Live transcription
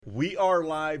We are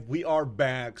live. We are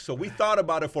back. So we thought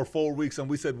about it for 4 weeks, and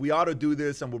we said we ought to do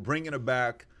this, and we're bringing it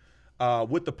back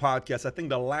with the podcast. I think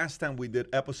the last time we did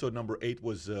episode number 8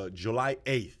 was July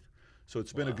 8th. So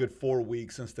it's been a good 4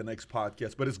 weeks since the next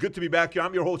podcast. But it's good to be back here.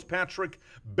 I'm your host, Patrick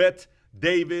Bet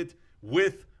David,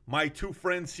 with my two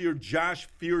friends here, Josh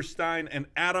Fierstein and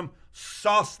Adam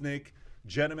Sosnick.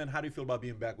 Gentlemen, how do you feel about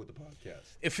being back with the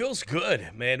podcast? It feels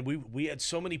good, man. We had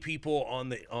so many people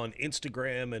on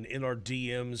Instagram and in our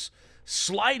DMs,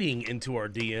 sliding into our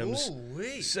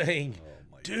DMs, saying,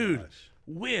 "Dude,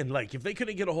 when? Like, if they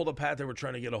couldn't get a hold of Pat, they were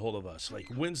trying to get a hold of us. Like,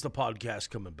 when's the podcast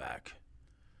coming back?"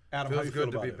 Adam, how do you feel Feels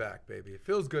good to about be it? back, baby. It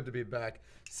feels good to be back.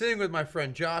 Sitting with my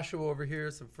friend Joshua over here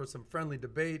for some friendly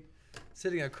debate.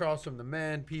 Sitting across from the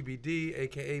man, PBD,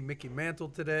 a.k.a. Mickey Mantle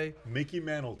today. Mickey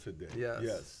Mantle today.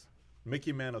 Yes.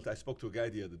 Mickey Mantle. I spoke to a guy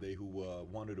the other day who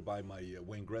wanted to buy my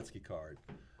Wayne Gretzky card.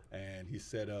 And he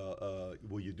said,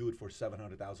 will you do it for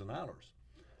 $700,000?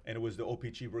 And it was the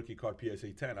OPG rookie card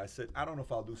PSA 10. I said, I don't know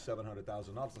if I'll do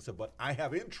 $700,000. I said, but I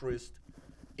have interest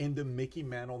in the Mickey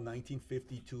Mantle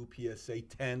 1952 PSA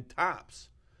 10 tops.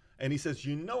 And he says,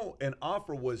 an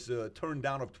offer was turned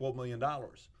down of $12 million.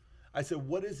 I said,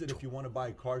 what is it if you want to buy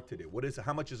a car today? What is it?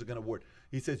 How much is it going to worth?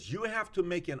 He says, you have to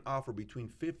make an offer between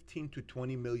 $15 to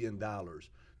 $20 million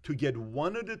to get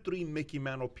one of the 3 Mickey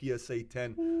Mantle PSA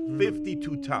 10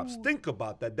 52 tops. Think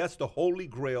about that. That's the holy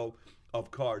grail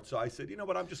of cards. So I said, you know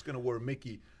what? I'm just going to wear a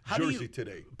Mickey jersey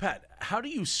today. Pat, how do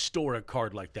you store a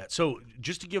card like that? So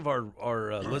just to give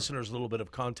our listeners a little bit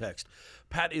of context,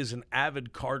 Pat is an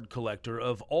avid card collector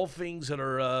of all things that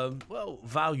are,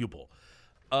 valuable.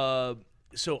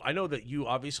 So I know that you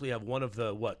obviously have one of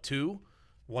the, two?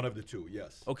 One of the 2,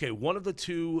 yes. Okay, one of the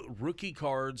 2 rookie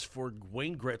cards for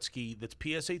Wayne Gretzky that's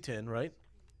PSA 10, right?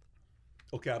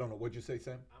 Okay, I don't know. What'd you say,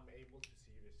 Sam? I'm able to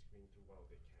see the screen through one of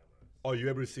the cameras. Oh, you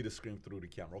able to see the screen through the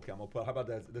camera. Okay, I'm going to put, how about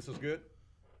that? This is good?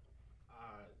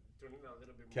 Turning it a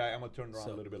little bit Okay, I'm going to turn it around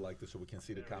a little bit like this so we can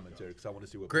see the commentary because I want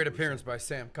to see what Great people are appearance by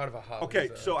Sam Carvajal. saying. Okay,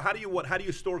 so how do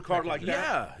you store a card like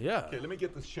that? Yeah. Okay, let me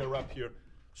get this chair up here.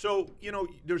 So,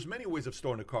 there's many ways of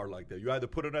storing a card like that. You either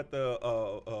put it at the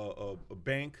a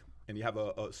bank, and you have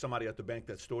somebody at the bank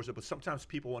that stores it. But sometimes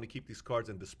people want to keep these cards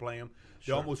and display them.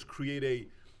 They almost create a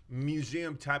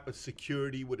museum type of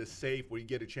security with a safe where you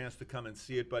get a chance to come and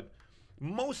see it. But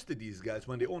most of these guys,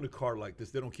 when they own a card like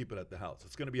this, they don't keep it at the house.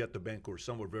 It's going to be at the bank or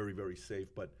somewhere very, very safe.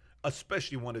 But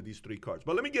especially one of these 3 cards.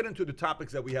 But let me get into the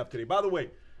topics that we have today. By the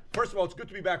way, first of all, it's good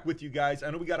to be back with you guys.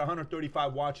 I know we got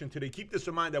 135 watching today. Keep this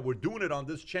in mind that we're doing it on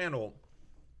this channel.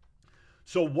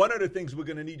 So one of the things we're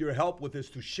going to need your help with is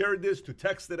to share this, to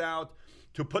text it out,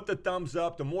 to put the thumbs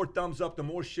up. The more thumbs up, the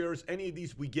more shares. Any of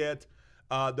these we get,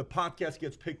 the podcast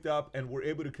gets picked up, and we're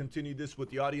able to continue this with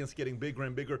the audience getting bigger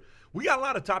and bigger. We got a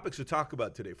lot of topics to talk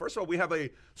about today. First of all, we have a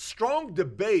strong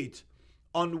debate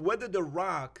on whether The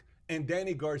Rock and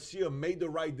Danny Garcia made the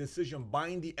right decision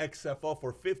buying the XFL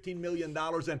for $15 million.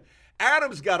 And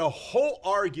Adam's got a whole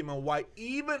argument why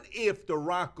even if The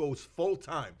Rock goes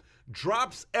full-time,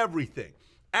 drops everything,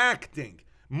 acting,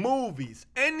 movies,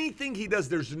 anything he does,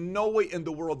 there's no way in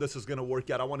the world this is going to work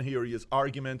out. I want to hear his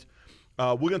argument.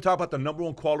 We're going to talk about the number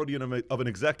 1 quality of an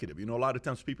executive. A lot of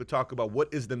times people talk about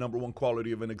what is the number 1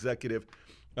 quality of an executive.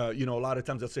 A lot of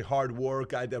times they'll say hard work,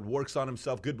 guy that works on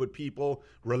himself, good with people,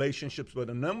 relationships. But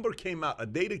a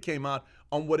data came out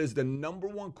on what is the number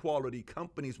 1 quality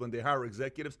companies when they hire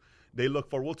executives they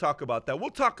look for. We'll talk about that. We'll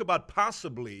talk about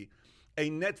possibly a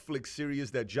Netflix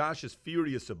series that Josh is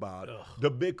furious about,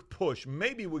 The Big Push.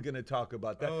 Maybe we're going to talk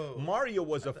about that. Mario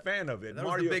was a fan of it. That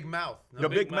Mario, was The Big Mouth. The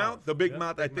Big Mouth? The Big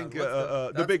Mouth, I think.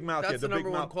 The Big Mouth, That's the the Big number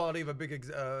 1 Mouth. quality of a big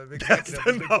executive. That's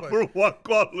the number 1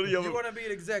 quality of If you want to be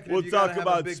an executive, We'll you gotta talk have a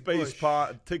about big Space push.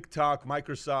 Pod, TikTok,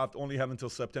 Microsoft, only have until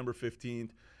September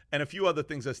 15th, and a few other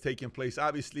things that's taking place.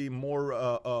 Obviously,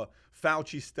 more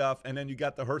Fauci stuff, and then you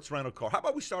got the Hertz rental car. How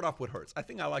about we start off with Hertz? I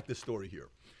think I like this story here.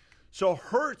 So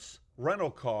Hertz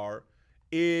rental car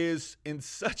is in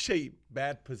such a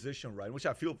bad position, right? Which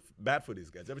I feel bad for these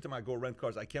guys. Every time I go rent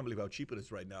cars, I can't believe how cheap it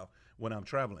is right now when I'm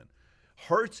traveling.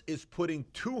 Hertz is putting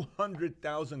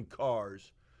 200,000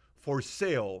 cars for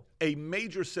sale, a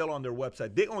major sale on their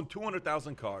website. They own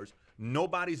 200,000 cars.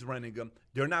 Nobody's renting them.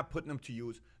 They're not putting them to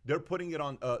use. They're putting it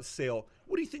on sale.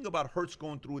 What do you think about Hertz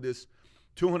going through this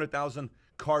 200,000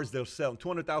 cars they're selling?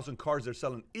 200,000 cars they're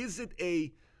selling. Is it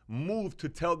a move to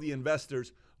tell the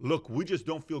investors, look, we just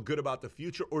don't feel good about the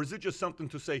future? Or is it just something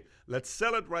to say, let's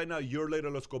sell it right now, a year later,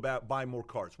 let's go back, buy more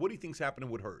cars? What do you think's happening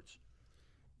with Hertz?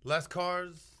 Less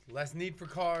cars, less need for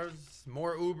cars,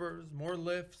 more Ubers, more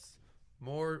Lyfts,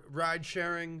 more ride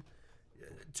sharing.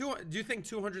 Do you think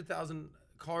 200,000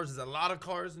 cars? Is that a lot of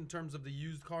cars in terms of the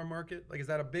used car market? Like, is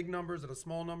that a big number? Is it a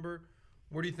small number?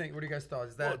 What do you think? What do you guys thought?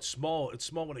 Is that Well, it's small. It's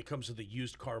small when it comes to the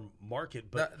used car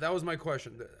market, but that was my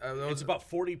question. it's about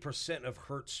 40% of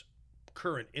Hertz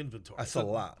current inventory. That's a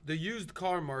lot. The used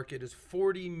car market is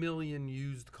 40 million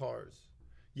used cars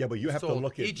Yeah, but you have to sold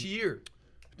look at each year.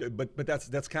 But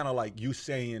that's kind of like you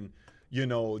saying, you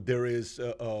know, there is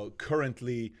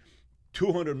currently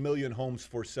 200 million homes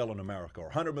for sale in America, or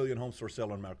 100 million homes for sale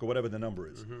in America, whatever the number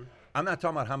is. I'm not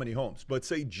talking about how many homes, but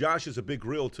say Josh is a big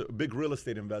real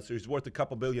estate investor. He's worth a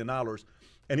couple $1 billion,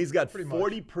 and he's got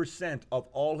 40% of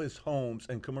all his homes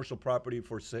and commercial property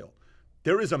for sale.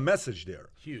 There is a message there.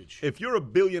 Huge. If you're a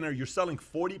billionaire, you're selling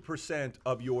 40%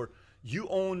 of you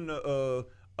own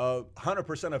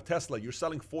 100% of Tesla, you're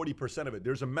selling 40% of it.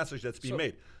 There's a message that's being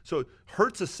made. So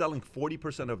Hertz is selling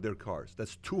 40% of their cars.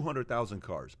 That's 200,000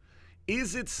 cars.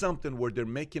 Is it something where they're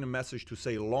making a message to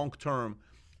say long term,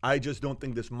 I just don't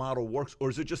think this model works, or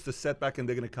is it just a setback and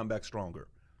they're going to come back stronger?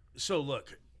 So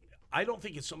look, I don't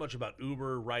think it's so much about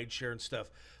Uber, rideshare, and stuff.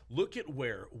 Look at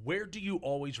where do you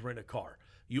always rent a car?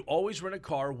 You always rent a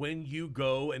car when you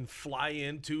go and fly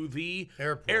into the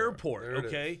airport. There it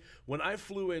Okay. is. When I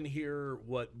flew in here,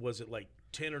 what was it, like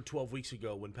 10 or 12 weeks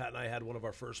ago, when Pat and I had one of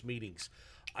our first meetings,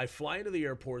 I fly into the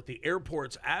airport. The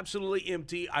airport's absolutely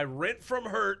empty. I rent from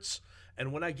Hertz,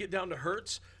 and when I get down to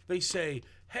Hertz, they say,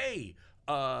 "Hey."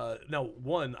 Now,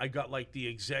 one, I got like the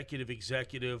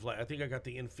executive, like I think I got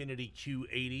the Infinity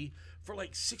Q80 for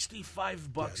like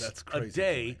 $65 that's a crazy to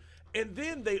day. me. And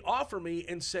then they offer me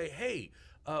and say, hey,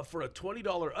 for a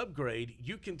 $20 upgrade,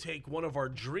 you can take one of our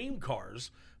dream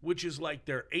cars, which is like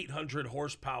their 800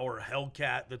 horsepower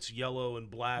Hellcat that's yellow and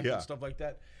black Yeah. and stuff like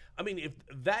that. I mean, if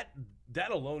that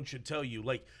alone should tell you,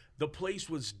 like, the place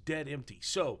was dead empty.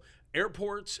 So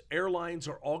airports, airlines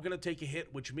are all going to take a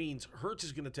hit, which means Hertz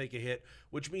is going to take a hit,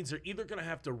 which means they're either going to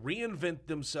have to reinvent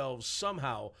themselves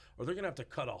somehow, or they're going to have to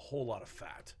cut a whole lot of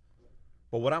fat.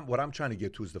 But what I'm trying to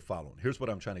get to is the following. Here's what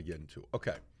I'm trying to get into.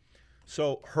 Okay.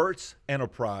 So Hertz,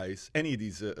 Enterprise, any of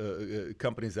these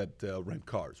companies that rent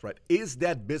cars, right? Is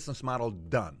that business model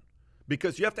done?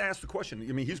 Because you have to ask the question.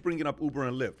 I mean, he's bringing up Uber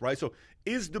and Lyft, right? So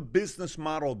is the business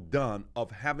model done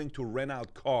of having to rent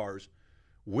out cars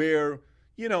where,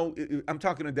 you know, I'm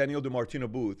talking to Daniel DeMartino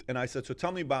Booth, and I said, so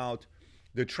tell me about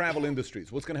the travel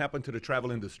industries. What's going to happen to the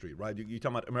travel industry, right? You're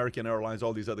talking about American Airlines,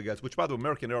 all these other guys, which, by the way,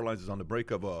 American Airlines is on the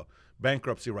brink of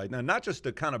bankruptcy right now. Not just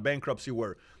the kind of bankruptcy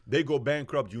where they go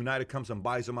bankrupt, United comes and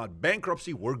buys them out.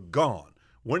 Bankruptcy, we're gone.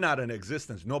 We're not in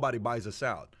existence. Nobody buys us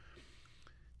out.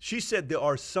 She said there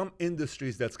are some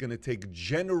industries that's going to take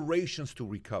generations to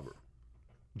recover.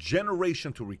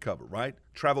 Generation to recover, right?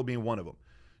 Travel being one of them.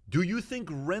 Do you think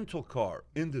rental car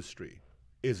industry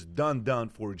is done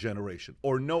for a generation,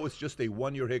 or no, it's just a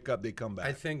one-year hiccup, they come back?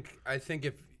 I think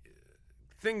if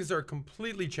things are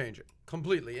completely changing,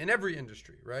 completely in every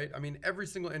industry, right? I mean, every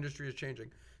single industry is changing.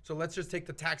 So let's just take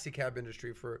the taxi cab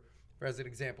industry for as an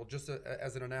example, just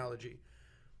as an analogy.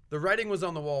 The writing was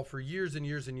on the wall for years and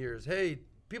years and years. Hey,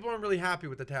 people aren't really happy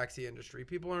with the taxi industry.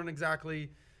 People aren't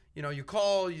exactly, you know, you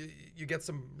call, you get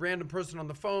some random person on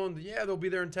the phone. Yeah, they'll be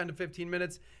there in 10 to 15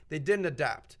 minutes. They didn't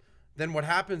adapt. Then what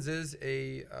happens is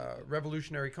a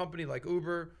revolutionary company like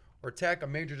Uber or tech, a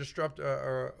major disruptor,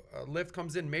 or Lyft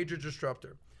comes in, major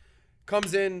disruptor,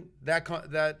 comes in. That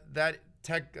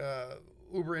tech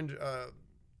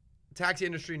taxi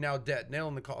industry now dead, nail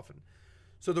in the coffin.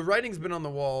 So the writing's been on the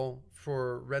wall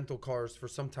for rental cars for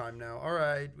some time now. All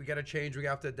right, we got to change. We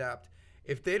have to adapt.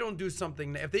 If they don't do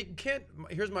something, if they can't,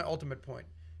 here's my ultimate point.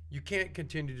 You can't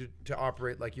continue to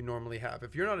operate like you normally have.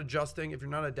 If you're not adjusting, if you're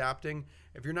not adapting,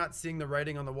 if you're not seeing the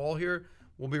writing on the wall here,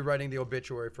 we'll be writing the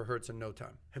obituary for Hertz in no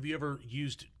time. Have you ever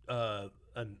used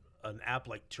an app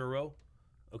like Turo?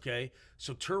 Okay,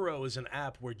 so Turo is an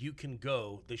app where you can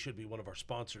go. They should be one of our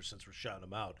sponsors since we're shouting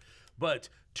them out. But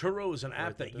Turo is an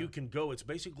app that you can go. It's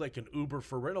basically like an Uber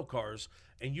for rental cars,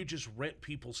 and you just rent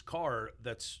people's car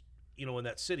that's, you know, in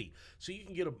that city. So you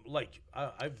can get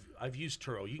I've used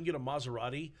Turo. You can get a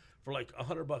Maserati for like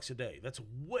 $100 a day. That's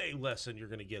way less than you're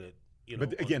going to get it. You know,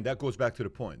 but again, that goes back to the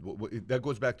point. That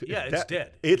goes back to it's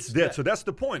dead. It's dead. So that's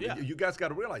the point. Yeah. You guys got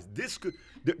to realize this could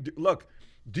look.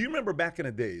 Do you remember back in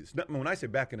the days? When I say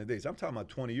back in the days, I'm talking about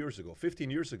 20 years ago,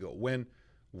 15 years ago, when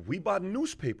we bought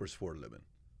newspapers for a living.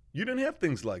 You didn't have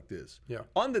things like this. Yeah.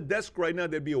 On the desk right now,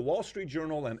 there'd be a Wall Street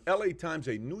Journal, an LA Times,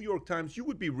 a New York Times. You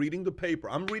would be reading the paper.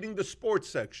 I'm reading the sports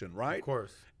section, right? Of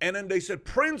course. And then they said,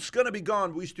 Print's going to be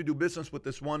gone. We used to do business with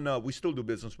this one. We still do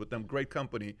business with them. Great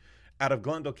company out of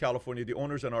Glendale, California. The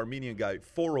owner's an Armenian guy,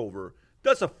 Forover.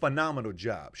 Does a phenomenal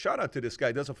job. Shout out to this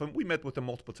guy. We met with him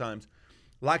multiple times.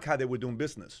 Like how they were doing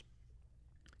business.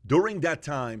 During that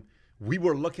time, we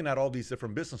were looking at all these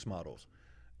different business models.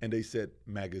 And they said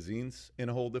magazines in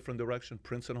a whole different direction,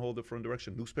 prints in a whole different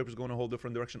direction, newspapers going a whole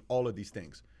different direction, all of these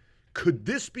things. Could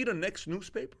this be the next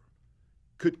newspaper?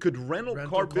 Could rental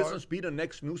car business be the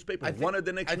next newspaper? One of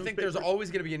the next newspapers? I think there's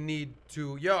always going to be a need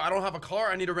to, I don't have a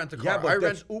car, I need to rent a car. Yeah, but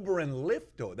that's Uber and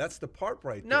Lyft, though. That's the part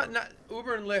right there. Not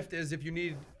Uber and Lyft is if you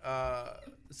need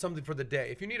something for the day.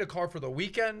 If you need a car for the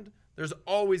weekend, there's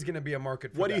always going to be a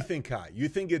market for that. What do you think, Kai? You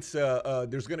think it's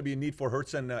there's going to be a need for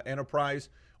Hertz and Enterprise,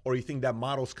 or you think that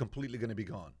model's completely going to be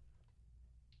gone?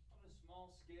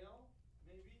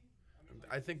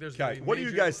 I think there's going to be what do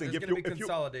you guys think?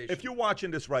 If you're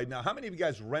watching this right now, how many of you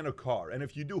guys rent a car? And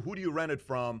if you do, who do you rent it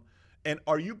from? And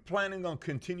are you planning on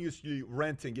continuously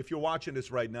renting? If you're watching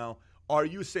this right now, are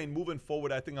you saying moving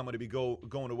forward, I think I'm going to be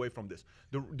going away from this?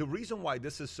 The reason why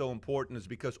this is so important is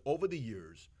because over the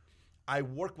years, I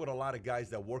work with a lot of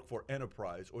guys that work for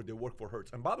Enterprise or they work for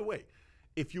Hertz. And by the way,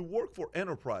 if you work for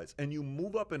Enterprise and you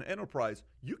move up in Enterprise,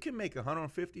 you can make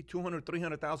 $150,000, $200,000,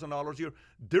 $300,000 a year.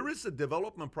 There is a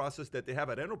development process that they have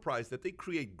at Enterprise that they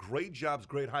create great jobs,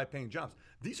 great high-paying jobs.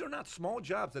 These are not small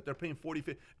jobs that they're paying $40,000,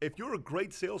 $50,000. If you're a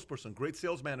great salesperson, great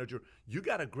sales manager, you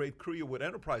got a great career with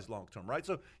Enterprise long-term, right?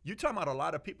 So you're talking about a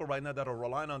lot of people right now that are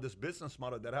relying on this business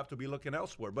model that have to be looking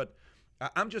elsewhere. But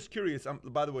I'm just curious.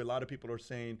 By the way, a lot of people are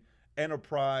saying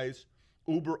Enterprise,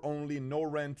 Uber only, no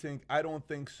renting. I don't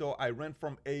think so. I rent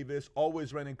from Avis,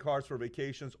 always renting cars for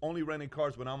vacations, only renting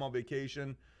cars when I'm on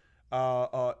vacation.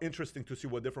 Interesting to see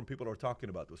what different people are talking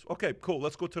about this. Okay, cool.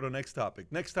 Let's go to the next topic.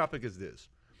 Next topic is this.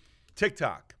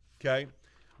 TikTok, okay?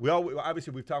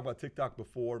 Obviously, we've talked about TikTok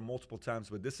before multiple times,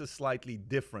 but this is slightly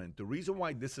different. The reason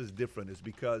why this is different is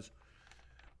because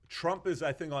Trump is,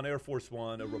 I think, on Air Force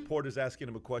One. A reporter is asking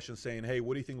him a question saying, hey,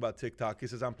 what do you think about TikTok? He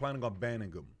says, I'm planning on banning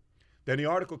them. Then the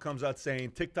article comes out saying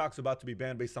TikTok's about to be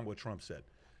banned based on what Trump said.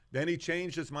 Then he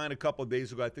changed his mind a couple of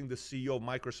days ago. I think the CEO of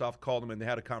Microsoft called him and they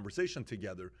had a conversation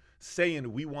together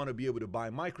saying we want to be able to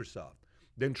buy Microsoft.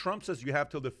 Then Trump says you have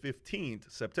till the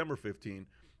 15th, September 15th,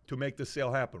 to make the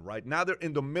sale happen, right? Now they're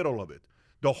in the middle of it.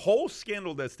 The whole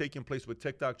scandal that's taking place with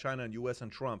TikTok, China, and U.S.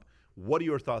 and Trump, what are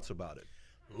your thoughts about it?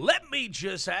 Let me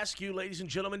just ask you, ladies and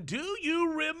gentlemen, do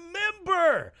you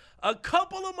remember a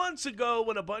couple of months ago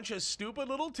when a bunch of stupid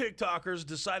little TikTokers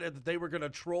decided that they were going to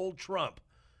troll Trump?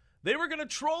 They were going to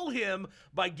troll him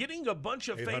by getting a bunch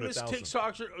of famous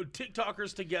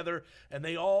TikTokers together, and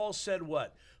they all said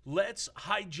what? Let's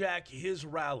hijack his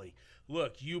rally.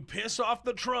 Look, you piss off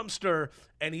the Trumpster,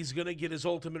 and he's going to get his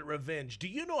ultimate revenge. Do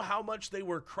you know how much they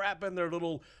were crapping their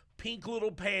little pink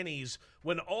little panties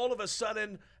when all of a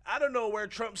sudden, I don't know where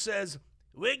Trump says,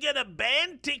 we're going to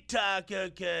ban TikTok,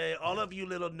 okay? All of you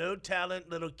little no talent,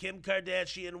 little Kim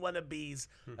Kardashian wannabes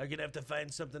are going to have to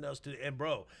find something else to do. And,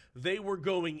 bro, they were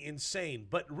going insane.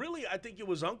 But really, I think it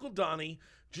was Uncle Donnie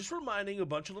just reminding a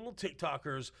bunch of little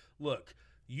TikTokers, look,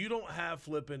 you don't have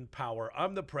flipping power.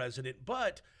 I'm the president,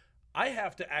 but I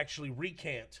have to actually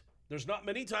recant. There's not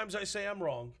many times I say I'm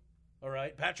wrong. All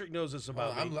right, Patrick knows this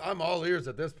about me. I'm all ears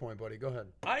at this point, buddy. Go ahead.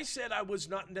 I said I was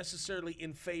not necessarily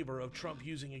in favor of Trump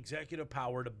using executive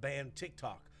power to ban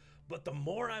TikTok. But the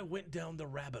more I went down the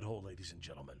rabbit hole, ladies and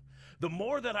gentlemen, the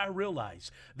more that I realized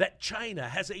that China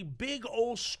has a big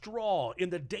old straw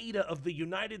in the data of the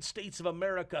United States of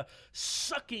America,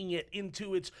 sucking it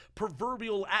into its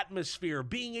proverbial atmosphere,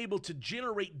 being able to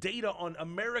generate data on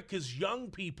America's young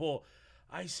people.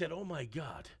 I said, oh my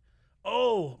God.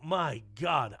 Oh, my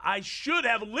God. I should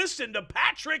have listened to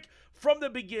Patrick from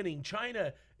the beginning.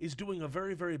 China is doing a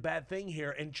very, very bad thing here,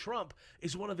 and Trump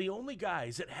is one of the only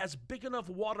guys that has big enough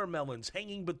watermelons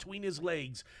hanging between his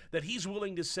legs that he's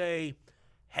willing to say,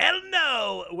 hell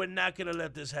no, we're not going to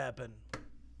let this happen.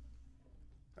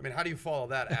 I mean, how do you follow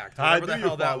that act? Whatever the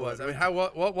hell that was. I mean,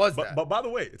 what was that? But by the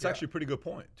way, it's actually a pretty good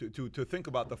point to think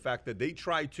about the fact that they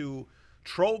tried to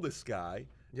troll this guy.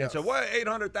 Yes. And so,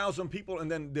 800,000 people, and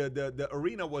then the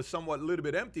arena was somewhat a little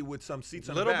bit empty with some seats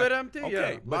in the back. A little bit empty?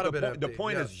 Okay, Yeah, but the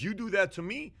point is, you do that to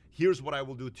me, here's what I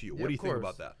will do to you. What do you think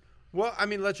about that? Well, I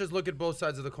mean, let's just look at both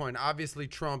sides of the coin. Obviously,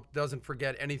 Trump doesn't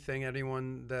forget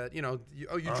anyone that, you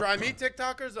try me,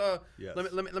 TikTokers? Yes.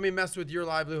 Let me mess with your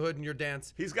livelihood and your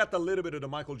dance. He's got a little bit of the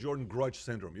Michael Jordan grudge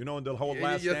syndrome. In the whole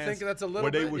last you dance. think that's a little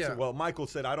where they bit? would Yeah. say, well, Michael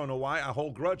said, I don't know why, I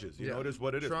hold grudges. It is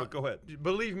what it is, but go ahead.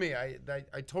 Believe me,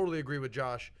 I totally agree with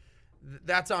Josh.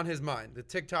 That's on his mind. The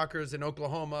TikTokers in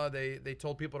Oklahoma, they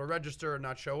told people to register and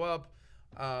not show up.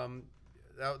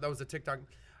 That was a TikTok.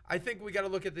 I think we got to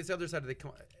look at this other side of the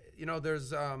coin. There's,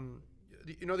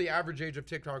 the average age of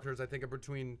TikTokers, I think, are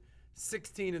between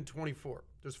 16 and 24.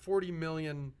 There's 40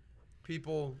 million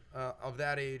people of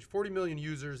that age, 40 million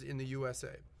users in the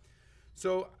USA.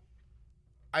 So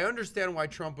I understand why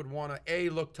Trump would want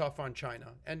to look tough on China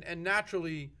and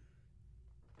naturally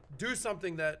do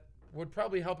something that would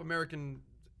probably help American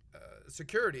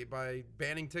security by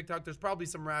banning TikTok. There's probably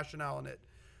some rationale in it.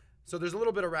 So there's a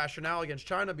little bit of rationale against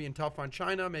China, being tough on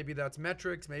China. Maybe that's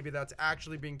metrics. Maybe that's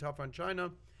actually being tough on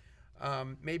China.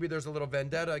 Maybe there's a little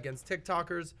vendetta against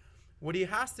TikTokers. What he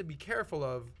has to be careful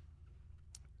of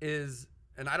is,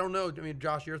 and I don't know, I mean,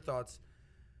 Josh, your thoughts.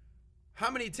 How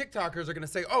many TikTokers are going to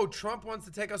say, oh, Trump wants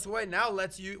to take us away. Now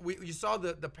you saw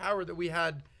the power that we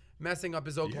had messing up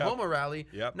his Oklahoma rally.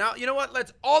 Yep. Now, you know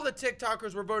what? All the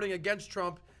TikTokers were voting against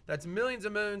Trump. That's millions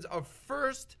and millions of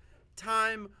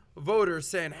first-time voters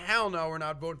saying, hell no, we're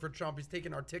not voting for Trump. He's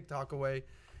taking our TikTok away.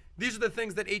 These are the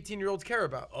things that 18-year-olds care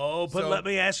about. Oh, but let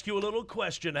me ask you a little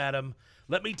question, Adam.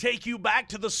 Let me take you back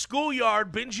to the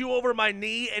schoolyard, bend you over my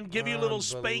knee, and give you a little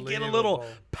spank and a little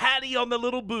patty on the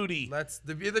little booty. Let's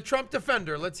be the Trump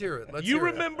defender. Let's hear it. You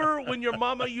remember when your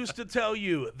mama used to tell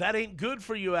you, that ain't good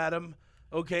for you, Adam.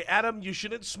 Okay, Adam, you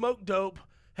shouldn't smoke dope.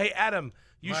 Hey, Adam,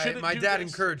 you shouldn't My do dad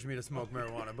this. encouraged me to smoke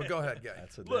marijuana, but go ahead, guy.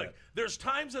 Look, there's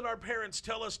times that our parents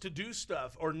tell us to do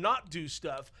stuff or not do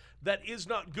stuff that is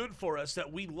not good for us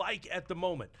that we like at the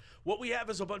moment. What we have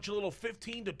is a bunch of little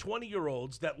 15 to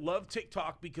 20-year-olds that love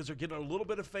TikTok because they're getting a little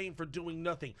bit of fame for doing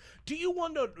nothing. Do you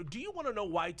want to know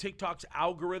why TikTok's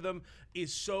algorithm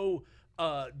is so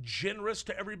generous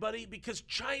to everybody? Because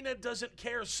China doesn't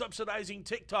care subsidizing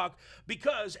TikTok,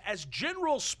 because as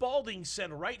General Spalding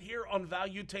said right here on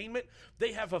Valuetainment,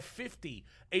 they have a 50,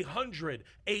 100,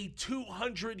 a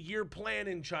 200-year plan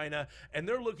in China, and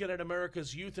they're looking at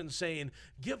America's youth and saying,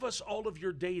 give us all of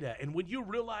your data. And when you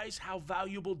realize how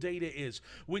valuable data is,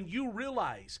 when you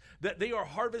realize that they are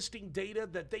harvesting data,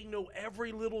 that they know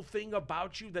every little thing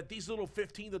about you, that these little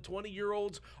 15 to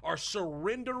 20-year-olds are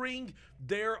surrendering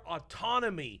their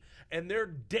autonomy and their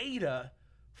data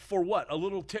for what? A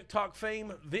little TikTok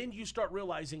fame? Then you start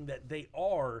realizing that they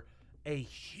are a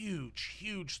huge,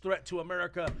 huge threat to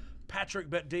America. Patrick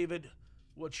Bet-David,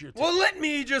 what's your take? Well, let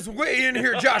me just weigh in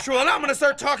here, Joshua, and I'm going to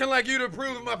start talking like you to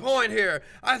prove my point here.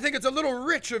 I think it's a little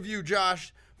rich of you,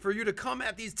 Josh, for you to come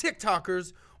at these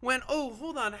TikTokers when, oh,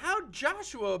 hold on, how'd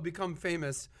Joshua become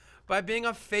famous? By being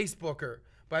a Facebooker,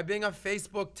 by being a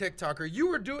Facebook TikToker. You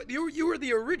were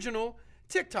the original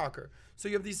TikToker. So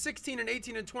you have these 16 and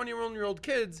 18 and 21-year-old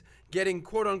kids getting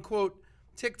quote-unquote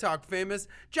TikTok famous.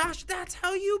 Josh, that's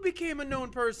how you became a known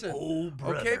person. Oh,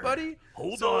 brother. Okay, buddy?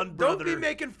 Hold on, brother. Don't be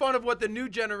making fun of what the new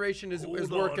generation is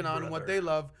working on and what they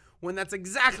love, when that's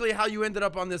exactly how you ended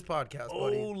up on this podcast,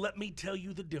 buddy. Oh, let me tell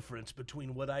you the difference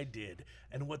between what I did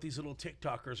and what these little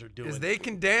TikTokers are doing. Because they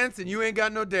can dance and you ain't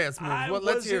got no dance moves.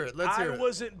 Let's hear it. I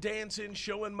wasn't dancing,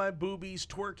 showing my boobies,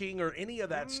 twerking, or any of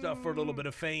that stuff for a little bit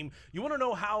of fame. You want to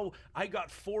know how I got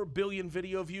 4 billion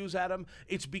video views, Adam?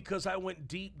 It's because I went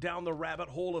deep down the rabbit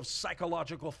hole of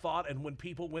psychological thought, and when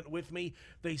people went with me,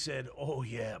 they said, oh,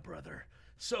 yeah, brother.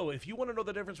 So if you want to know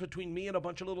the difference between me and a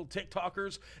bunch of little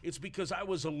TikTokers, it's because I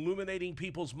was illuminating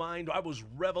people's mind. I was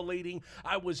revelating.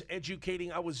 I was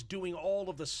educating. I was doing all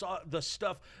of the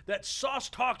stuff that Sauce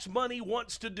Talks Money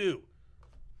wants to do.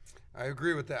 I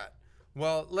agree with that.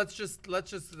 Well, let's just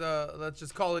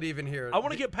call it even here. I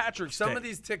want to get Patrick's Some take. of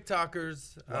these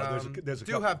TikTokers there's a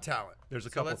do couple. have talent. There's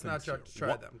a couple let's things not here.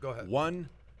 try them. Go ahead. One,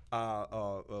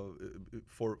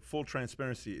 for full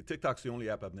transparency, TikTok's the only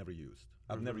app I've never used.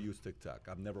 I've never used TikTok.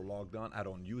 I've never logged on. I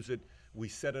don't use it. We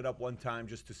set it up one time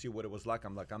just to see what it was like.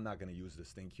 I'm like, I'm not going to use this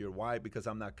thing here. Why? Because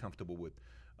I'm not comfortable with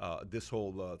this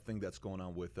whole thing that's going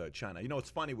on with China. You know, it's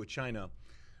funny with China.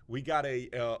 We got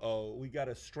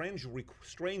a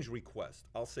strange request.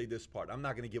 I'll say this part. I'm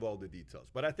not going to give all the details,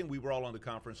 but I think we were all on the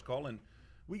conference call, and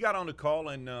we got on the call,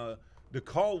 and the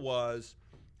call was,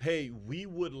 hey, we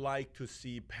would like to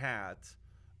see Pat.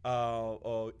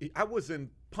 I was in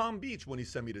Palm Beach when he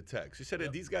sent me the text. He said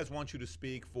that these guys want you to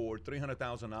speak for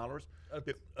 $300,000.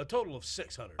 A total of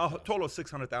 $600. A total of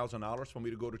 $600,000 for me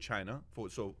to go to China.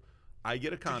 So I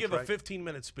get a contract. To give a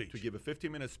 15-minute speech. To give a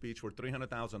 15-minute speech for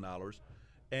 $300,000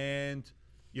 and,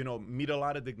 you know, meet a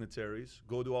lot of dignitaries,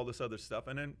 go do all this other stuff,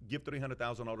 and then give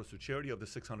 $300,000 to charity of the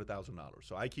 $600,000.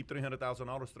 So I keep $300,000.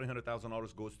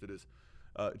 $300,000 goes to this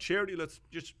charity. Let's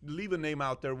just leave a name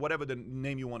out there, whatever the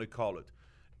name you want to call it.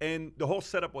 And the whole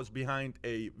setup was behind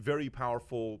a very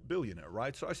powerful billionaire,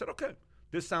 right? So I said, okay,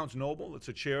 this sounds noble. It's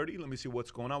a charity. Let me see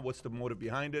what's going on. What's the motive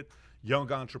behind it?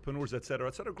 Young entrepreneurs, et cetera,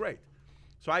 et cetera. Great.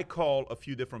 So I call a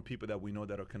few different people that we know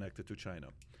that are connected to China.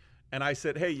 And I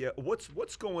said, hey,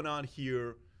 what's going on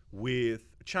here with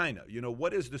China? You know,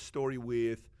 what is the story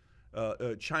with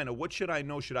China. What should I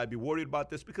know? Should I be worried about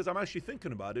this? Because I'm actually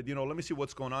thinking about it. Let me see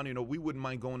what's going on. We wouldn't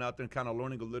mind going out there and kind of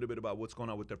learning a little bit about what's going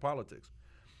on with their politics.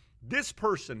 This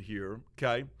person here,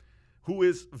 okay, who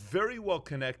is very well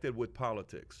connected with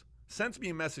politics, sends me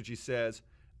a message. He says,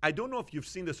 I don't know if you've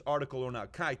seen this article or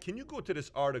not. Kai, can you go to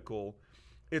this article?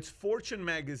 It's Fortune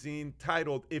magazine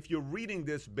titled, if you're reading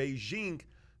this, Beijing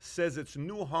says its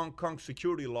new Hong Kong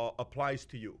security law applies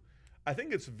to you. I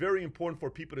think it's very important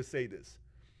for people to say this.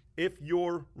 If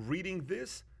you're reading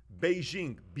this,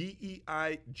 Beijing, B-E-I-J-I-N-G.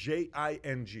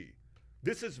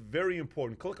 This is very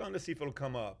important. Click on to see if it'll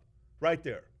come up. Right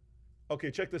there. Okay,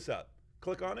 check this out.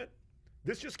 Click on it.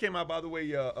 This just came out, by the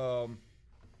way,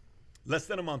 less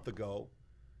than a month ago.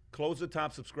 Close the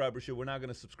top subscribership. We're not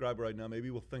going to subscribe right now.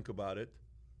 Maybe we'll think about it.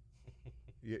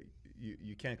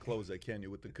 You can't close that, can you,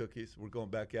 with the cookies? We're going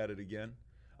back at it again.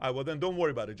 All right, well, then don't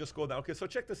worry about it. Just go down. Okay, so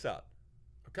check this out.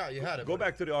 Okay, you had it. Go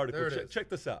back to the article. There it is. Check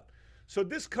this out. So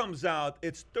this comes out.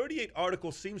 Its 38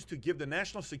 article seems to give the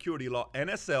National Security Law,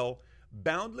 NSL,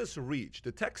 boundless reach.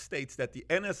 The text states that the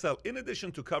NSL, in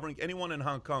addition to covering anyone in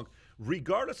Hong Kong,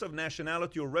 regardless of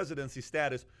nationality or residency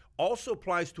status, also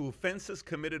applies to offenses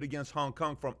committed against Hong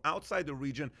Kong from outside the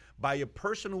region by a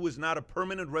person who is not a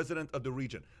permanent resident of the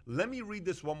region. Let me read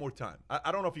this one more time.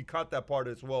 I don't know if you caught that part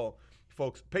as well,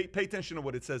 folks. Pay attention to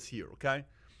what it says here, okay?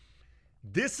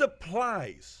 This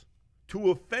applies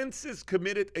to offenses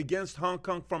committed against Hong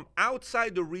Kong from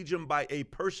outside the region by a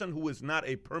person who is not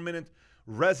a permanent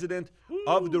resident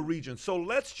of the region. So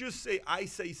let's just say I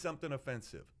say something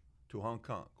offensive to Hong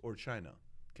Kong or China,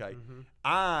 okay?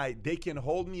 They can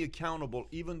hold me accountable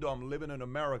even though I'm living in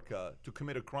America to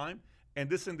commit a crime. And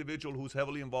this individual who's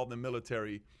heavily involved in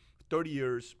military, 30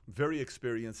 years, very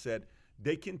experienced, said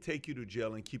they can take you to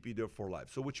jail and keep you there for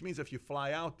life. So which means if you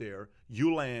fly out there,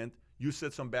 you land, you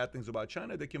said some bad things about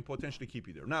China, they can potentially keep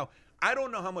you there. Now, I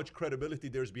don't know how much credibility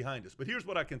there's behind this, but here's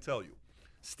what I can tell you.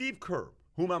 Steve Kerr,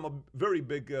 whom I'm a very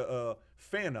big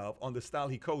fan of on the style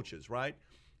he coaches, right?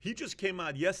 He just came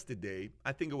out yesterday,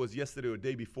 I think it was yesterday or the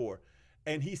day before,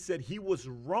 and he said he was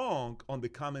wrong on the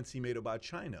comments he made about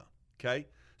China, okay?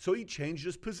 So he changed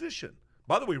his position.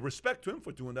 By the way, respect to him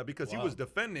for doing that because he was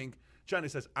defending China. He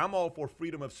says, I'm all for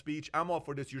freedom of speech. I'm all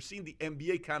for this. You're seeing the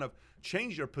NBA kind of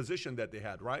change their position that they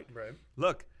had, right? Right.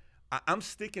 Look, I'm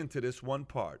sticking to this one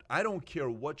part. I don't care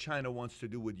what China wants to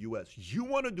do with U.S. You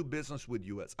want to do business with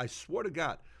U.S. I swear to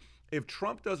God, if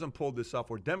Trump doesn't pull this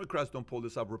off or Democrats don't pull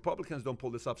this off, Republicans don't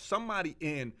pull this off, somebody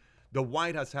in the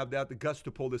White House have the guts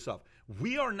to pull this off.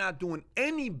 We are not doing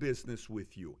any business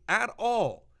with you at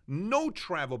all. No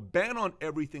travel, ban on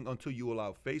everything until you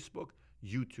allow Facebook,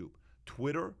 YouTube,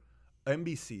 Twitter,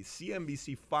 NBC,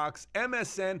 CNBC, Fox,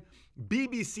 MSN,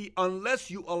 BBC,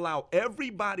 unless you allow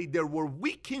everybody there where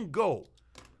we can go.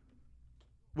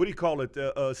 What do you call it?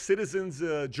 Citizens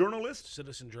journalists?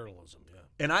 Citizen journalism, yeah.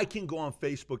 And I can go on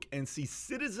Facebook and see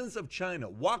citizens of China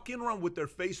walking around with their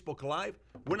Facebook Live.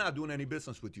 We're not doing any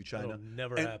business with you, China. It'll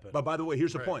never happen. But by the way,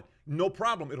 here's the point. No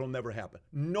problem, it'll never happen.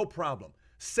 No problem.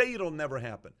 Say it'll never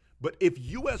happen. But if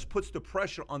U.S. puts the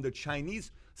pressure on the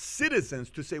Chinese citizens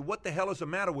to say, what the hell is the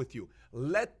matter with you?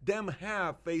 Let them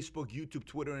have Facebook, YouTube,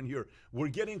 Twitter in here. We're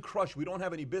getting crushed. We don't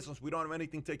have any business. We don't have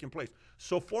anything taking place.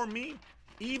 So for me,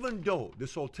 even though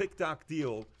this whole TikTok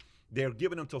deal, they're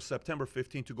giving them until September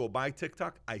 15th to go buy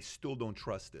TikTok, I still don't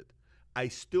trust it. I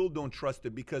still don't trust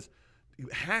it because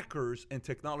hackers and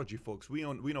technology folks, we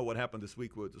know what happened this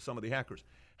week with some of the hackers.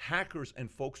 Hackers and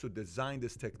folks who designed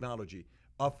this technology,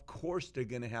 of course they're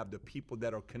going to have the people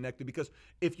that are connected because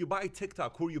if you buy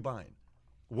TikTok, who are you buying?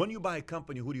 When you buy a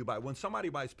company, who do you buy? When somebody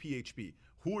buys PHP,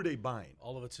 who are they buying?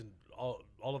 All of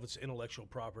its intellectual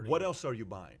property. What else are you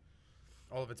buying?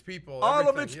 All of its people. All of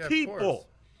everything. its Yeah, people. Of course.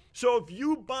 So if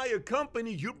you buy a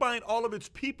company, you're buying all of its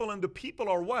people, and the people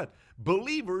are what?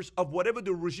 Believers of whatever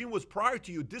the regime was prior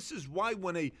to you. This is why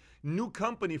when a new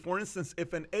company, for instance,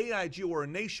 if an AIG or a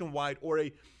Nationwide or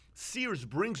a Sears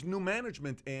brings new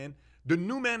management in, the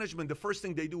new management, the first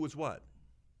thing they do is what?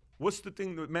 What's the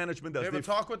thing that management does? They have a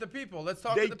talk with the people. Let's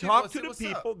talk They with the people. talk Let's to see the what's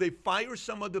people. up. They fire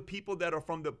some of the people that are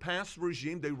from the past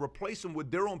regime. They replace them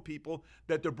with their own people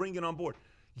that they're bringing on board.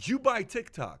 You buy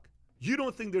TikTok. You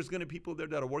don't think there's going to be people there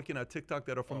that are working at TikTok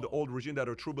that are from the old regime that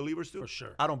are true believers too? For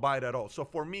sure. I don't buy it at all. So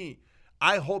for me,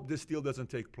 I hope this deal doesn't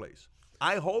take place.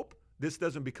 I hope this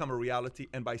doesn't become a reality,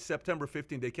 and by September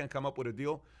 15th, they can't come up with a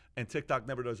deal, and TikTok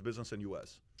never does business in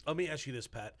U.S. Let me ask you this,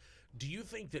 Pat. Do you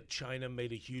think that China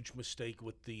made a huge mistake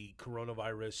with the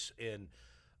coronavirus? And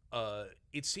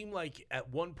it seemed like at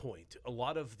one point, a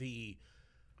lot of the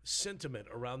sentiment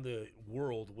around the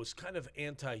world was kind of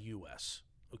anti-U.S.,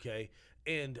 Okay.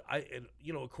 And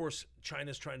of course,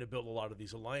 China's trying to build a lot of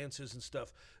these alliances and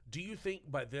stuff. Do you think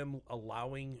by them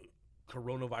allowing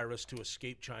coronavirus to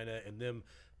escape China and them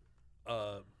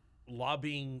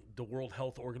lobbying the World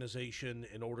Health Organization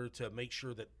in order to make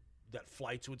sure that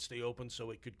flights would stay open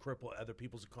so it could cripple other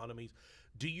people's economies,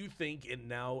 do you think it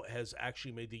now has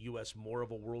actually made the U.S. more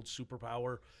of a world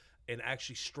superpower and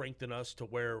actually strengthen us to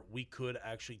where we could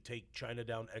actually take China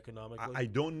down economically? I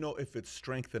don't know if it's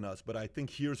strengthened us, but I think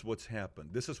here's what's happened.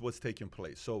 This is what's taking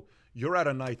place. So you're at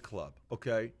a nightclub,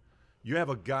 okay? You have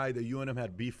a guy that you and him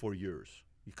had beef for years.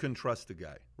 You couldn't trust the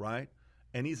guy, right?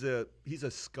 And he's a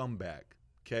scumbag,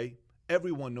 okay?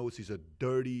 Everyone knows he's a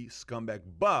dirty scumbag,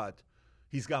 but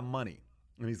he's got money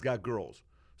and he's got girls.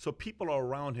 So people are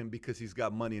around him because he's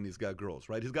got money and he's got girls,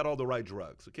 right? He's got all the right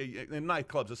drugs, okay? In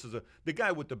nightclubs, the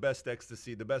guy with the best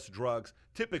ecstasy, the best drugs,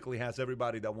 typically has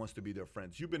everybody that wants to be their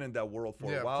friends. You've been in that world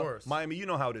for a while. Of course. Miami, you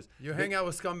know how it is. You hang out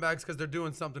with scumbags because they're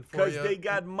doing something for you. Because they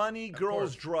got money,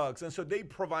 girls, drugs, and so they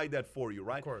provide that for you,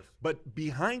 right? Of course. But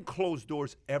behind closed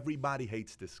doors, everybody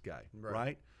hates this guy,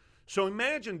 right? So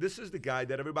imagine this is the guy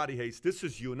that everybody hates. This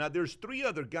is you. Now, there's 3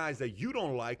 other guys that you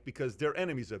don't like because they're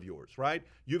enemies of yours, right?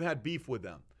 You've had beef with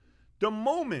them. The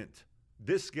moment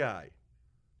this guy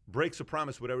breaks a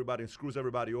promise with everybody and screws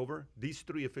everybody over, these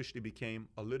 3 officially became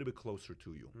a little bit closer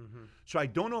to you. So I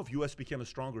don't know if U.S. became a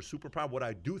stronger superpower. What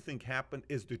I do think happened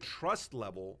is the trust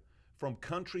level from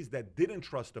countries that didn't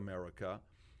trust America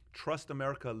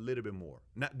a little bit more.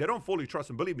 Now, they don't fully trust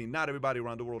them. Believe me, not everybody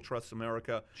around the world trusts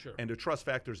America. Sure. And the trust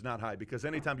factor is not high because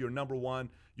anytime you're number one,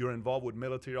 you're involved with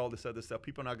military, all this other stuff,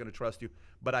 people are not going to trust you.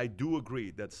 But I do agree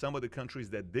that some of the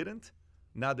countries that didn't,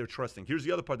 now they're trusting. Here's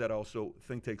the other part that I also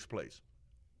think takes place,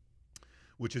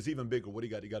 which is even bigger. What do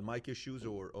you got? You got mic issues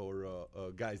or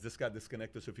guys, this got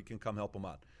disconnected, so if you can come help him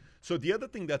out. So the other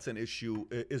thing that's an issue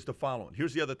is the following.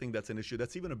 Here's the other thing that's an issue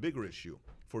that's even a bigger issue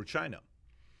for China.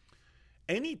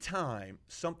 Anytime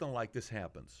something like this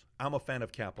happens, I'm a fan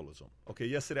of capitalism. Okay,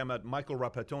 yesterday I'm at Michael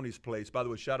Rapatoni's place. By the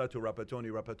way, shout out to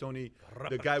Rapatoni. Rapatoni,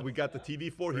 the guy we got the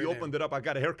TV for, he opened it up. I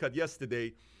got a haircut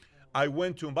yesterday. I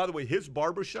went to him. By the way, his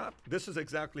barbershop, this is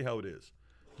exactly how it is.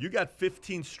 You got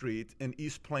 15th Street in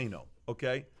East Plano,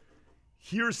 okay?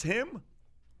 Here's him.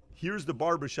 Here's the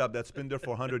barbershop that's been there for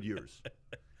 100 years.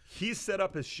 He set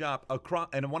up his shop across,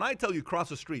 and when I tell you across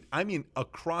the street, I mean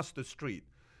across the street.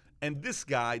 And this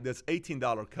guy does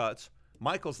 $18 cuts.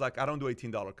 Michael's like, I don't do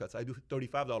 $18 cuts. I do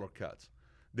 $35 cuts.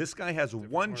 This guy has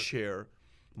one chair.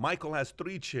 Michael has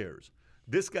 3 chairs.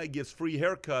 This guy gives free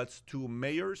haircuts to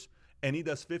mayors, and he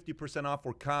does 50% off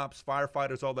for cops,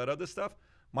 firefighters, all that other stuff.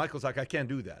 Michael's like, I can't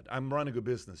do that. I'm running a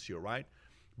business here, right?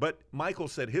 But Michael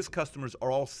said his customers are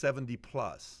all 70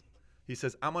 plus. He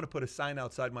says, I'm going to put a sign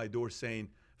outside my door saying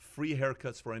free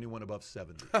haircuts for anyone above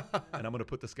 70. And I'm going to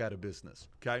put this guy to business,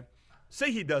 okay? Say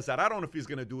he does that. I don't know if he's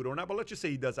going to do it or not, but let's just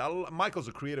say he does that. Michael's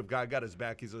a creative guy, got his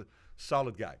back. He's a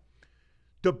solid guy.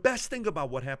 The best thing about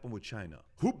what happened with China,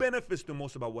 who benefits the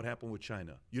most about what happened with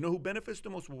China? You know who benefits the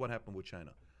most with what happened with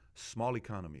China? Small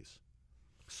economies,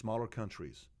 smaller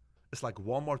countries. It's like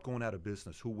Walmart going out of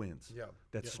business. Who wins?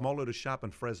 That small little shop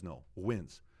in Fresno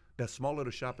wins. That small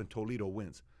little shop in Toledo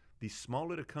wins. These small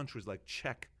little countries like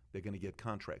Czech, they're going to get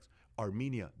contracts.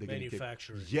 Armenia, they're going to get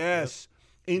manufacturing. Yes.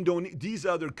 These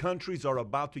other countries are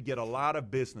about to get a lot of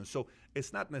business. So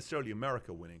it's not necessarily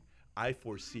America winning. I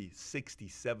foresee 60,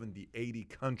 70, 80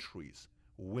 countries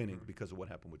winning because of what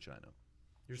happened with China.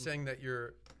 You're saying that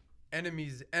your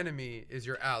enemy's enemy is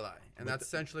your ally, and that's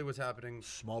essentially what's happening.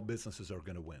 Small businesses are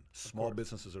going to win. Small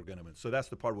businesses are going to win. So that's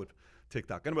the part with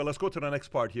TikTok. Anyway, let's go to the next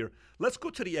part here. Let's go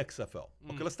to the XFL.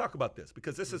 Okay, let's talk about this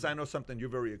because this is, I know, something you're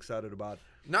very excited about.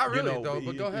 Not really, though,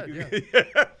 but go ahead.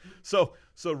 Yeah.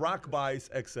 So Rock buys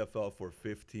XFL for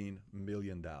 $15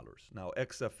 million. Now,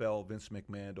 XFL, Vince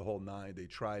McMahon, the whole nine, they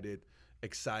tried it.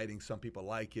 Exciting. Some people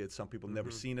like it. Some people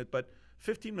never seen it. But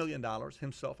 $15 million,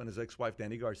 himself and his ex-wife,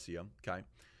 Danny Garcia, okay?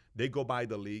 They go buy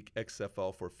the league,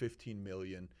 XFL, for $15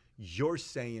 million. You're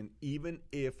saying even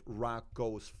if Rock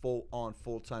goes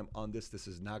full-time on this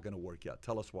is not going to work out.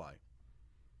 Tell us why.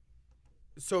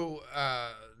 So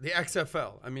the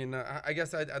XFL, I mean, I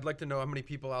guess I'd like to know how many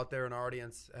people out there in our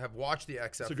audience have watched the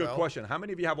XFL. It's a good question. How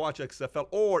many of you have watched XFL?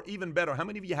 Or even better, how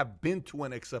many of you have been to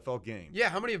an XFL game? Yeah,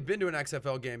 how many have been to an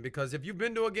XFL game? Because if you've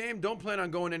been to a game, don't plan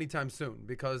on going anytime soon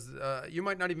because you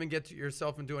might not even get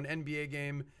yourself into an NBA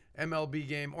game, MLB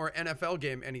game, or NFL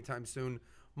game anytime soon,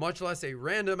 much less a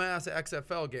random-ass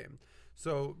XFL game.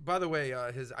 So, by the way,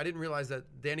 I didn't realize that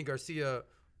Danny Garcia,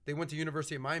 they went to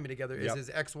University of Miami together, is his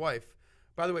ex-wife.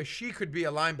 By the way, she could be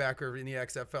a linebacker in the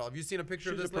XFL. Have you seen a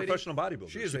picture of She's this a lady? professional bodybuilder.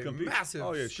 She is She a competes. massive,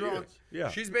 Oh, yeah, she strong. is. Yeah.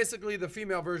 She's basically the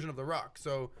female version of The Rock.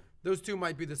 So those two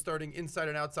might be the starting inside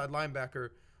and outside linebacker,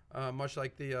 much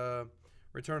like the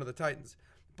Return of the Titans.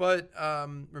 But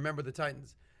remember the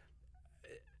Titans.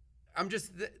 I'm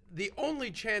just the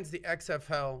only chance the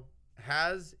XFL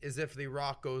has is if The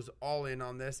Rock goes all in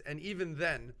on this, and even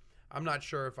then, I'm not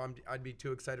sure if I'd be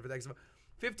too excited for the XFL.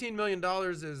 $15 million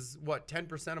is what,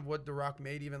 10% of what The Rock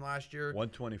made even last year?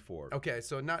 124. Okay,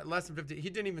 so not less than 50.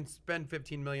 He didn't even spend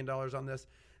 $15 million on this.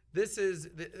 This is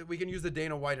we can use the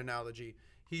Dana White analogy.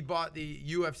 He bought the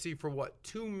UFC for what,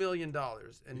 $2 million,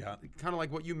 and Yeah. kind of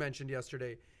like what you mentioned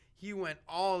yesterday. He went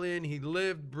all in. He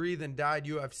lived, breathed, and died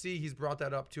UFC. He's brought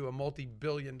that up to a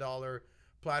multi-billion-dollar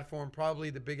platform, probably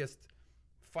the biggest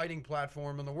fighting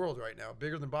platform in the world right now,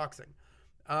 bigger than boxing.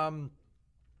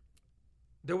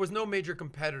 There was no major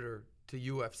competitor to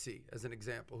UFC, as an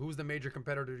example. Who's the major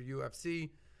competitor to UFC?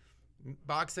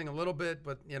 Boxing a little bit,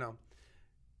 but, you know.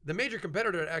 The major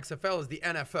competitor at XFL is the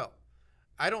NFL.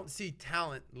 I don't see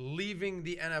talent leaving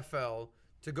the NFL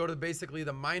to go to basically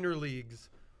the minor leagues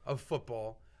of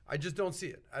football. I just don't see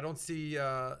it. I don't see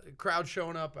crowd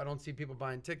showing up. I don't see people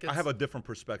buying tickets. I have a different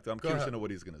perspective. I'm curious to know what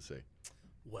he's going to say.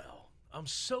 Well, I'm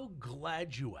so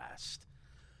glad you asked.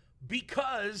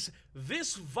 Because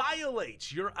this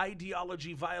violates, your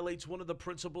ideology violates one of the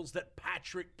principles that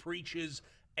Patrick preaches,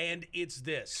 and it's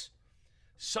this.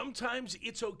 Sometimes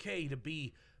it's okay to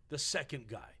be the second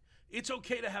guy. It's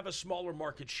okay to have a smaller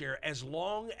market share as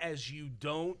long as you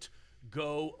don't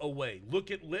go away.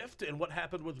 Look at Lyft and what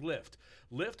happened with Lyft.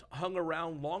 Lyft hung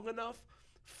around long enough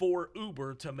for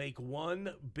Uber to make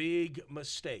one big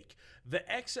mistake. The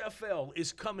XFL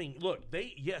is coming. Look,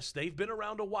 they've been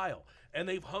around a while and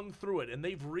they've hung through it and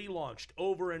they've relaunched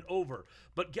over and over.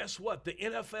 But guess what? The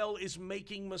NFL is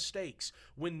making mistakes.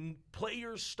 When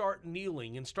players start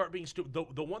kneeling and start being stupid,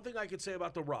 the one thing I could say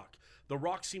about The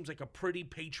Rock seems like a pretty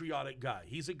patriotic guy.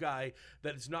 He's a guy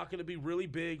that is not going to be really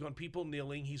big on people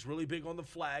kneeling. He's really big on the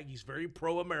flag. He's very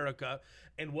pro-America.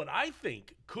 And what I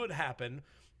think could happen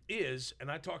is, and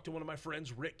I talked to one of my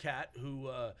friends, Rick Catt, who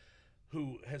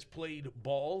has played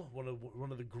ball,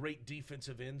 one of the great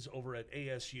defensive ends over at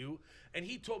ASU, and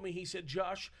he told me, he said,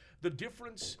 Josh, the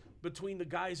difference between the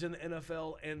guys in the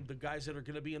NFL and the guys that are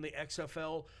going to be in the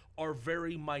XFL are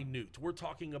very minute. We're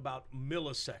talking about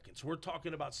milliseconds. We're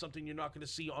talking about something you're not going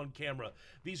to see on camera.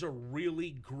 These are really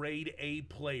grade A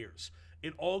players.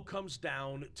 It all comes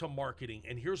down to marketing,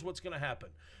 and here's what's going to happen.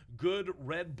 Good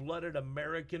red-blooded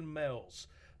American males,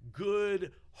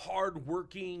 good,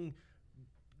 hard-working,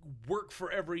 work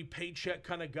for every paycheck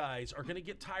kind of guys are going to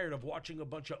get tired of watching a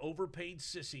bunch of overpaid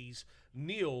sissies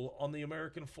kneel on the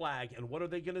American flag. And what are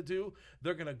they going to do?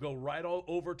 They're going to go right all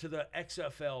over to the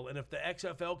XFL. And if the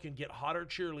XFL can get hotter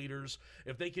cheerleaders,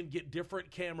 if they can get different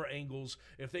camera angles,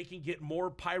 if they can get more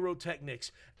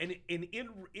pyrotechnics, and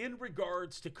in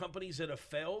regards to companies that have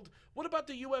failed, what about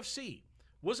the UFC?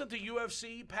 Wasn't the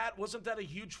UFC, Pat, wasn't that a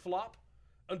huge flop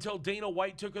until Dana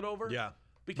White took it over? Yeah.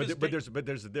 Because but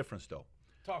there's a difference, though.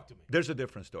 Talk to me. There's a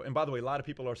difference, though. And by the way, a lot of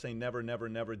people are saying never, never,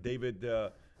 never. David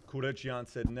Kurechian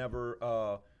said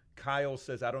never. Kyle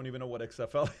says, I don't even know what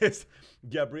XFL is.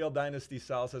 Gabriel Dynasty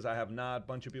Sal says, I have not. A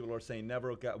bunch of people are saying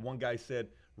never. One guy said,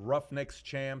 Roughnecks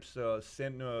Champs,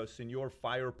 Senor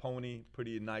Fire Pony.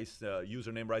 Pretty nice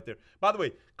username right there. By the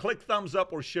way, click thumbs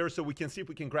up or share so we can see if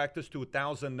we can crack this to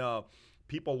 1,000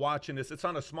 people watching this. It's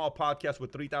on a small podcast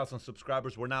with 3,000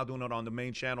 subscribers. We're now doing it on the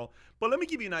main channel. But let me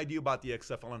give you an idea about the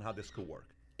XFL and how this could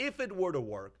work. If it were to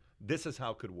work, this is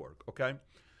how it could work, okay?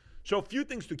 So a few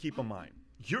things to keep in mind.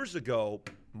 Years ago,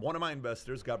 one of my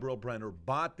investors, Gabriel Brenner,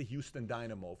 bought the Houston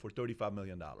Dynamo for $35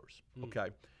 million, okay?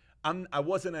 I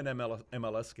wasn't an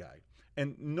MLS guy,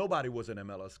 and nobody was an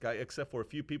MLS guy except for a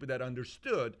few people that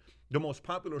understood the most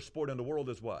popular sport in the world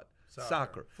is what?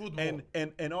 Soccer. Football.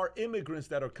 And our immigrants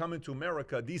that are coming to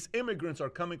America, these immigrants are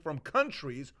coming from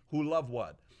countries who love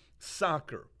what?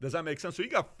 Soccer. Does that make sense? So you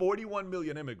got 41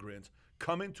 million immigrants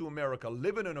coming to America,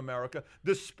 living in America.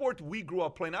 The sport we grew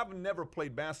up playing, I've never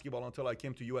played basketball until I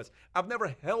came to U.S. I've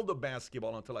never held a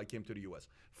basketball until I came to the U.S.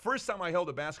 First time I held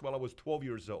a basketball, I was 12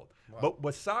 years old. Wow.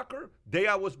 But soccer, day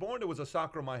I was born, there was a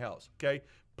soccer in my house, okay?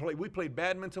 We played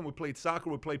badminton, we played soccer,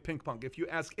 we played ping pong. If you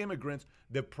ask immigrants,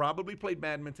 they probably played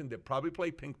badminton, they probably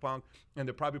played ping pong, and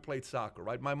they probably played soccer,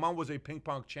 right? My mom was a ping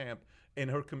pong champ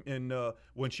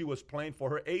when she was playing. For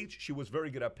her age, she was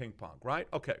very good at ping pong, right?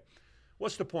 Okay.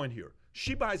 What's the point here?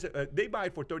 She buys it. They buy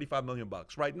it for $35 million.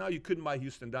 Right now, you couldn't buy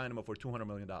Houston Dynamo for $200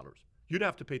 million. You'd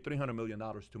have to pay $300 million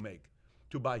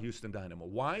to buy Houston Dynamo.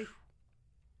 Why?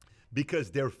 Because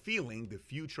they're feeling the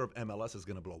future of MLS is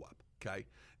going to blow up. Okay?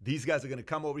 These guys are going to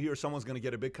come over here. Someone's going to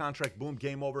get a big contract. Boom,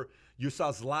 game over. You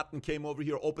saw Zlatan came over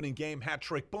here, opening game, hat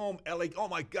trick. Boom, LA. Oh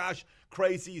my gosh,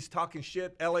 crazy. He's talking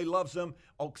shit. LA loves him.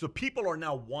 Oh, so people are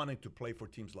now wanting to play for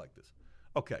teams like this.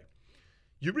 Okay.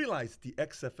 You realize the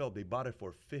XFL, they bought it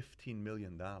for $15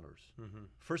 million.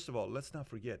 First of all, let's not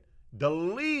forget, the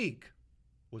league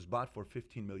was bought for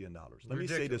 $15 million. Let me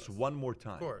say this one more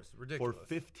time. Of course, ridiculous.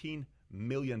 For $15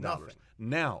 million. Nothing.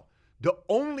 Now, the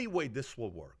only way this will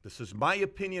work, this is my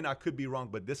opinion, I could be wrong,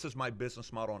 but this is my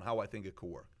business model on how I think it could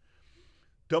work.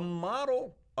 The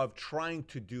model of trying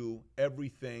to do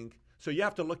everything, so you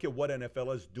have to look at what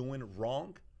NFL is doing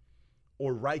wrong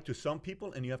or right to some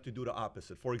people, and you have to do the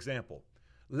opposite. For example,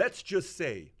 let's just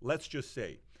say,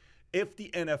 if the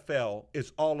NFL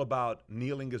is all about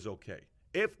kneeling is okay,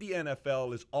 if the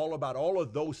NFL is all about all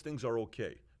of those things are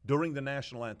okay during the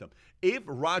national anthem, if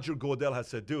Roger Goodell has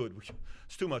said, dude,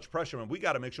 it's too much pressure, and we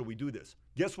got to make sure we do this.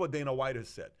 Guess what Dana White has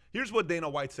said? Here's what Dana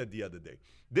White said the other day.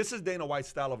 This is Dana White's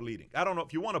style of leading. I don't know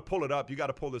if you want to pull it up. You got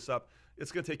to pull this up.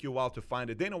 It's going to take you a while to find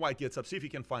it. Dana White gets up. See if you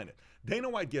can find it. Dana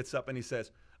White gets up and he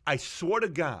says, I swear to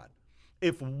God,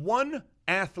 if one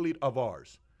athlete of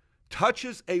ours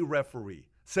touches a referee,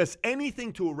 says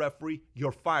anything to a referee,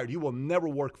 you're fired. You will never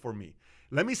work for me.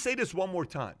 Let me say this one more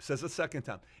time. Says a second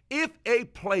time. If a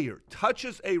player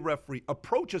touches a referee,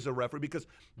 approaches a referee, because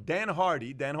Dan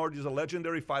Hardy is a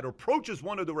legendary fighter, approaches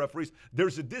one of the referees,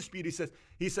 there's a dispute.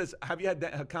 He says, have you had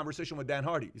a conversation with Dan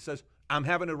Hardy? He says, I'm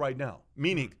having it right now.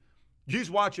 Meaning,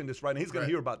 he's watching this right now. He's going to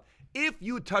hear about it. If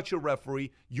you touch a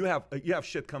referee, you have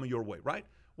shit coming your way, right?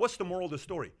 What's the moral of the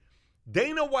story?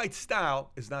 Dana White's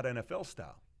style is not NFL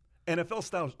style. NFL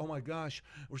style is, oh my gosh,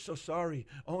 we're so sorry.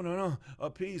 Oh no,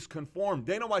 appease, conform.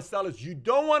 Dana White's style is, you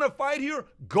don't want to fight here?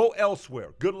 Go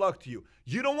elsewhere. Good luck to you.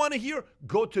 You don't want to hear?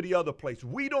 Go to the other place.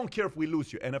 We don't care if we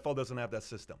lose you. NFL doesn't have that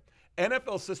system.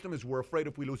 NFL system is, we're afraid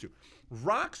if we lose you.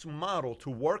 Rock's model to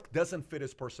work doesn't fit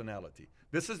his personality.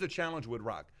 This is the challenge with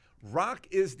Rock. Rock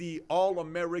is the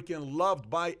all-American, loved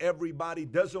by everybody,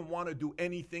 doesn't want to do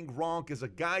anything wrong, is a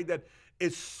guy that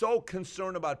is so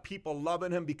concerned about people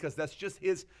loving him because that's just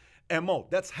his MO.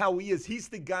 That's how he is. He's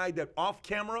the guy that off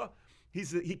camera,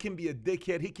 he can be a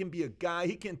dickhead, he can be a guy,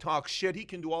 he can talk shit, he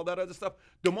can do all that other stuff.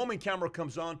 The moment camera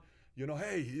comes on,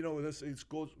 hey,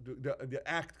 the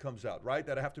act comes out, right?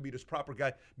 That I have to be this proper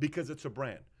guy because it's a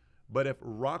brand. But if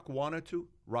Rock wanted to,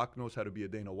 Rock knows how to be a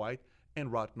Dana White,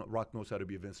 and Rock knows how to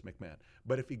be a Vince McMahon.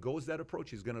 But if he goes that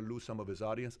approach, he's going to lose some of his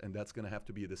audience, and that's going to have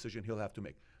to be a decision he'll have to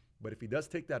make. But if he does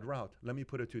take that route, let me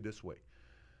put it to you this way.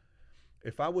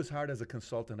 If I was hired as a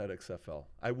consultant at XFL,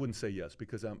 I wouldn't say yes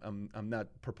because I'm not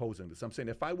proposing this. I'm saying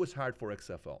if I was hired for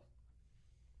XFL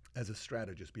as a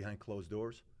strategist behind closed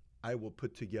doors, I will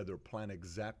put together a plan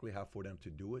exactly how for them to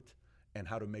do it and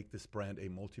how to make this brand a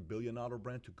multi-billion-dollar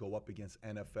brand to go up against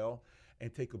NFL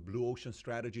and take a blue ocean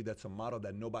strategy that's a model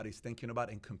that nobody's thinking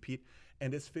about and compete.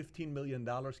 And this $15 million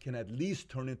can at least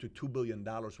turn into $2 billion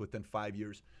within 5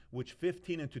 years, which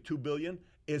 15 into $2 billion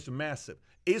is massive.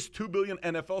 Is $2 billion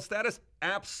NFL status?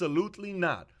 Absolutely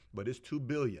not. But is $2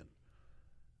 billion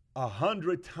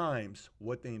 100 times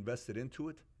what they invested into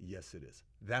it? Yes, it is.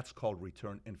 That's called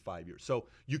return in 5 years. So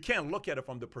you can't look at it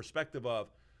from the perspective of,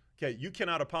 okay, you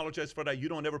cannot apologize for that. You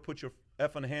don't ever put your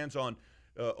effing hands on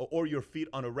or your feet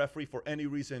on a referee for any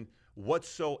reason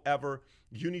whatsoever.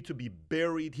 You need to be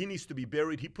buried. He needs to be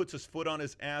buried. He puts his foot on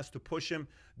his ass to push him.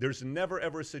 There's never,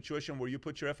 ever a situation where you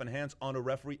put your effing hands on a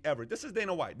referee ever. This is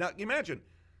Dana White. Now, imagine,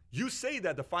 you say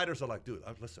that, the fighters are like, dude,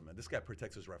 listen, man, this guy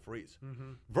protects his referees.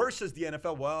 Versus the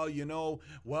NFL,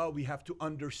 well, we have to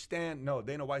understand. No,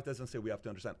 Dana White doesn't say we have to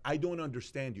understand. I don't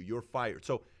understand you. You're fired.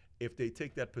 So if they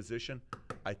take that position,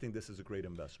 I think this is a great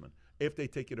investment. If they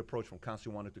take an approach from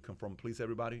constantly wanting to confirm, please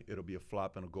everybody, it'll be a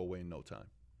flop and it'll go away in no time.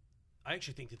 I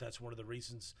actually think that that's one of the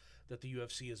reasons that the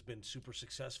UFC has been super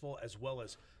successful as well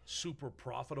as super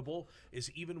profitable, is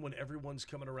even when everyone's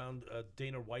coming around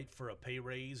Dana White for a pay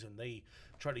raise and they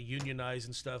try to unionize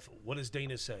and stuff, what does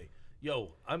Dana say?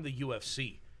 Yo, I'm the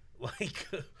UFC. Like,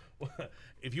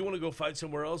 if you want to go fight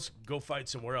somewhere else, go fight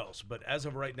somewhere else. But as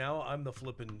of right now, I'm the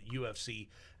flipping UFC.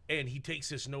 And he takes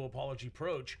this no apology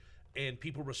approach, and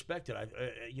people respect it.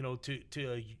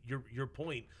 To your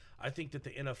point, I think that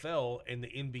the NFL and the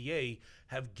NBA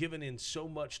have given in so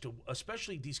much to,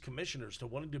 especially these commissioners, to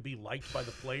wanting to be liked by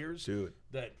the players. Dude,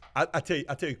 that I'll tell you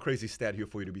a crazy stat here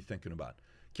for you to be thinking about.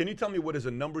 Can you tell me what is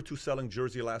the number 2 selling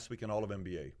jersey last week in all of NBA?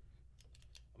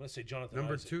 I'm going to say Jonathan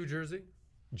Number Isaac. 2 jersey?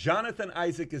 Jonathan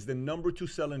Isaac is the number 2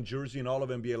 selling jersey in all of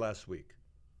NBA last week.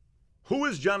 Who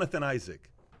is Jonathan Isaac?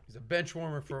 He's a bench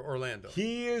warmer for Orlando.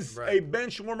 He is Right. a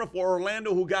bench warmer for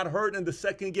Orlando who got hurt in the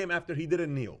second game after he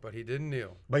didn't kneel. But he didn't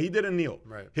kneel.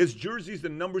 Right. His jersey is the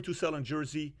number 2 selling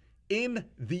jersey in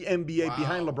the NBA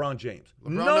behind LeBron James.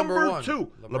 LeBron number one.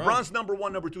 2. LeBron's number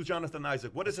 1, number 2 is Jonathan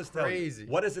Isaac. What does this tell Crazy. you?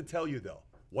 What does it tell you, though?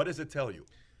 What does it tell you?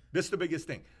 This is the biggest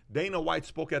thing. Dana White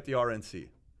spoke at the RNC.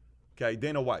 Okay,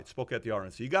 Dana White spoke at the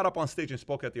RNC. He got up on stage and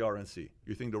spoke at the RNC.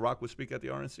 You think The Rock would speak at the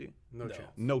RNC? No chance.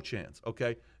 No chance,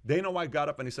 okay? Dana White got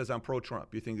up and he says, I'm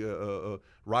pro-Trump. You think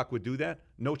Rock would do that?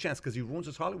 No chance, because he ruins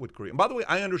his Hollywood career. And by the way,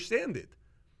 I understand it.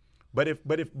 But if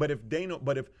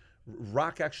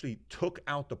Rock actually took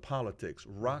out the politics,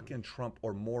 Rock and Trump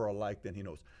are more alike than he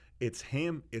knows. It's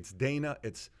him, it's Dana,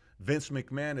 it's Vince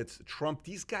McMahon, it's Trump.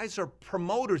 These guys are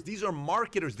promoters. These are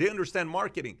marketers. They understand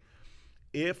marketing.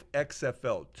 If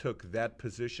XFL took that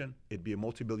position, it'd be a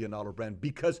multi-billion-dollar brand,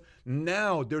 because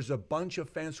now there's a bunch of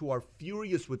fans who are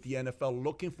furious with the NFL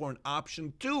looking for an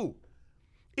option too.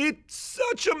 It's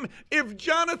such a... If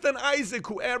Jonathan Isaac,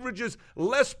 who averages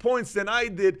less points than I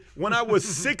did when I was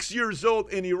 6 years old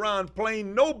in Iran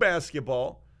playing no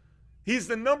basketball, he's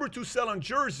the number 2 selling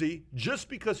jersey just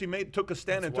because he took a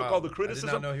stand and took all the criticism.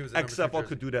 I did not know he was a number 2 XFL jersey.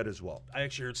 could do that as well. I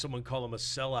actually heard someone call him a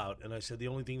sellout, and I said the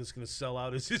only thing that's going to sell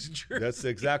out is his jersey. That's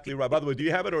exactly right. By the way, do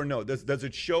you have it or no? Does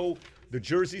it show the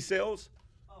jersey sales?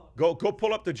 Go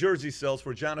pull up the jersey sales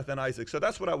for Jonathan Isaac. So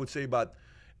that's what I would say about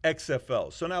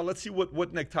XFL. So now let's see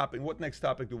what next topic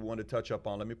do we want to touch up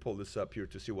on. Let me pull this up here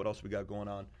to see what else we got going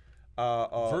on.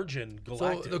 Virgin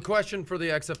Galactic. So the question for the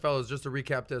XFL is, just to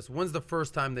recap this, when's the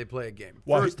first time they play a game?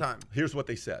 Well, First time. Here's what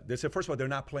they said. They said, first of all, they're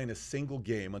not playing a single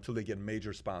game until they get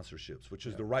major sponsorships, which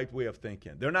is the right way of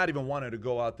thinking. They're not even wanting to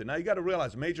go out there. Now, you got to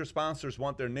realize major sponsors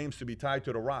want their names to be tied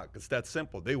to The Rock. It's that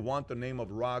simple. They want the name of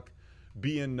Rock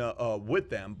being with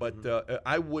them, but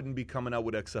I wouldn't be coming out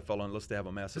with XFL unless they have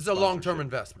a massive This is a long-term sponsorship.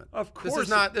 investment. Of course.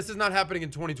 This is not happening in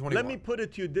 2021. Let me put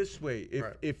it to you this way.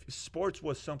 Right. If sports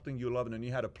was something you loved and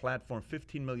you had a platform,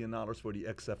 $15 million for the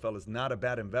XFL is not a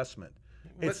bad investment.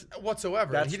 It's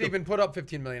whatsoever. that's He didn't even put up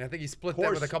 $15 million. I think he split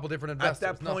that with a couple different investors.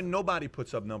 At that point, nobody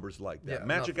puts up numbers like that. Yeah,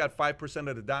 Magic got 5%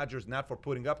 of the Dodgers, not for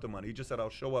putting up the money. He just said, I'll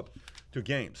show up to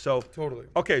games. So Totally.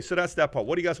 Okay, so that's that part.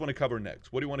 What do you guys want to cover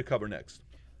next? What do you want to cover next?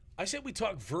 I said we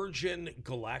talk Virgin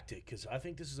Galactic because I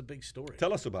think this is a big story.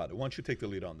 Tell us about it. Why don't you take the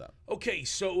lead on that? Okay,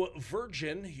 so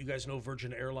Virgin, you guys know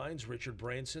Virgin Airlines, Richard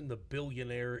Branson, the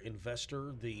billionaire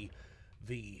investor, the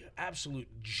absolute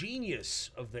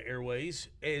genius of the airways,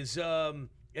 is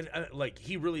like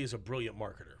he really is a brilliant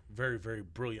marketer, very, very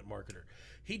brilliant marketer.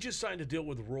 He just signed a deal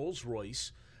with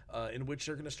Rolls-Royce in which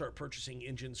they're going to start purchasing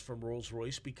engines from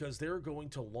Rolls-Royce because they're going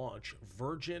to launch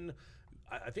Virgin.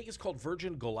 I think it's called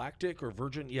Virgin Galactic or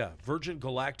Virgin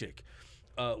Galactic,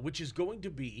 which is going to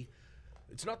be,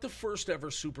 it's not the first ever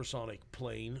supersonic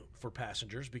plane for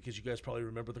passengers because you guys probably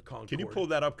remember the Concorde. Can you pull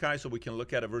that up, Kai, so we can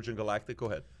look at a Virgin Galactic? Go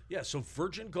ahead. Yeah, so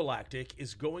Virgin Galactic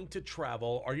is going to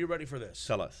travel, are you ready for this?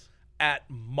 Tell us. At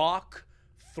Mach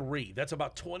 3. That's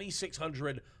about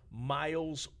 2,600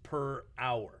 miles per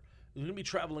hour. They're going to be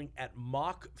traveling at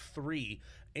Mach 3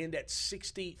 and at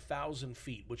 60,000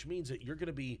 feet, which means that you're going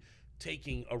to be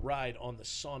taking a ride on the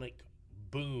sonic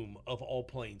boom of all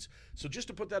planes. So just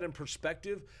to put that in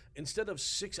perspective, instead of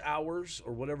 6 hours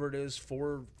or whatever it is,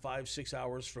 4, 5, 6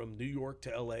 hours from New York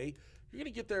to LA, you're going to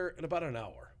get there in about an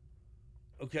hour.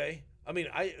 Okay? I mean,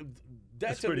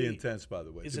 That's pretty intense, by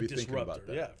the way, is to a be thinking disruptor. about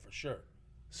that. Yeah, for sure.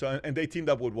 So, and they teamed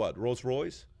up with what?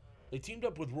 Rolls-Royce? They teamed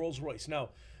up with Rolls-Royce. Now,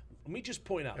 let me just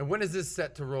point out. And when is this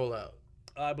set to roll out?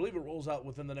 I believe it rolls out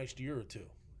within the next year or two.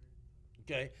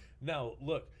 Okay? Now,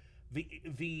 look,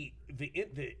 the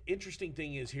interesting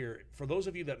thing is here, for those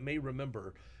of you that may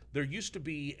remember, there used to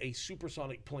be a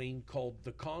supersonic plane called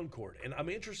the Concorde, and I'm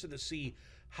interested to see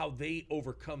how they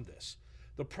overcome this.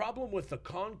 The problem with the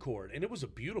Concorde, and it was a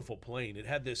beautiful plane, it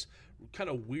had this kind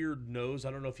of weird nose.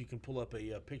 I don't know if you can pull up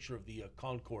a picture of the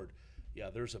Concorde. Yeah,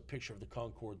 there's a picture of the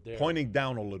Concorde there. Pointing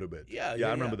down a little bit. Yeah,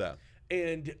 I remember that.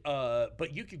 And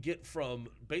but you could get from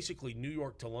basically New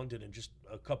York to London in just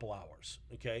a couple hours.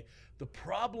 Okay. The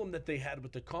problem that they had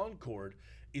with the Concorde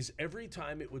is every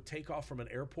time it would take off from an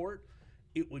airport,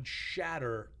 it would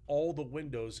shatter all the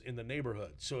windows in the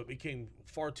neighborhood. So it became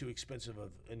far too expensive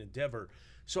of an endeavor.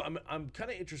 So I'm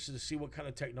kind of interested to see what kind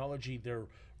of technology they're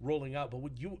rolling out. But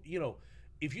would you know,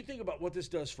 if you think about what this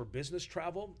does for business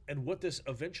travel and what this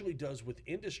eventually does with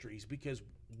industries, because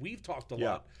we've talked a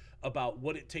lot about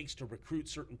what it takes to recruit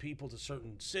certain people to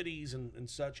certain cities and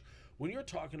such. When you're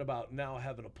talking about now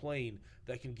having a plane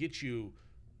that can get you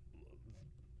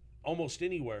almost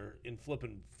anywhere in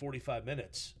flipping 45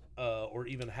 minutes or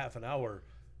even half an hour,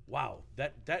 wow,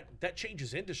 that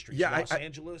changes industries. Yeah, Los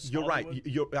Angeles. You're Hollywood.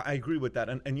 right. I agree with that.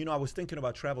 And I was thinking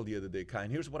about travel the other day, Kai.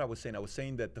 And here's what I was saying. I was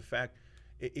saying that the fact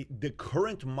the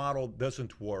current model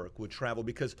doesn't work with travel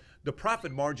because the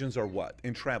profit margins are what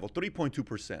in travel?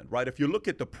 3.2%, right? If you look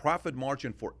at the profit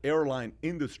margin for airline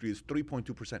industry is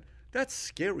 3.2%. That's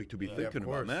scary to be thinking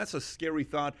about, man. That's a scary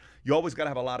thought. You always got to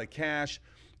have a lot of cash.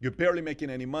 You're barely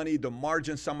making any money. The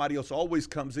margin, somebody else always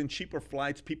comes in. Cheaper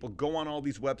flights. People go on all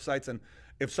these websites, and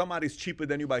if somebody's cheaper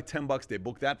than you by $10, they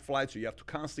book that flight. So you have to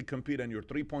constantly compete, and your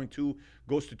 3.2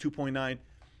 goes to 2.9.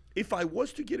 If I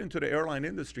was to get into the airline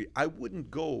industry, I wouldn't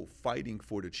go fighting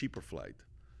for the cheaper flight.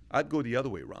 I'd go the other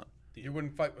way around. You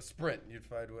wouldn't fight with Sprint. You'd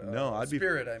fight with I'd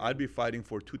Spirit. I'd be fighting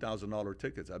for $2,000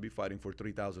 tickets. I'd be fighting for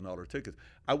 $3,000 tickets.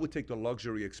 I would take the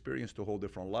luxury experience to a whole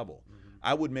different level.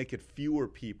 I would make it fewer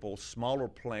people, smaller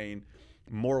plane,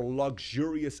 more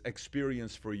luxurious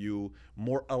experience for you,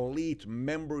 more elite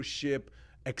membership,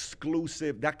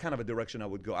 exclusive, that kind of a direction I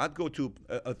would go. I'd go to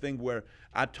a thing where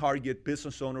I'd target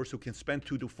business owners who can spend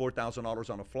 $2,000 to $4,000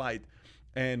 on a flight,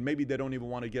 and maybe they don't even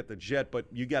want to get the jet, but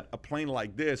you got a plane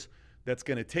like this that's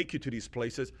going to take you to these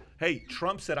places. Hey,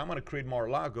 Trump said, I'm going to create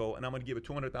Mar-a-Lago, and I'm going to give a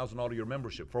 $200,000 a year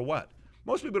membership. For what?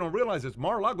 Most people don't realize this.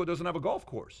 Mar-a-Lago doesn't have a golf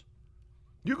course.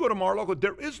 You go to Mar-a-Lago,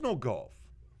 there is no golf.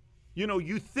 You know,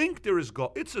 you think there is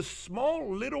golf. It's a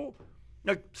small little,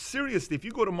 like seriously, if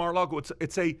you go to Mar-a-Lago,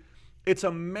 it's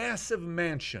a massive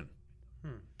mansion.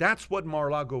 That's what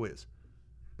Mar-a-Lago is.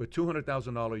 But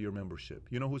 $200,000 a year membership.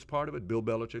 You know who's part of it? Bill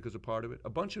Belichick is a part of it. A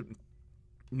bunch of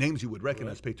names you would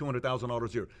recognize pay $200,000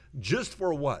 a year. Just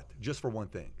for what? Just for one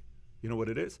thing. You know what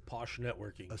it is? Posh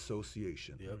networking.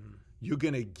 Association. Yep. You're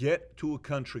going to get to a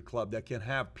country club that can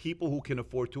have people who can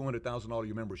afford $200,000 a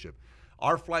year membership.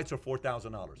 Our flights are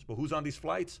 $4,000. But who's on these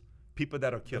flights? People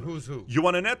that are killing. Who's who? You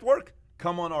want a network?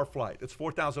 Come on our flight. It's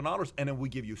 $4,000, and then we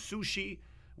give you sushi.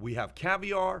 We have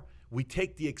caviar. We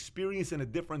take the experience in a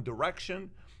different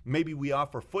direction. Maybe we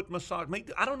offer foot massage.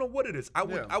 I don't know what it is. I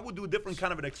would do a different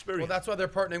kind of an experience. Well, that's why they're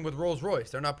partnering with Rolls-Royce.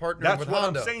 They're not partnering That's with what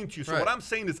Honda. I'm saying to you. So what I'm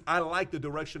saying is I like the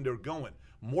direction they're going.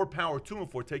 More power to them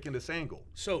for taking this angle.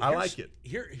 So I like it.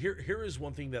 Here is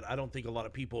one thing that I don't think a lot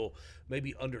of people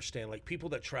maybe understand. Like people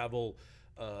that travel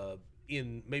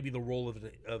in maybe the role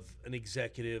of an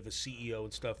executive, a CEO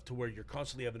and stuff, to where you're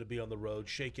constantly having to be on the road,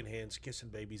 shaking hands, kissing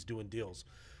babies, doing deals.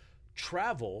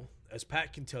 Travel, as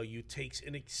Pat can tell you, takes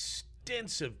an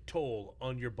extensive toll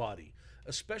on your body,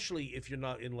 especially if you're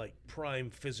not in like prime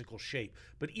physical shape.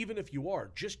 But even if you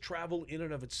are, just travel in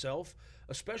and of itself,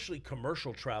 especially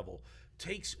commercial travel,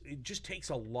 just takes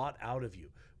a lot out of you,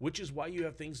 which is why you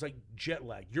have things like jet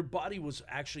lag. Your body was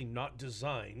actually not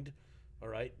designed, all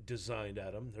right, designed,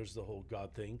 Adam, there's the whole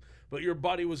God thing, but your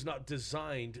body was not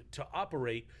designed to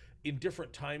operate in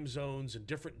different time zones and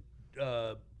different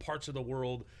parts of the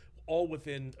world, all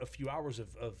within a few hours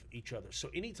of each other. So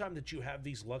anytime that you have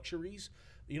these luxuries,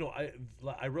 you know,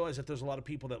 I realize that there's a lot of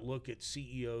people that look at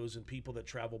CEOs and people that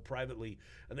travel privately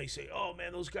and they say, oh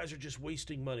man, those guys are just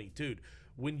wasting money. Dude,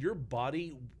 when your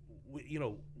body, you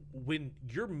know, when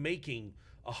you're making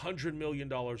 $100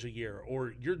 million a year,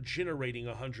 or you're generating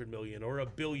 $100 million or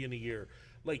 $1 billion a year,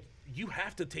 like you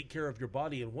have to take care of your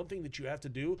body. And one thing that you have to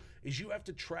do is you have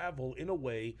to travel in a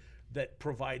way that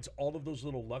provides all of those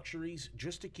little luxuries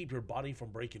just to keep your body from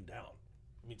breaking down.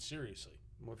 I mean, seriously.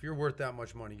 Well, if you're worth that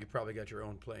much money, you probably got your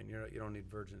own plane. You don't need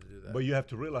Virgin to do that. But you have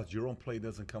to realize your own plane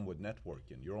doesn't come with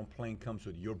networking. Your own plane comes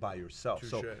with you're by yourself. Touché.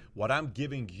 So what I'm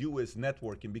giving you is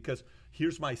networking, because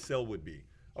here's my sell would be,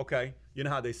 okay, you know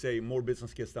how they say more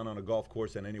business gets done on a golf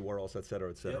course than anywhere else, et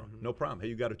cetera, et cetera. Yep. No problem. Hey,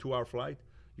 you got a 2-hour flight.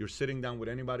 You're sitting down with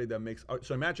anybody that makes,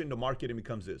 so imagine the marketing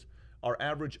becomes this. Our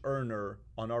average earner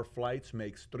on our flights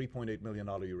makes $3.8 million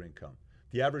a year income.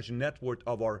 The average net worth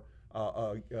of our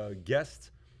guests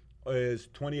is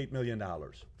 $28 million,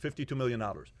 $52 million.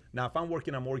 Now, if I'm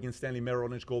working on Morgan Stanley, Merrill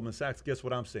Lynch, Goldman Sachs, guess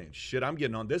what I'm saying? Shit, I'm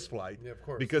getting on this flight. Yeah, of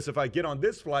course. Because if I get on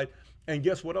this flight, and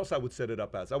guess what else I would set it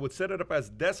up as? I would set it up as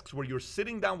desks where you're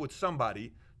sitting down with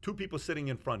somebody, 2 people sitting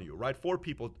in front of you, right? 4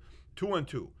 people, 2 and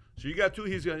 2. So you got 2,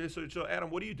 he's going to, so Adam,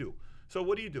 what do you do? So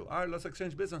what do you do? All right, let's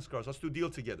exchange business cards. Let's do a deal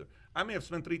together. I may have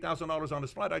spent $3,000 on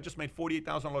this flight. I just made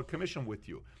 $48,000 commission with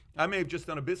you. I may have just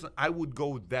done a business. I would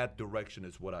go that direction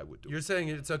is what I would do. You're saying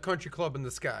it's a country club in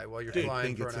the sky while you're I flying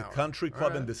think for it's an a hour. country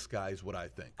club All in right. disguise, what I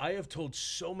think. I have told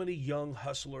so many young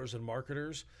hustlers and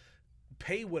marketers,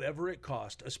 pay whatever it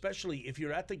costs, especially if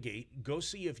you're at the gate, go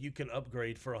see if you can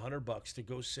upgrade for $100 to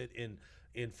go sit in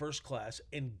in first class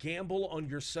and gamble on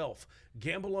yourself.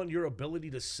 Gamble on your ability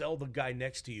to sell the guy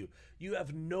next to you. You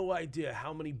have no idea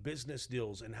how many business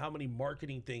deals and how many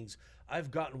marketing things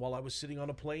I've gotten while I was sitting on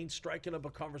a plane, striking up a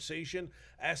conversation,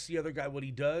 ask the other guy what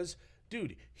he does.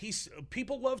 Dude,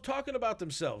 people love talking about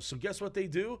themselves. So guess what they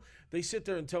do? They sit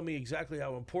there and tell me exactly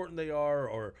how important they are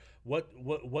or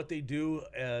what they do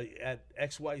at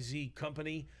XYZ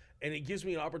company. And it gives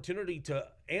me an opportunity to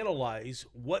analyze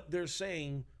what they're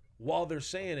saying while they're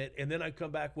saying it. And then I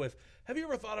come back with, have you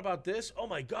ever thought about this? Oh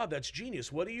my God, that's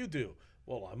genius. What do you do?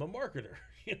 Well, I'm a marketer.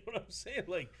 You know what I'm saying?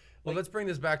 Well, let's bring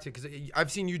this back to, because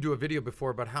I've seen you do a video before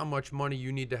about how much money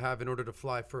you need to have in order to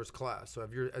fly first class. So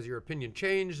has your opinion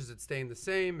changed? Is it staying the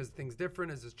same? Is things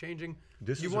different? Is this changing?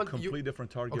 This is a completely different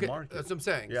target market. That's what I'm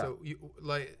saying. Yeah. So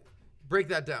break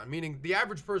that down, meaning the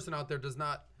average person out there does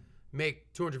not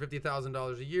make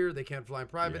 $250,000 a year. They can't fly in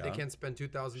private. Yeah. They can't spend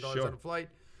 $2,000 Sure. on a flight.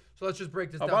 So let's just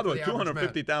break this down. By the for way,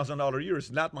 $250,000 a year is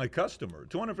not my customer.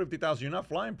 $250,000. You're not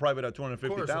flying private at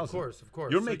 $250,000. Of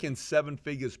course. You're making 7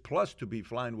 figures plus to be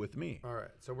flying with me. All right.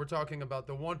 So we're talking about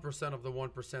the 1% of the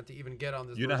 1% to even get on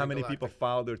this. You know how many Galactic. people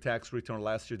filed their tax return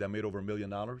last year that made over $1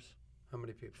 million? How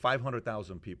many people?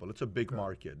 500,000 people. It's a big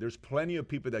market. There's plenty of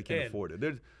people that can And afford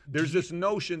it. There's this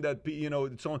notion that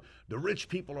it's on the rich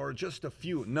people are just a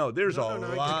few. No, there's a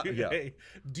lot. Yeah. Hey,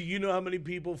 do you know how many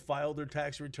people filed their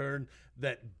tax return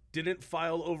that didn't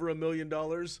file over $1 million,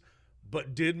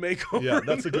 but did make over? Yeah,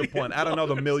 that's a good point. Add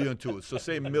another million to it. So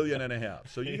say 1.5 million.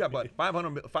 So you got about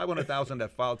 500,000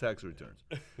 that filed tax returns.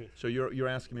 So you're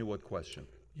asking me what question?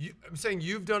 I'm saying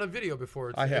you've done a video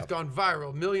before. I have. It's gone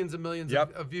viral, millions and millions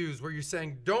Yep. of views, where you're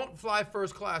saying don't fly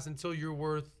first class until you're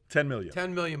worth 10 million.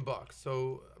 10 million bucks.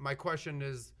 So my question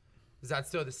is that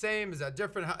still the same? Is that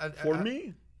different? For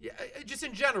me? Yeah, just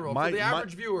in general, for the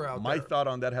average viewer out there. My thought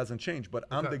on that hasn't changed, but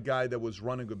I'm the guy that was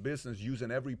running a business,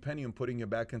 using every penny and putting it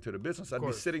back into the business. I'd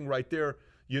be sitting right there,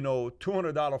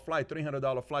 $200 flight,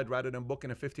 $300 flight, rather than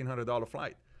booking a $1,500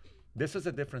 flight. This is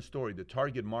a different story. The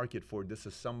target market for this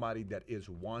is somebody that is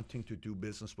wanting to do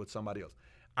business with somebody else.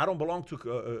 I don't belong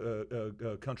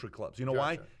to country clubs. You know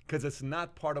why? Because it's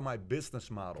not part of my business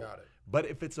model. Got it. But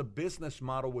if it's a business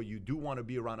model where you do want to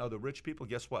be around other rich people,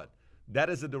 guess what? That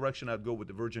is the direction I'd go with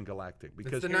the Virgin Galactic.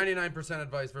 Because it's the 99%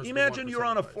 advice versus imagine the 1% you're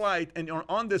on a advice. flight, and you're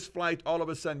on this flight, all of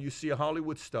a sudden you see a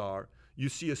Hollywood star, you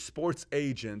see a sports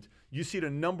agent, you see the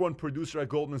 #1 producer at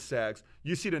Goldman Sachs,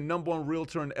 you see the #1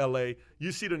 realtor in LA,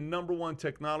 you see the #1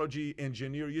 technology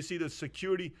engineer, you see the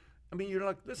security. I mean, you're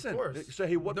like, listen, say,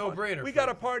 hey, what? No-brainer. We got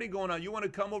a party going on. You want to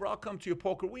come over? I'll come to your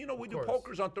poker. Well, we do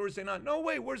pokers on Thursday night. No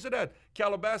way. Where's it at?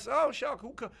 Calabasas. Oh, shock.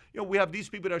 Who come? We have these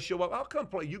people that show up. I'll come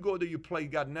play. You go there, you play. You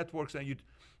got networks, and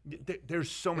there's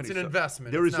so many. It's an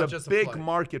investment. There It's is not a just a big flight.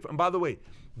 market. And by the way,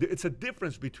 it's a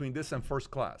difference between this and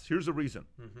first class. Here's the reason.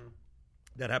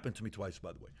 That happened to me twice,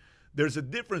 by the way. There's a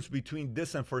difference between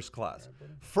this and first class.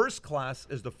 First class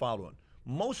is the following.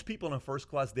 Most people in first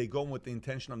class, they go with the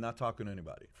intention of not talking to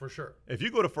anybody. For sure. If you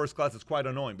go to first class, it's quite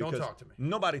annoying Don't because talk to me.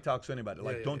 nobody talks to anybody.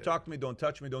 Like, yeah, don't talk to me, don't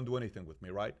touch me, don't do anything with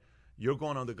me, right? You're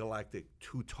going on the Galactic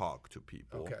to talk to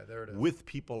people. Okay, there it is. With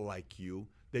people like you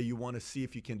that you want to see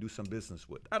if you can do some business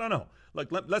with. I don't know.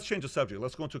 Like, let's change the subject.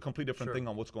 Let's go into a completely different thing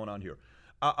on what's going on here.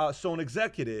 So an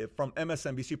executive from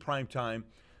MSNBC Primetime,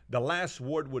 the last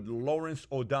word with Lawrence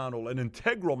O'Donnell, an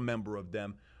integral member of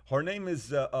them. Her name is,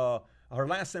 her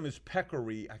last name is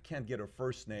Peccary. I can't get her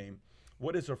first name.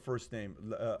 What is her first name?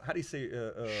 How do you say?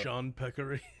 Sean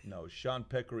Peccary. No, Sean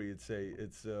Peccary.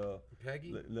 It's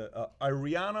Peggy?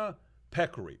 Ariana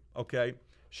Peccary. Okay,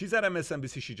 she's at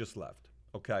MSNBC. She just left.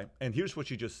 Okay, and here's what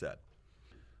she just said.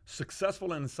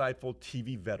 Successful and insightful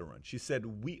TV veteran. She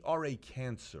said, "We are a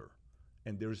cancer,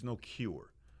 and there's no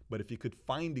cure. But if you could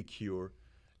find a cure,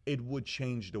 it would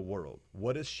change the world."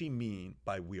 What does she mean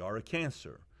by "we are a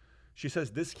cancer"? She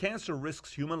says, this cancer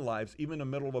risks human lives even in the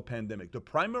middle of a pandemic. The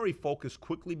primary focus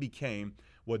quickly became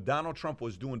what Donald Trump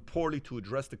was doing poorly to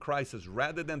address the crisis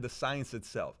rather than the science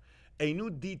itself. As new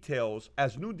details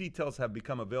have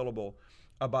become available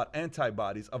about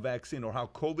antibodies, a vaccine, or how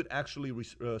COVID actually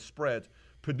spreads,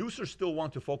 producers still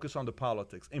want to focus on the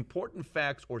politics. Important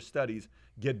facts or studies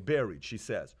get buried, she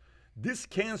says. This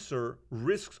cancer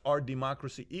risks our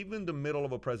democracy, even in the middle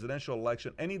of a presidential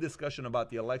election. Any discussion about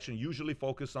the election usually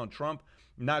focuses on Trump,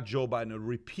 not Joe Biden. A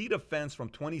repeat offense from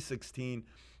 2016.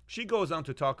 She goes on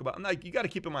to talk about, you got to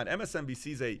keep in mind,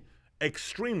 MSNBC is a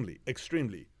extremely,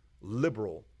 extremely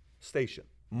liberal station.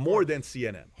 More than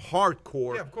CNN.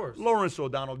 Hardcore. Yeah, of course. Lawrence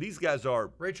O'Donnell. These guys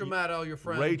are. Rachel Maddow, your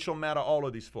friend. Rachel Maddow, all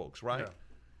of these folks, right? Yeah.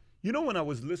 You know, when I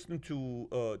was listening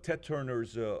to Ted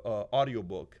Turner's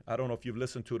audiobook, I don't know if you've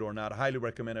listened to it or not. I highly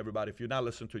recommend everybody. If you're not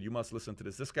listening to it, you must listen to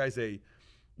this. This guy's a,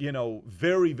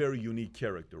 very, very unique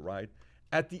character, right?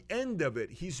 At the end of it,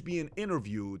 he's being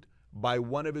interviewed by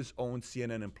one of his own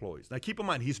CNN employees. Now, keep in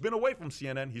mind, he's been away from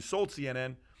CNN. He sold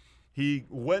CNN. He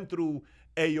went through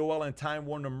AOL and Time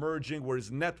Warner merging, where his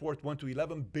net worth went to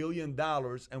 $11 billion.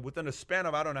 And within a span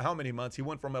of I don't know how many months, he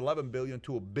went from $11 billion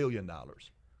to $1 billion.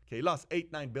 Okay, he lost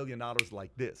 $9 billion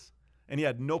like this. And he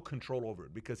had no control over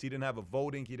it because he didn't have a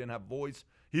voting, he didn't have voice.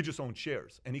 He just owned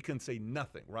shares. And he couldn't say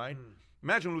nothing, right?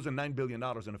 Imagine losing $9 billion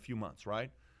in a few months,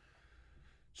 right?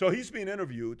 So he's being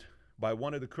interviewed by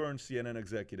one of the current CNN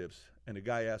executives. And the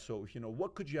guy asks, so,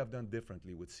 what could you have done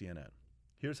differently with CNN?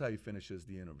 Here's how he finishes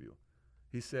the interview.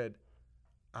 He said,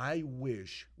 I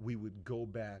wish we would go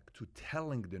back to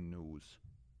telling the news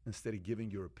instead of giving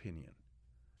your opinion.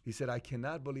 He said, I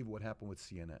cannot believe what happened with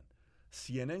CNN.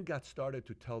 CNN got started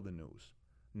to tell the news.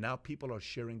 Now people are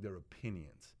sharing their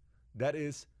opinions. That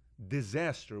is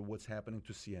disaster what's happening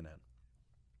to CNN.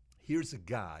 Here's a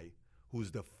guy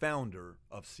who's the founder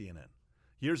of CNN.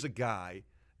 Here's a guy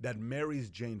that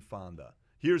marries Jane Fonda.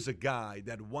 Here's a guy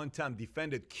that one time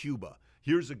defended Cuba.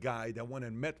 Here's a guy that went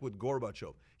and met with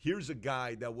Gorbachev. Here's a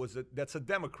guy that's a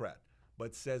Democrat,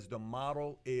 but says the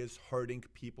model is hurting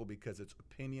people because it's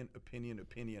opinion.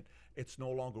 It's no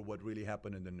longer what really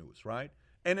happened in the news, right?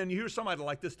 And then you hear somebody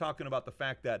like this talking about the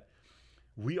fact that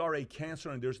we are a cancer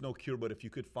and there's no cure, but if you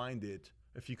could find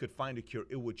a cure,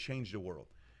 it would change the world.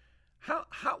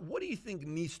 What do you think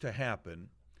needs to happen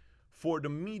for the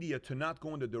media to not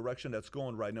go in the direction that's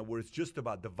going right now, where it's just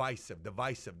about divisive?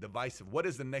 What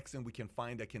is the next thing we can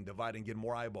find that can divide and get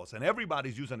more eyeballs? And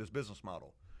everybody's using this business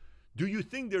model. Do you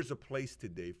think there's a place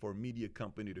today for a media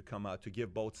company to come out to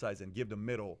give both sides and give the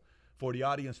middle for the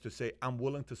audience to say, I'm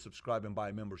willing to subscribe and buy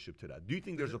a membership to that? Do you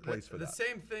think there's a place for that? The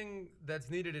same thing that's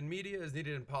needed in media is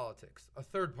needed in politics. A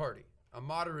third party, a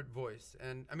moderate voice.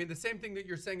 And I mean, the same thing that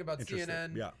you're saying about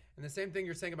CNN and the same thing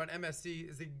you're saying about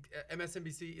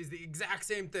MSNBC is the exact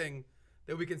same thing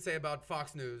that we can say about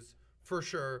Fox News, for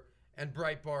sure, and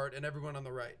Breitbart and everyone on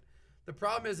the right. The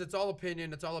problem is it's all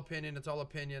opinion.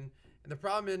 And the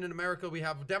problem in America, we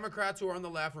have Democrats who are on the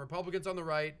left and Republicans on the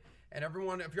right. And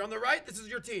everyone, if you're on the right, this is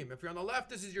your team. If you're on the left,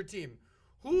 this is your team.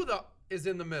 Who is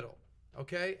in the middle?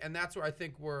 Okay? And that's where I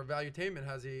think where Valuetainment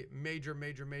has a major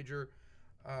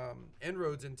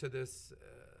inroads into this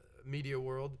media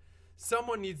world.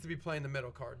 Someone needs to be playing the middle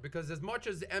card, because as much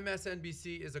as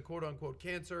MSNBC is a quote-unquote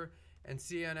cancer and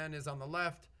CNN is on the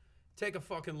left, take a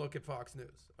fucking look at Fox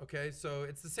News, okay? So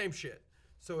it's the same shit.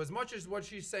 So as much as what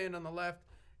she's saying on the left,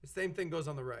 the same thing goes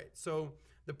on the right. So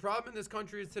the problem in this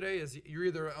country today is you're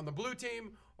either on the blue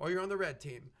team or you're on the red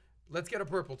team. Let's get a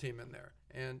purple team in there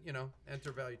and,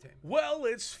 enter Valuetainment. Well,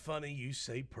 it's funny you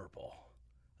say purple,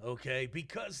 okay?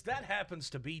 Because that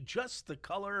happens to be just the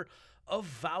color of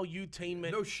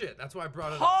Valuetainment. No shit. That's why I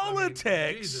brought it Politics. up.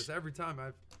 I mean, Jesus, every time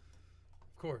Of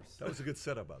course. That was a good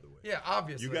setup, by the way. Yeah,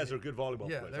 obviously. You guys are good volleyball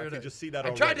players. I can just see that I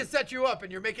already. tried to set you up,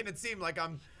 and you're making it seem like I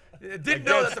didn't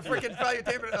know that the freaking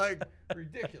Valuetainment, like,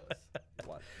 ridiculous.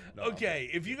 What? No. Okay,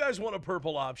 if you guys want a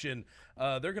purple option,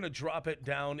 they're going to drop it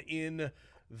down in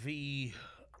the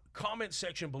comment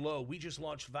section below. We just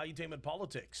launched Valuetainment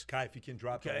Politics. Kai, if you can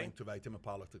drop the link to Valuetainment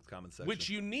Politics comment section. Which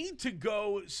you need to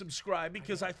go subscribe,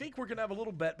 because I think we're going to have a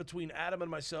little bet between Adam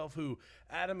and myself, who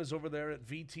Adam is over there at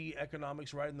VT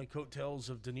Economics riding the coattails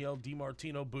of Danielle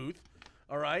DiMartino Booth,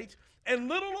 all right? And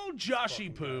little old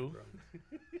Joshy Poo.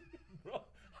 Bro,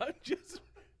 I'm just,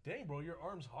 dang, bro, your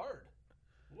arm's hard.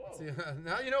 Whoa. See,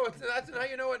 now you know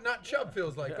what not chub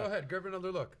feels like. Go ahead, give it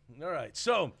another look. All right,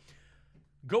 so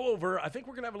go over. I think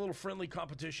we're going to have a little friendly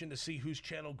competition to see whose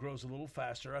channel grows a little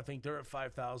faster. I think they're at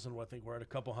 5,000. I think we're at a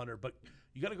couple hundred. But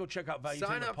you got to go check out Valuetainment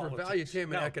Sign up Politics. for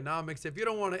Valuetainment Economics. If you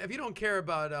don't care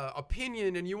about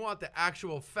opinion and you want the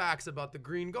actual facts about the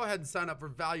green, go ahead and sign up for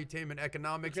Valuetainment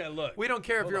Economics. Okay, look. We don't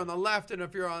care if you're on the left and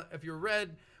if you're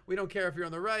red. We don't care if you're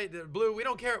on the right, the blue. We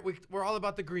don't care. We're all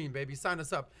about the green, baby. Sign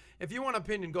us up. If you want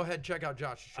opinion, go ahead and check out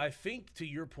Josh's show. I think, to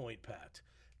your point, Pat,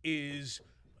 is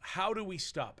how do we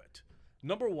stop it?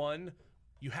 Number one,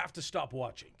 you have to stop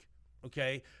watching,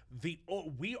 okay?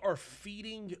 We are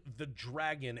feeding the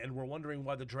dragon, and we're wondering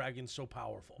why the dragon's so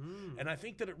powerful. And I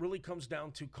think that it really comes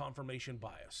down to confirmation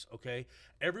bias, okay?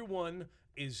 Everyone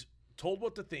is told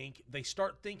what to think, they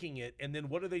start thinking it, and then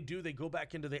what do? They go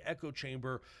back into the echo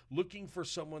chamber looking for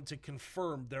someone to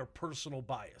confirm their personal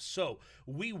bias. So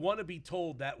we want to be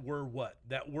told that we're what?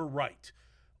 That we're right.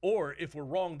 or if we're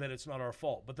wrong, that it's not our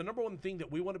fault. But the number one thing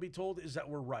that we want to be told is that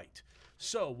we're right.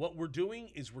 So what we're doing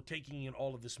is we're taking in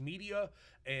all of this media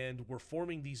and we're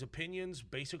forming these opinions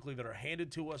basically that are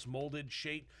handed to us, molded,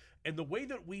 shaped. And the way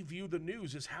that we view the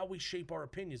news is how we shape our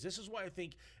opinions. This is why I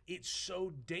think it's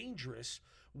so dangerous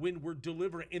when we're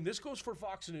delivering, and this goes for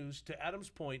Fox News, to Adam's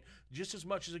point, just as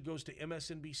much as it goes to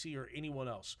MSNBC or anyone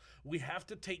else. We have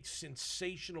to take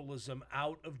sensationalism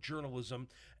out of journalism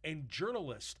and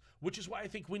journalists, which is why I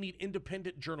think we need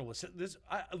independent journalists.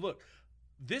 Look,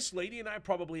 this lady and I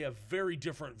probably have very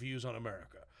different views on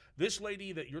America. This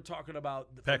lady that you're talking about,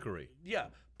 Peccary. Yeah,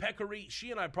 Peccary, she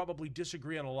and I probably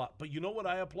disagree on a lot. But you know what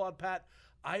I applaud, Pat?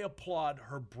 I applaud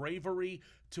her bravery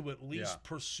to at least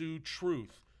pursue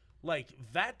truth. Like,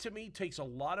 that to me takes a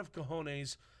lot of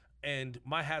cojones, and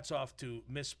my hat's off to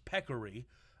Miss Peccary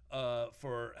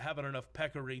for having enough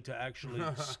peccary to actually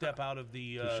step out of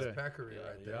the... Peccary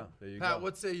right there. Yeah, there you Pat, go.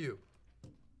 what say you?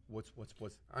 What's?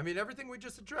 I mean, everything we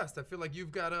just addressed, I feel like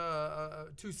you've got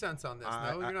 2 cents on this.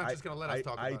 No, you're not just going to let us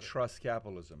talk about it. I trust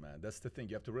capitalism, man. That's the thing.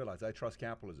 You have to realize I trust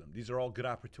capitalism. These are all good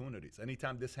opportunities.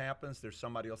 Anytime this happens, there's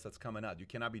somebody else that's coming out. You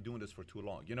cannot be doing this for too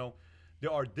long. You know,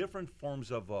 there are different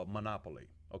forms of monopoly,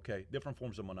 okay? Different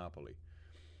forms of monopoly.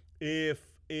 If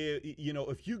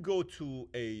you go to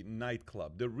a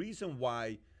nightclub, the reason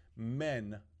why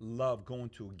men love going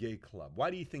to a gay club, why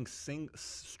do you think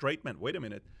straight men, wait a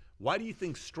minute, why do you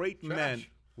think straight men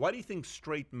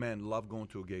love going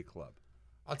to a gay club?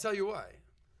 I'll tell you why.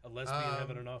 A lesbian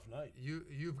having an off night.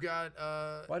 You've got...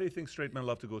 why do you think straight men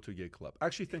love to go to a gay club?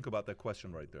 Actually think about that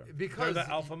question right there. Because they're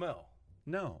the alpha male.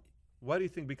 No. Why do you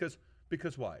think? Because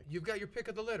why? You've got your pick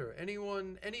of the litter.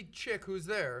 Any chick who's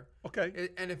there. Okay.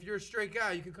 And if you're a straight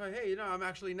guy, you can call, hey, I'm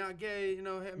actually not gay. I'm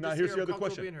now just here's here, the I'm other comfortable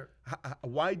question. being here.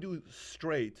 Why do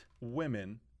straight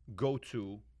women go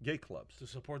to gay clubs? To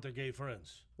support their gay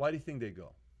friends. Why do you think they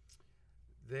go?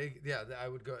 I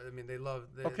would go. I mean, they love.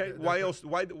 Okay. Why else?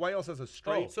 Why else as a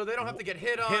straight? So they don't have to get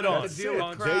hit on. Hit have on. to deal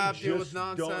with They crap, deal with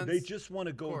don't- nonsense. They just want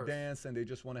to go dance and they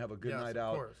just want to have a good night of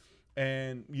out course.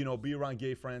 and be around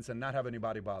gay friends and not have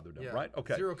anybody bother them. Yeah. Right?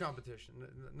 Okay. Zero competition.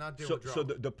 Not deal So, with drama.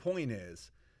 so the point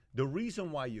is, the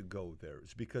reason why you go there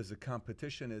is because the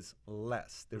competition is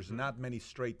less. There's Mm-hmm. not many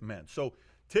straight men. So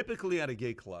typically at a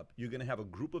gay club, you're going to have a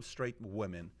group of straight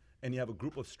women and you have a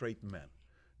group of straight men.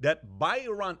 That by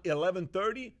around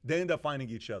 11:30, they end up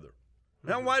finding each other.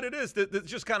 Now, why it is, that's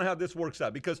just kind of how this works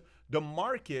out. Because the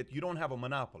market, you don't have a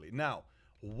monopoly. Now,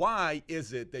 why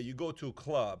is it that you go to a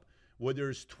club where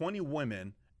there's 20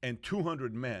 women and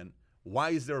 200 men?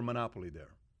 Why is there a monopoly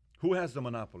there? Who has the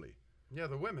monopoly? Yeah,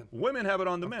 the women. Women have it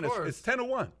on the men. course. It's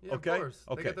 10-1. Yeah, okay. of course.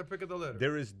 Okay. They get their pick of the litter.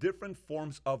 There is different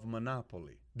forms of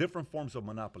monopoly. Different forms of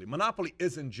monopoly. Monopoly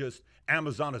isn't just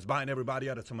Amazon is buying everybody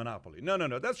out. It's a monopoly.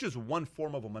 No. That's just one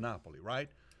form of a monopoly, right?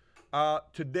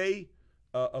 Today,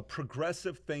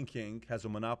 progressive thinking has a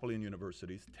monopoly in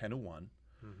universities, 10-1.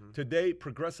 Today,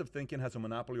 progressive thinking has a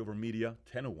monopoly over media,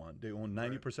 10-1. They own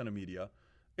 90% of media.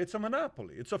 It's a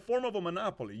monopoly. It's a form of a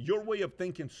monopoly. Your way of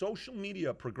thinking, social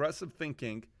media, progressive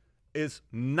thinking, is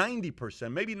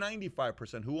 90%, maybe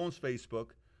 95%. Who owns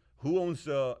Facebook? Who owns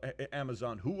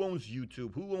Amazon? Who owns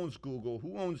YouTube? Who owns Google?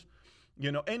 Who owns,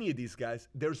 any of these guys?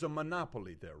 There's a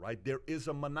monopoly there, right? There is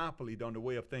a monopoly down the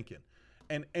way of thinking.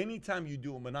 And anytime you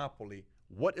do a monopoly,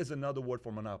 what is another word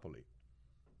for monopoly?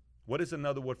 What is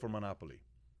another word for monopoly?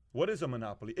 What is a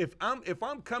monopoly? If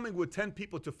I'm coming with 10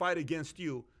 people to fight against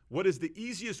you, what is the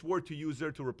easiest word to use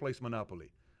there to replace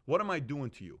monopoly? What am I doing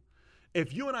to you?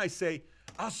 If you and I say,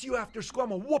 I'll see you after school, I'm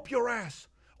going to whoop your ass.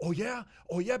 Oh, yeah,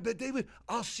 but David,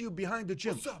 I'll see you behind the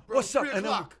gym. What's up, bro? What's up? 3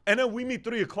 o'clock. And then we meet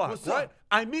 3 o'clock, What's right? up?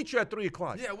 I meet you at 3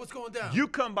 o'clock. Yeah, what's going down? You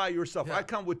come by yourself. Yeah. I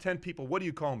come with 10 people. What do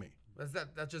you call me?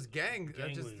 That's just gang.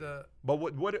 That's just But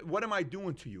what am I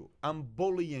doing to you? I'm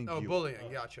bullying you.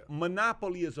 bullying. Gotcha.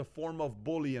 Monopoly is a form of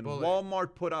bullying.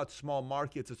 Walmart put out small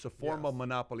markets. It's a form of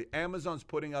monopoly. Amazon's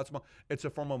putting out small. It's a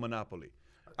form of monopoly.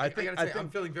 I gotta say, I'm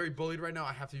feeling very bullied right now.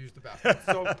 I have to use the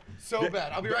bathroom. So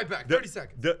bad. I'll be right back. 30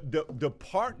 seconds. The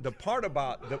part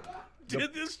about the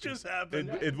Did this just happen?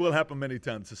 it will happen many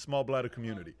times. It's a small bladder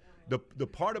community. The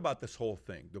part about this whole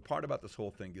thing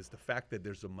is the fact that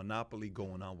there's a monopoly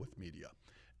going on with media.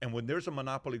 And when there's a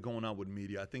monopoly going on with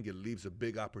media, I think it leaves a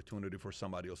big opportunity for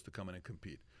somebody else to come in and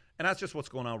compete. And that's just what's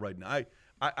going on right now.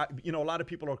 A lot of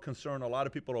people are concerned. A lot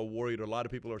of people are worried. A lot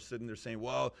of people are sitting there saying,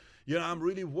 well, I'm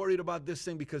really worried about this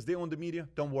thing because they own the media.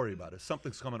 Don't worry about it.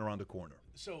 Something's coming around the corner.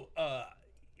 So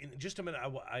in just a minute,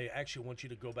 I actually want you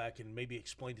to go back and maybe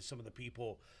explain to some of the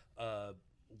people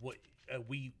what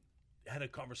we had a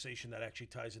conversation that actually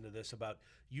ties into this about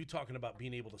you talking about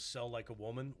being able to sell like a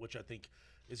woman, which I think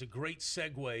is a great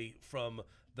segue from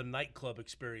the nightclub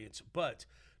experience. But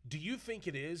do you think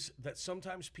it is that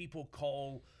sometimes people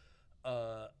call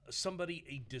somebody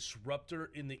a disruptor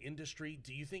in the industry?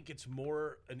 Do you think it's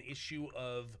more an issue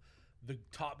of the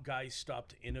top guys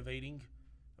stopped innovating?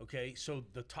 Okay, so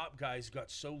the top guys got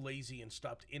so lazy and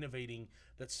stopped innovating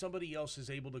that somebody else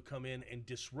is able to come in and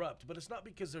disrupt. But it's not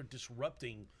because they're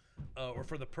disrupting or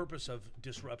for the purpose of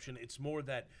disruption. It's more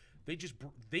that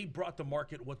they brought the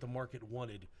market what the market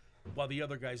wanted, while the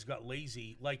other guys got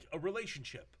lazy, like a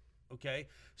relationship. Okay,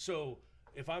 so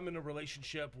if I'm in a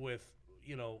relationship with,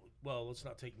 well, let's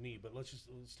not take me, but let's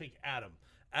take Adam.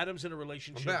 Adam's in a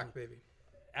relationship. I'm back, baby.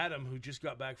 Adam, who just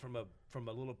got back from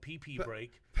a little pee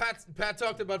break. Pat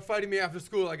talked about fighting me after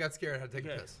school. I got scared. I had to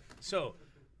take a piss. So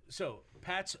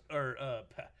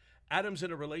Adam's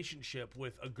in a relationship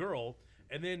with a girl,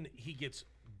 and then he gets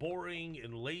boring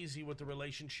and lazy with the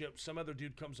relationship. Some other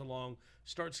dude comes along,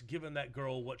 starts giving that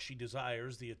girl what she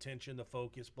desires, the attention, the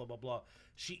focus, blah, blah, blah.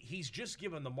 He's just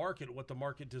given the market what the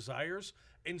market desires,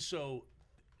 and so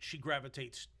she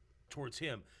gravitates towards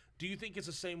him. Do you think it's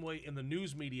the same way in the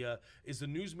news media? Is the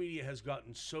news media has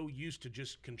gotten so used to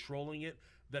just controlling it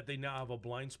that they now have a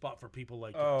blind spot for people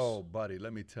like us? Oh, buddy,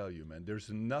 let me tell you, man.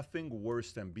 There's nothing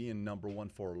worse than being number one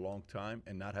for a long time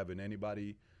and not having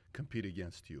anybody compete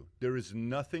against you. There is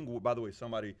nothing. By the way,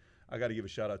 I got to give a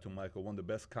shout out to Michael. One of the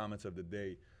best comments of the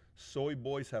day. Soy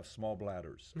boys have small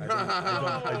bladders.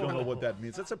 I don't know what that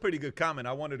means. That's a pretty good comment.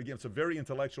 I wanted to give. It's a very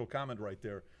intellectual comment right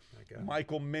there.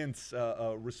 Michael Mintz,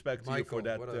 respect to you for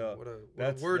that. What a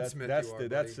wordsmith you are,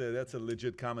 that's a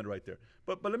legit comment right there.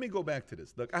 But let me go back to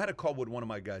this. Look, I had a call with one of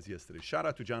my guys yesterday. Shout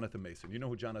out to Jonathan Mason. You know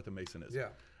who Jonathan Mason is? Yeah.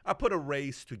 I put a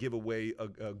race to give away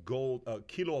a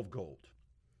kilo of gold.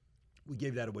 We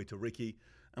gave that away to Ricky,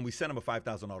 and we sent him a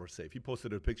 $5,000 safe. He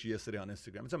posted a picture yesterday on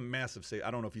Instagram. It's a massive safe.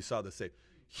 I don't know if you saw the safe.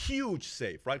 Huge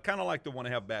safe, right? Kind of like the one I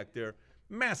have back there.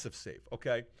 Massive safe,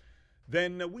 okay?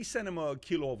 Then we sent him a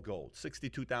kilo of gold,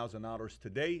 $62,000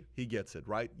 today. He gets it,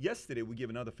 right? Yesterday, we gave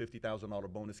another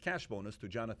 $50,000 bonus, cash bonus, to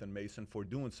Jonathan Mason for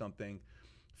doing something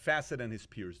faster than his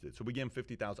peers did. So we gave him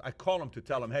 $50,000. I call him to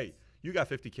tell him, hey, you got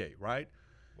 $50K, right?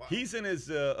 Wow. He's in his,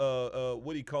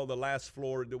 what do you call the last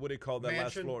floor? What do you call that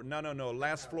last floor? No.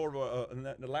 Last floor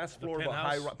the last floor of a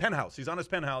high penthouse. He's on his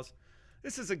penthouse.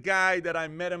 This is a guy that I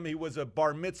met him. He was a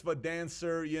bar mitzvah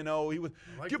dancer, He was,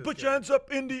 you put your hands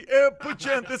up in the air, put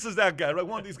your hands. This is that guy, right?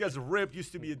 One of these guys, ripped,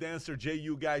 used to be a dancer,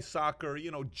 JU guy, soccer,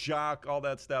 jock, all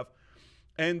that stuff.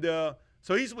 And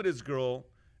so he's with his girl,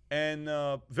 and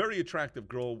very attractive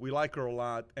girl. We like her a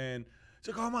lot. And it's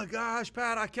like, oh my gosh,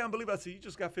 Pat, I can't believe it. I said, you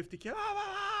just got $50K,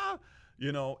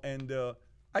 and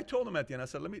I told him at the end, I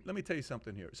said, let me tell you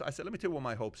something here. So I said, let me tell you what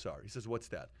my hopes are. He says, what's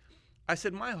that? I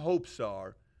said, my hopes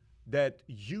are that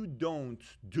you don't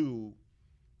do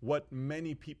what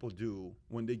many people do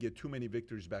when they get too many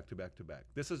victories back to back to back.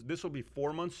 This will be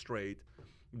 4 months straight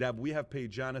that we have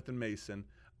paid Jonathan Mason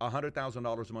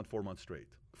 $100,000 a month, 4 months straight.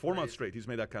 4 months straight, he's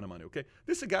made that kind of money, okay?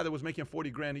 This is a guy that was making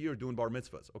 $40,000 a year doing bar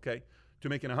mitzvahs, okay? To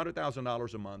making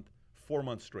 $100,000 a month, 4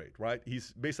 months straight, right?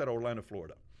 He's based out of Orlando,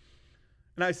 Florida.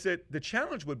 And I said, the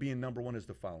challenge with being number one is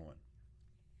the following.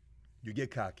 You get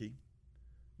cocky,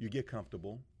 you get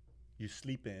comfortable, you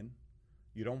sleep in,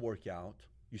 you don't work out,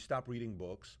 you stop reading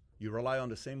books, you rely on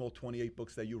the same old 28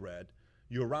 books that you read,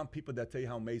 you're around people that tell you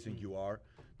how amazing you are,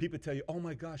 people tell you, oh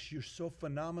my gosh, you're so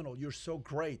phenomenal, you're so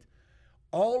great.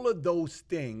 All of those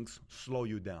things slow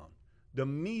you down. The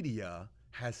media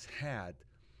has had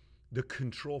the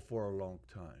control for a long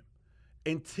time.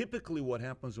 And typically what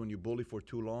happens when you bully for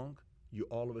too long, you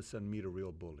all of a sudden meet a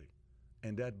real bully.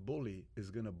 And that bully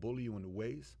is gonna bully you in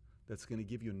ways that's gonna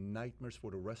give you nightmares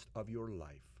for the rest of your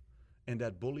life. And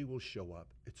that bully will show up.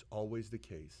 It's always the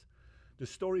case. The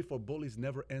story for bullies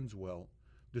never ends well.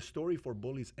 The story for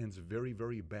bullies ends very,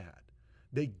 very bad.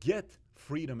 They get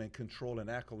freedom and control and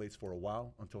accolades for a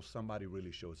while until somebody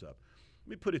really shows up. Let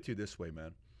me put it to you this way,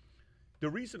 man. The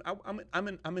reason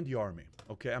I'm in the Army,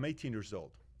 okay? I'm 18 years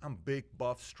old. I'm big,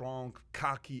 buff, strong,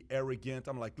 cocky, arrogant.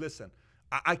 I'm like, listen,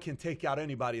 I can take out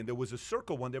anybody. And there was a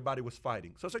circle when everybody was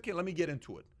fighting. So I said, okay, let me get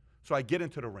into it. So I get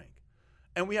into the ring.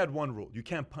 And we had one rule. You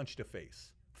can't punch the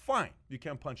face. Fine. You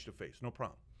can't punch the face. No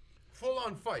problem.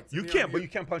 Full-on fights. You can, but you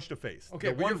can't punch the face.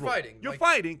 Okay, but you're fighting. You're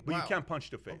fighting, but you can't punch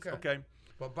the face, okay?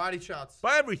 But body shots.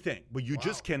 By everything. But you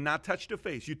just cannot touch the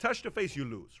face. You touch the face, you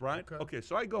lose, right? Okay,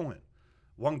 so I go in.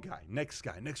 One guy, next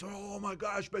guy, next. Oh, my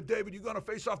gosh, Bet David, you're going to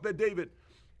face off Bet David.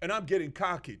 And I'm getting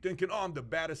cocky, thinking, oh, I'm the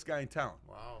baddest guy in town.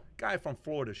 Wow. Guy from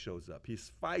Florida shows up.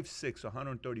 He's 5'6",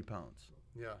 130 pounds.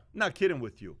 Yeah. Not kidding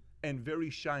with you. and very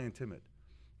shy and timid.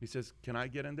 He says, "Can I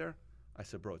get in there?" I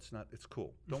said, "Bro, it's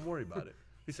cool. Don't worry about it."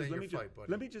 He says, "Let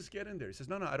me just get in there." He says,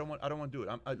 "No, I don't want to do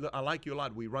it. I like you a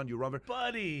lot. You run.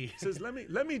 Buddy. He says,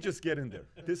 let me just get in there."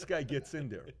 This guy gets in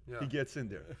there. Yeah. He gets in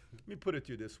there. Let me put it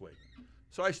to you this way.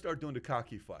 So I start doing the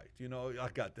cocky fight. I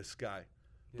got this guy.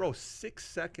 Yeah. Bro, 6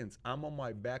 seconds, I'm on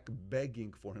my back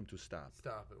begging for him to stop.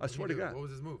 Stop it. I swear to God. What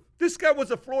was his move? This guy was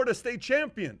a Florida State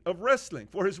champion of wrestling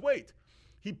for his weight.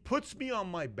 He puts me on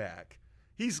my back.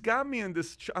 He's got me in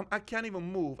this. I can't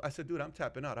even move. I said, "Dude, I'm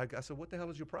tapping out." I said, "What the hell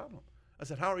is your problem?" I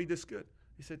said, "How are you this good?"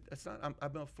 He said, "That's not.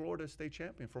 I've been a Florida State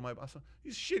champion for my." I said,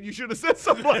 "Shit, you should have said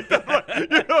something like that, right?"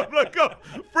 I'm like, "Oh,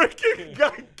 freaking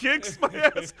guy kicks my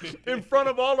ass in front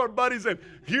of all our buddies, and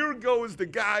here goes the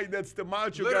guy that's the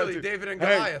macho guy." Literally, David and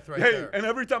Goliath right there. And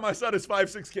every time I saw this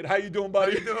 5'6" kid, "How you doing,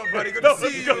 buddy?" How you doing, buddy? Good to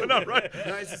see you. On, right?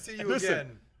 Nice to see you Listen,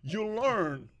 again. You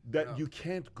learn that you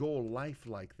can't go life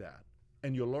like that,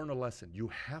 and you learn a lesson. You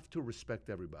have to respect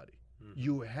everybody.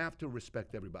 You have to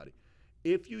respect everybody.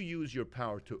 If you use your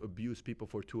power to abuse people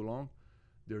for too long,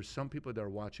 there's some people that are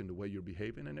watching the way you're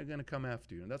behaving, and they're going to come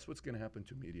after you. And that's what's going to happen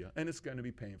to media. And it's going to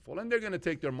be painful. And they're going to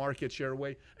take their market share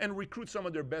away and recruit some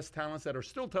of their best talents that are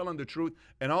still telling the truth.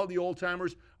 And all the old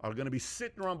timers are going to be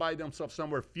sitting around by themselves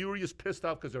somewhere, furious, pissed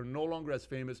off because they're no longer as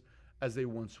famous as they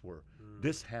once were.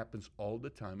 This happens all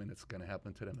the time, and it's going to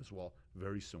happen to them as well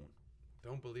very soon.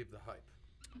 Don't believe the hype.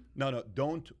 No,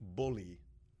 don't bully.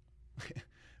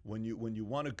 When you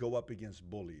want to go up against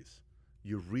bullies,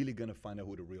 you're really going to find out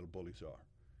who the real bullies are.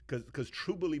 Because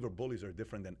true believer bullies are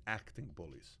different than acting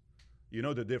bullies. You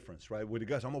know the difference, right? With the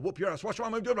guys, "I'm going to whoop your ass. Watch what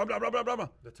I'm going to do, blah, blah, blah, blah, blah, blah."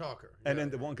 The talker. And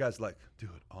then the one guy's like, "Dude,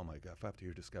 oh my God, if I have to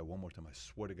hear this guy one more time, I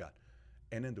swear to God."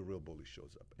 And then the real bully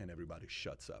shows up, and everybody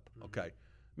shuts up, okay?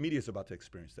 Media's about to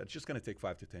experience that. It's just going to take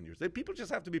 5 to 10 years. People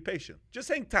just have to be patient. Just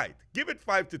hang tight. Give it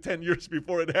 5 to 10 years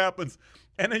before it happens,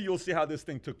 and then you'll see how this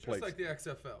thing took place. Just like the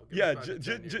XFL. Yeah,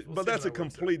 but that's a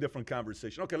completely different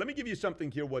conversation. Okay, let me give you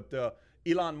something here. What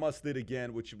Elon Musk did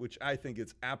again, which I think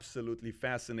is absolutely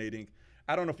fascinating.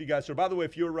 I don't know if you guys are. By the way,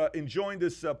 if you're enjoying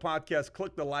this podcast,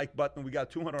 click the like button. We got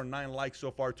 209 likes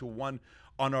so far to 1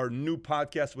 on our new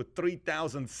podcast with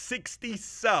 3,060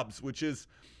 subs, which is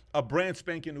a brand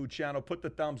spanking new channel. Put the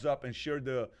thumbs up and share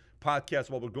the podcast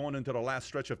while we're going into the last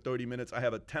stretch of 30 minutes. I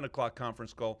have a 10 o'clock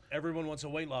conference call. Everyone wants a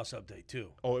weight loss update,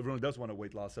 too. Oh, everyone does want a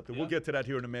weight loss update. Yeah. We'll get to that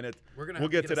here in a minute. We'll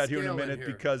get to that here in a minute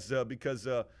because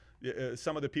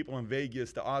some of the people in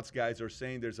Vegas, the odds guys, are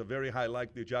saying there's a very high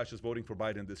likelihood Josh is voting for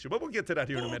Biden this year. But we'll get to that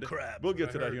here in a minute. We'll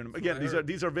get to that here in a minute. Again,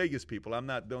 these are Vegas people. I'm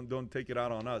not. Don't take it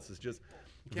out on us. It's just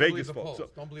Vegas folks.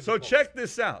 So check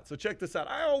this out.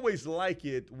 I always like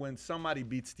it when somebody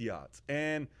beats the odds.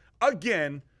 And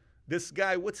again, this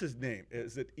guy, what's his name?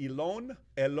 Is it Elon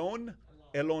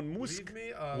Musk?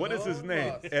 What is his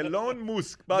name? Elon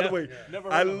Musk. By the way,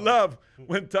 I love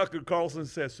when Tucker Carlson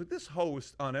says, so this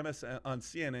host on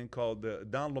CNN called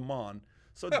Don Lemon.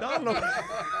 So Don Lemon,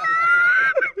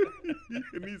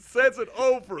 and he says it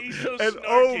over and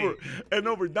over and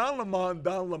over. Don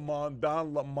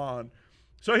Lemon.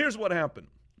 So here's what happened.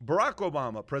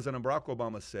 President Barack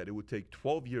Obama said it would take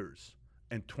 12 years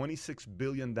and $26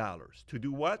 billion to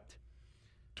do what?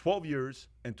 12 years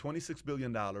and $26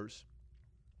 billion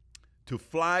to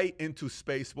fly into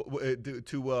space, to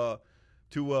 12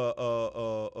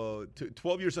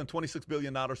 years and $26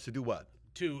 billion to do what?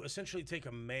 To essentially take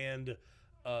a manned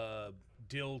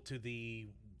deal to the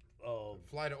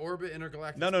fly to orbit,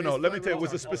 intergalactic. No. Let me tell you, it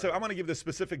was a specific. I'm going to give the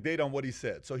specific date on what he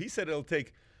said. So he said it'll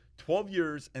take 12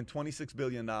 years and $26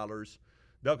 billion.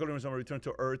 The Algorithm is going to return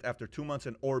to Earth after 2 months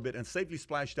in orbit and safely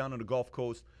splash down on the Gulf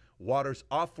Coast waters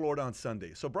off Florida on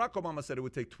Sunday. So Barack Obama said it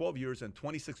would take 12 years and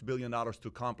 $26 billion to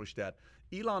accomplish that.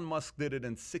 Elon Musk did it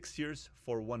in 6 years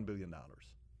for $1 billion.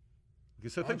 Okay,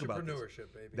 so think about this.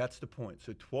 Entrepreneurship, baby. That's the point.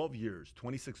 So 12 years,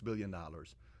 $26 billion.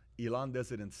 Elon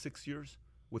does it in 6 years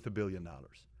with $1 billion.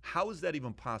 How is that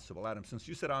even possible, Adam? Since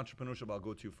you said entrepreneurship, I'll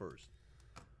go to you first.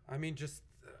 I mean, just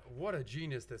what a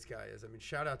genius this guy is. I mean,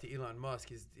 shout out to Elon Musk.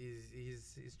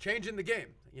 He's changing the game,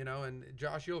 you know. And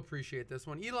Josh, you'll appreciate this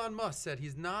one. Elon Musk said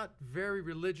he's not very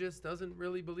religious, doesn't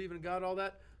really believe in God, all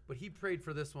that, but he prayed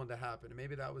for this one to happen. And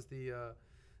maybe that was the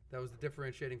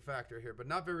differentiating factor here. But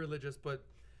not very religious. But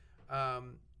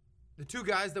the two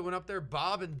guys that went up there,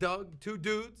 Bob and Doug, two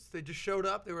dudes, they just showed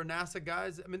up. They were NASA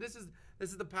guys. I mean, this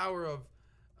is the power of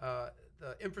the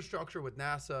infrastructure with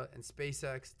NASA and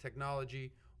SpaceX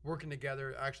technology working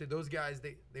together. Actually, those guys,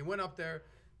 they went up there.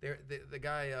 The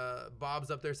guy,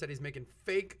 Bob's up there, said he's making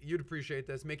fake, you'd appreciate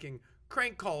this, making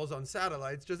crank calls on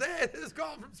satellites. Just, hey, this is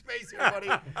call from space here, buddy.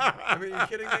 I mean, are you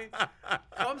kidding me?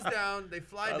 Comes down, they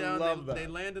fly down, they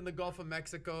land in the Gulf of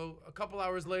Mexico. A couple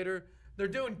hours later, they're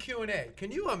doing Q&A.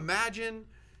 Can you imagine?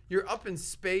 You're up in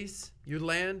space, you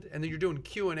land, and then you're doing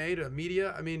Q&A to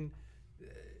media. I mean,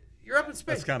 you're up in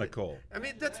space. That's kind of cool. I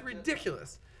mean, that's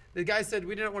ridiculous. The guy said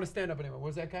we didn't want to stand up anymore. What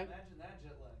was that guy?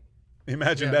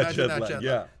 Imagine that jet lag.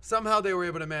 Yeah. Somehow they were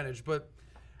able to manage, but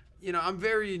you know, I'm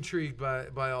very intrigued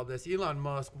by all this. Elon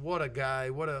Musk, what a guy,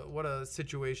 what a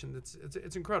situation.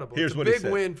 It's incredible. Here's it's a what he big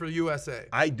said. win for USA.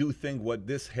 I do think what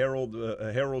this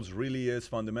heralds really is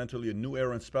fundamentally a new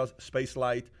era in space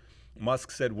flight.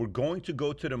 Musk said, we're going to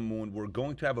go to the moon. We're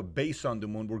going to have a base on the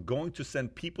moon. We're going to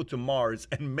send people to Mars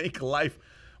and make life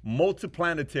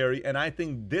multiplanetary. And I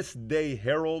think this day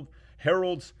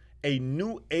heralds a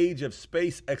new age of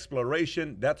space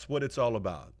exploration. That's what it's all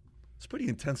about. It's a pretty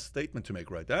intense statement to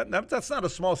make right there. That's not a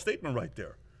small statement right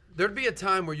there. There'd be a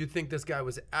time where you think this guy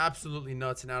was absolutely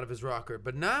nuts and out of his rocker,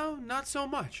 but now, not so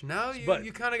much. Now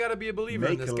you kind of got to be a believer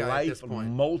in this guy at this point.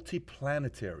 Make life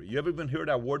multiplanetary. You ever even heard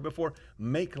that word before?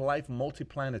 Make life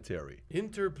multiplanetary.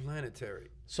 Interplanetary.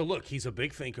 So look, he's a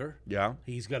big thinker. Yeah.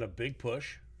 He's got a big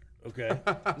push. Okay.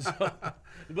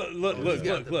 But look.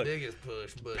 Biggest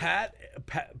push. But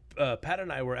Pat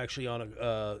and I were actually on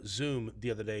a Zoom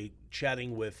the other day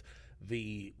chatting with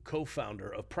the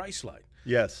co-founder of Priceline.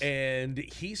 Yes. And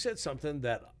he said something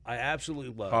that I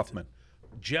absolutely loved. Hoffman.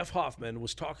 Jeff Hoffman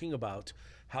was talking about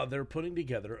how they're putting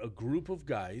together a group of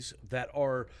guys that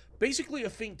are basically a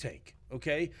think tank,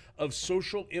 okay, of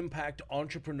social impact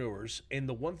entrepreneurs. And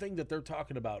the one thing that they're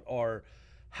talking about are,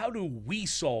 how do we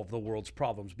solve the world's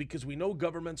problems? Because we know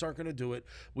governments aren't going to do it.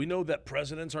 We know that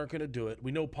presidents aren't going to do it.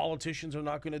 We know politicians are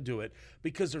not going to do it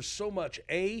because there's so much,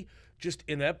 A, just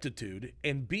ineptitude,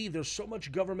 and B, there's so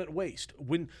much government waste.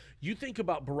 When you think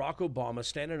about Barack Obama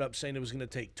standing up saying it was going to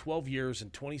take 12 years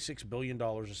and $26 billion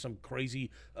or some crazy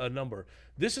number,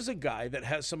 this is a guy that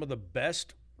has some of the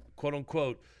best, quote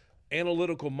unquote,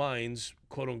 analytical minds,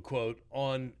 quote unquote,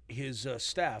 on his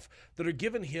staff that are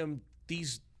giving him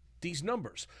these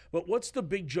numbers. But what's the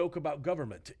big joke about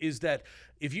government is that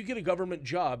if you get a government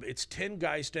job, it's 10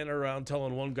 guys standing around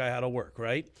telling one guy how to work,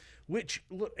 right? Which,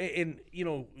 and you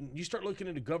know, you start looking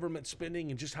into government spending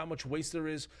and just how much waste there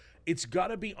is, it's got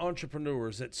to be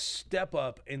entrepreneurs that step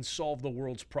up and solve the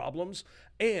world's problems.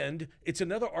 And it's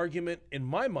another argument in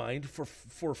my mind for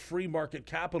free market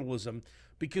capitalism,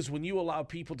 because when you allow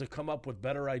people to come up with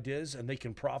better ideas and they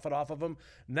can profit off of them,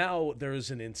 now there is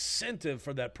an incentive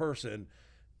for that person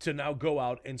to now go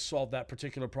out and solve that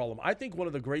particular problem. I think one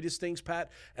of the greatest things, Pat,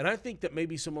 and I think that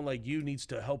maybe someone like you needs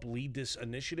to help lead this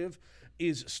initiative,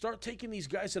 is start taking these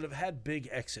guys that have had big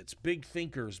exits, big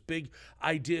thinkers, big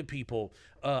idea people.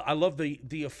 I love the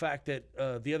fact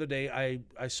that the other day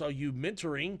I saw you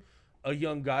mentoring a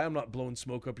young guy. I'm not blowing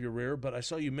smoke up your rear, but I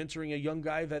saw you mentoring a young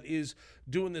guy that is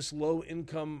doing this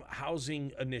low-income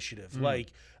housing initiative.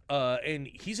 And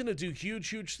he's going to do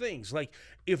huge things. Like,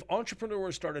 if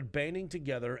entrepreneurs started banding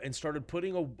together and started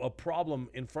putting a problem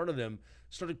in front of them,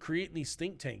 started creating these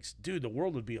think tanks, dude, the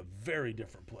world would be a very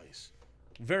different place.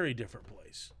 Very different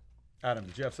place. Adam,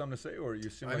 did you have something to say, or you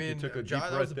seem like you took a deep Josh,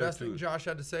 breath that was the there best too? thing Josh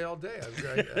had to say all day.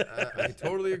 I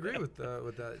totally agree with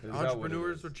that.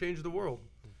 Entrepreneurs would change the world.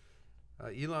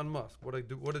 Elon Musk, what a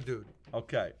dude.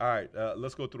 Okay, all right.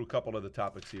 Let's go through a couple of the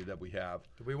topics here that we have.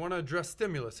 Do we want to address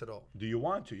stimulus at all? Do you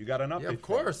want to? You got an update? Yeah, of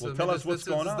course. Well, tell us what's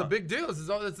going on. This is the big deal. This is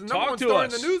the number Talk one to story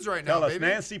us. in the news right now, Tell us. baby.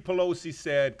 Nancy Pelosi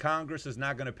said Congress is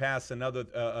not going to pass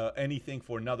another anything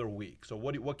for another week. So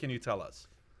what can you tell us?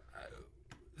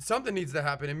 Something needs to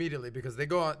happen immediately because they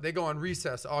go on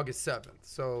recess August 7th.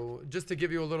 So just to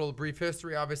give you a little brief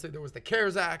history, obviously there was the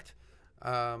CARES Act.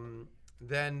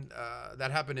 Then that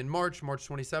happened in March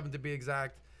 27th to be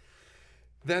exact.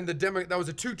 Then that was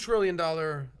a $2 trillion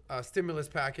stimulus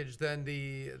package. Then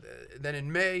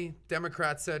in May,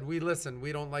 Democrats said, we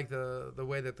don't like the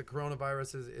way that the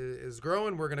coronavirus is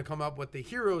growing. We're going to come up with the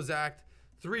HEROES Act,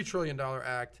 $3 trillion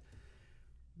act.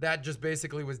 That just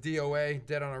basically was DOA,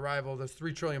 dead on arrival. There's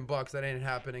 $3 trillion, that ain't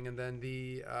happening. And then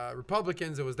the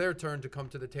Republicans, it was their turn to come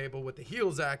to the table with the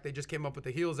HEALS Act. They just came up with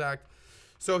the HEALS Act.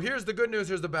 So here's the good news,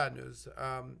 here's the bad news.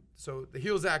 So the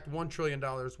HEALS Act, $1 trillion.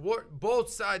 Both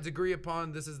sides agree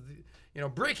upon, this is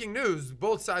breaking news,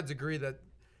 both sides agree that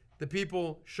the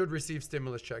people should receive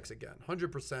stimulus checks again.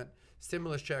 100%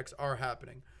 stimulus checks are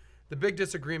happening. The big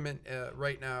disagreement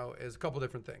right now is a couple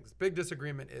different things. Big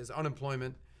disagreement is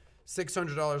unemployment.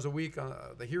 $600 a week on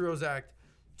the HEROES Act,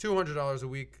 $200 a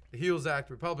week, the HEALS Act,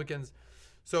 Republicans.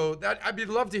 So that I'd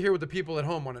love to hear what the people at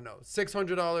home want to know.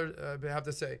 $600, I have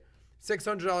to say,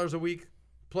 $600 a week,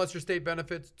 plus your state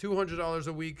benefits, $200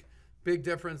 a week. Big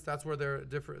difference. That's where they're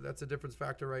different. That's a difference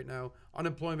factor right now.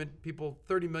 Unemployment,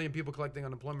 30 million people collecting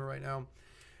unemployment right now.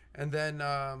 And then,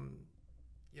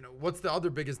 what's the other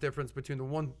biggest difference between the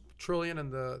 1 trillion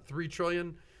and the 3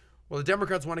 trillion? Well, the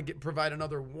Democrats want to provide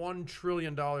another $1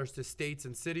 trillion to states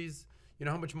and cities. You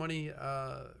know how much money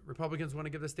Republicans want to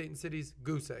give the state and cities?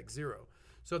 Goose egg, zero.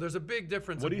 So there's a big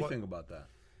difference. What do you think about that?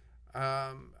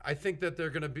 I think that they're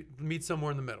going to meet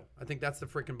somewhere in the middle. I think that's the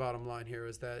freaking bottom line here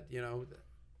is that,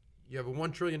 you have a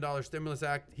 $1 trillion stimulus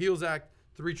act, HEALS Act,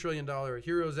 $3 trillion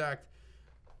HEROES Act,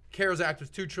 CARES Act was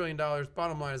 $2 trillion.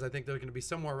 Bottom line is I think they're going to be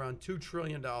somewhere around $2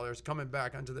 trillion coming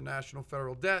back onto the national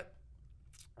federal debt.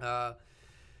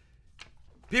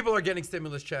 People are getting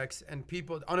stimulus checks, and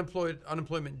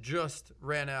unemployment just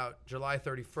ran out July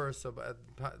 31st. So by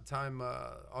the time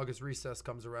August recess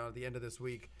comes around at the end of this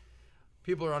week,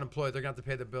 people are unemployed. They're going to have to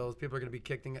pay the bills. People are going to be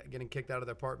getting kicked out of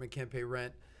their apartment, can't pay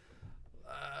rent.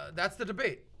 That's the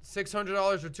debate.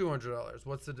 $600 or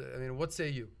 $200? What say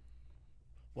you?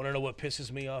 Want to know what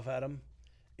pisses me off, Adam?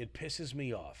 It pisses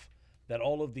me off that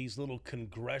all of these little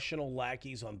congressional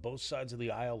lackeys on both sides of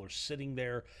the aisle are sitting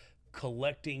there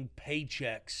collecting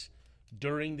paychecks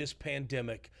during this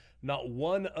pandemic. Not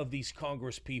one of these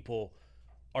Congress people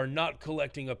are not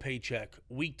collecting a paycheck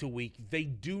week to week. They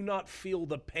do not feel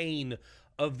the pain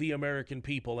of the American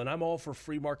people. And I'm all for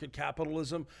free market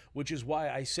capitalism, which is why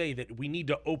I say that we need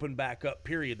to open back up,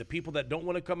 period. The people that don't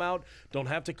want to come out don't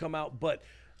have to come out. But,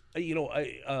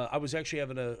 I was actually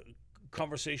having a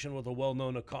conversation with a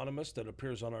well-known economist that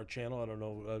appears on our channel. I don't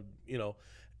know,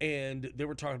 and they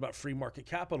were talking about free market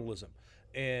capitalism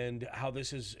and how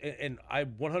this is, and I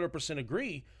 100%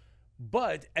 agree.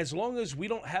 But as long as we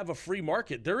don't have a free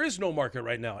market, there is no market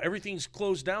right now. Everything's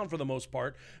closed down for the most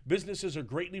part. Businesses are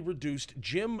greatly reduced.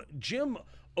 Gym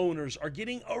owners are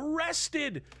getting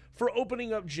arrested for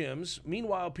opening up gyms.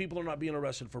 Meanwhile, people are not being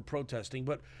arrested for protesting,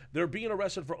 but they're being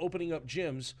arrested for opening up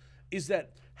gyms. Is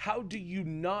that how do you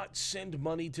not send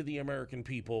money to the American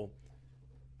people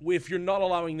if you're not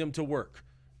allowing them to work?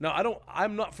 Now,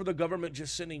 I'm not for the government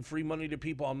just sending free money to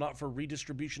people. I'm not for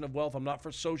redistribution of wealth. I'm not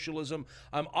for socialism.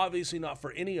 I'm obviously not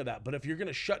for any of that. But if you're going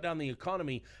to shut down the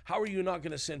economy, how are you not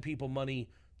going to send people money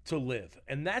to live?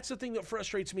 And that's the thing that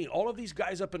frustrates me. All of these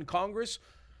guys up in Congress,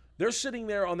 they're sitting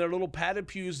there on their little padded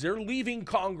pews. They're leaving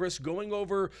Congress, going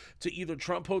over to either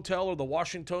Trump Hotel or the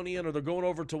Washingtonian, or they're going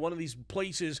over to one of these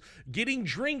places, getting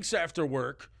drinks after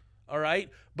work, all right?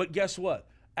 But guess what?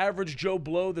 Average Joe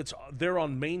Blow that's there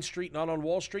on Main Street, not on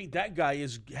Wall Street, that guy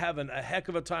is having a heck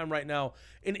of a time right now.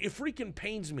 And it freaking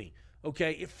pains me,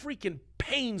 okay? It freaking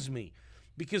pains me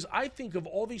because I think of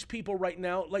all these people right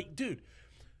now, like, dude,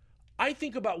 I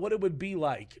think about what it would be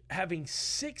like having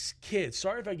 6 kids.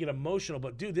 Sorry if I get emotional,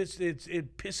 but dude, it's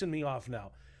pissing me off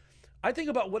now. I think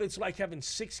about what it's like having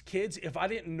 6 kids if I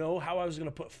didn't know how I was going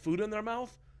to put food in their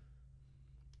mouth.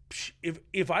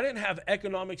 If I didn't have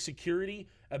economic security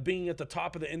of being at the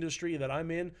top of the industry that I'm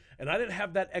in, and I didn't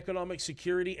have that economic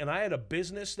security, and I had a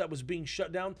business that was being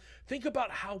shut down, think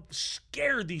about how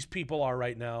scared these people are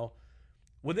right now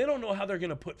when they don't know how they're going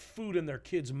to put food in their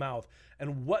kid's mouth.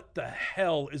 And what the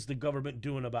hell is the government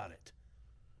doing about it?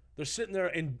 They're sitting there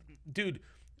and, dude,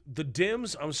 the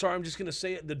Dems, I'm sorry, I'm just going to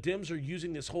say it, the Dems are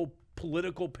using this whole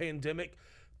political pandemic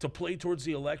to play towards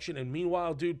the election. And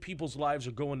meanwhile, dude, people's lives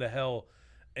are going to hell.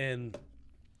 And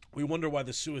we wonder why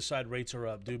the suicide rates are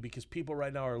up, dude, because people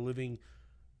right now are living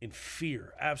in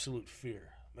fear, absolute fear,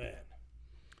 man.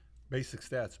 Basic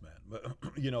stats, man.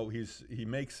 He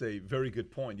makes a very good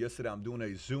point. Yesterday, I'm doing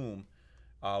a Zoom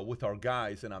with our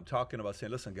guys, and I'm talking about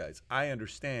saying, listen, guys, I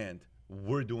understand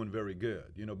we're doing very good,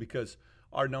 because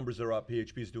our numbers are up,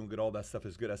 PHP is doing good, all that stuff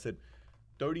is good. I said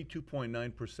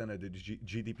 32.9% of the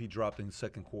GDP dropped in the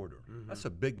second quarter. Mm-hmm. That's a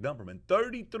big number, man.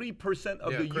 33%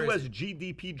 of the crazy. U.S.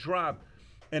 GDP dropped,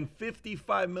 and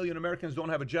 55 million Americans don't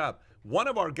have a job. One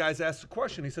of our guys asked a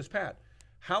question. He says, Pat,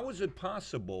 how is it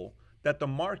possible that the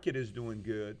market is doing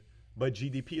good, but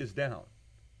GDP is down?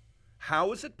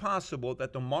 How is it possible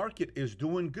that the market is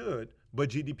doing good, but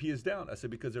GDP is down? I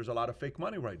said, because there's a lot of fake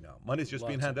money right now. Money's just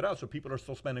being handed out, so people are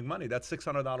still spending money. That's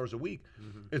 $600 a week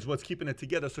is what's keeping it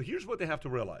together. So here's what they have to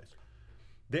realize.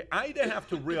 They either have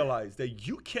to realize that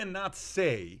you cannot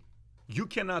say,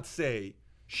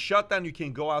 shut down, you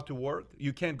can't go out to work,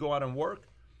 you can't go out and work,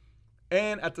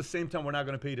 and at the same time, we're not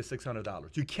going to pay you the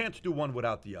 $600. You can't do one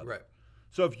without the other. Right.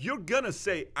 So if you're going to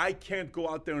say, I can't go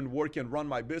out there and work and run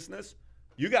my business,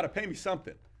 you got to pay me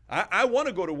something. I want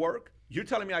to go to work. You're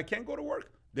telling me I can't go to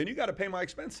work? Then you got to pay my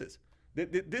expenses.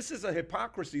 This is a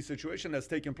hypocrisy situation that's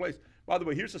taking place. By the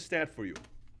way, here's a stat for you.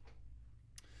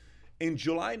 In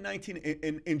July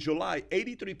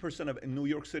 83% of New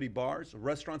York City bars,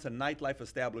 restaurants, and nightlife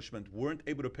establishments weren't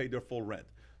able to pay their full rent.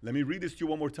 Let me read this to you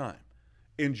one more time.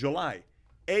 In July,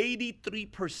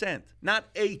 83%, not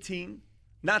 18,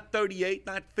 not 38,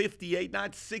 not 58,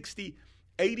 not 60,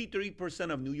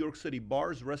 83% of New York City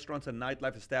bars, restaurants, and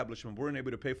nightlife establishments weren't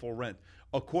able to pay full rent,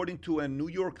 according to a New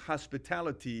York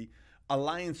Hospitality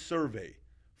Alliance survey.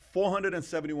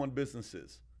 471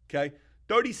 businesses, okay?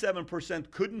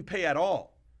 37% couldn't pay at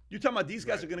all. You're talking about these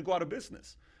guys are going to go out of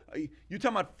business. You're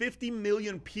talking about 50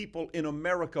 million people in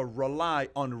America rely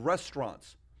on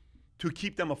restaurants to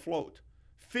keep them afloat.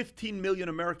 15 million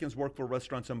Americans work for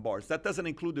restaurants and bars. That doesn't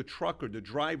include the trucker, the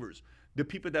drivers, the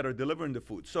people that are delivering the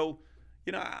food. So,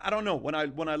 you know, I don't know. When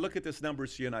I look at this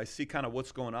numbers here and I see kind of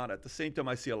what's going on, at the same time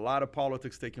I see a lot of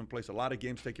politics taking place, a lot of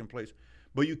games taking place.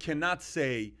 But you cannot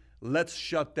say, let's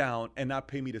shut down and not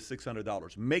pay me the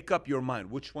 $600. Make up your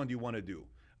mind. Which one do you want to do?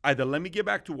 Either let me get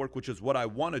back to work, which is what I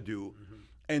want to do,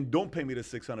 and don't pay me the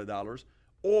 $600,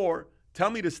 or tell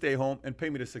me to stay home and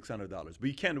pay me the $600. But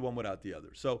you can't do one without the other.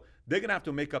 So they're going to have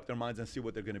to make up their minds and see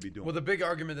what they're going to be doing. Well, the big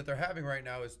argument that they're having right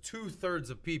now is 2/3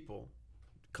 of people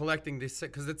collecting this,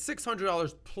 because it's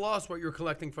 $600 plus what you're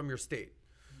collecting from your state.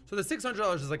 So the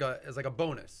 $600 is like a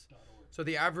bonus. So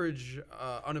the average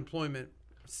unemployment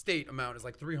state amount is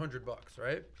like $300,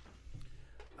 right?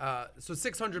 So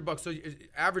 $600. So you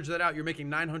average that out, you're making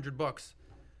 $900.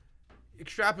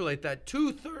 Extrapolate that.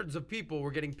 2/3 of people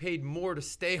were getting paid more to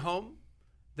stay home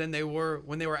than they were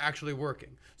when they were actually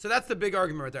working. So that's the big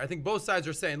argument right there. I think both sides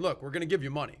are saying, look, we're going to give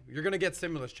you money. You're going to get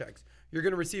stimulus checks. You're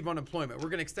going to receive unemployment. We're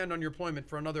going to extend unemployment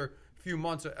for another few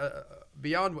months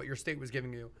beyond what your state was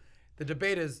giving you. The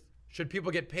debate is, should people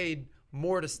get paid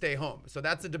more to stay home? So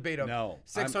that's a debate of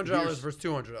 $600 versus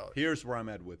 $200. Here's where I'm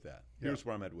at with that.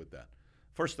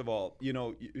 First of all, you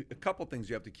know, a couple things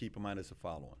you have to keep in mind is the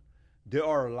following. There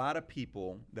are a lot of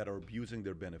people that are abusing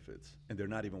their benefits and they're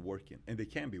not even working, and they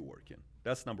can be working.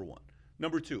 That's number one.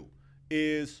 Number two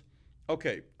is,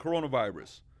 okay,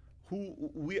 coronavirus.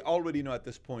 We already know at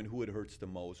this point who it hurts the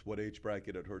most, what age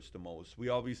bracket it hurts the most.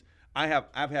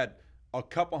 I've had a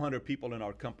couple hundred people in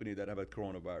our company that have had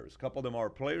coronavirus. A couple of them are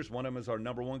players. One of them is our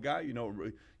number one guy, you know,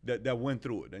 that went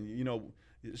through it. And, you know,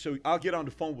 so I'll get on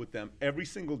the phone with them every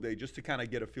single day just to kind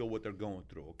of get a feel what they're going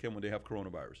through, okay, when they have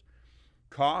coronavirus.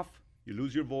 Cough, you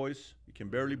lose your voice, you can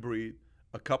barely breathe.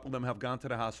 A couple of them have gone to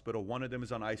the hospital. One of them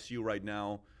is on ICU right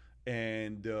now,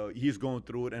 and he's going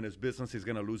through it, and his business, he's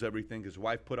going to lose everything. His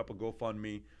wife put up a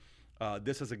GoFundMe.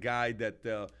 This is a guy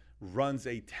that runs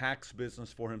a tax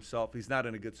business for himself. He's not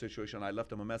in a good situation. I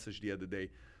left him a message the other day.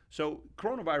 So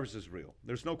coronavirus is real.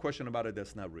 There's no question about it.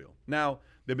 That's not real. Now,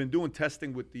 they've been doing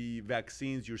testing with the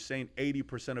vaccines. You're saying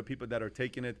 80% of people that are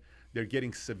taking it, they're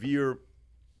getting severe,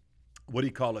 what do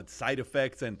you call it, side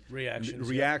effects and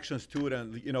reactions to it.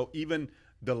 And, you know, even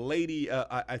the lady,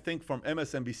 I think from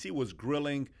MSNBC, was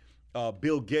grilling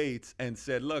Bill Gates and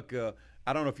said, look,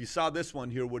 I don't know if you saw this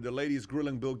one here where the lady is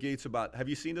grilling Bill Gates about, have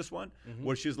you seen this one? Mm-hmm.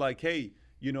 Where she's like, hey,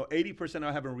 you know, 80%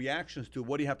 are having reactions to,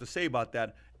 what do you have to say about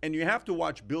that? And you have to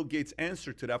watch Bill Gates'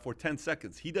 answer to that for 10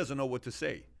 seconds. He doesn't know what to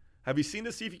say. Have you seen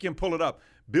this? See if you can pull it up.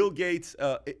 Bill Gates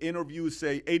interviews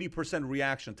say 80%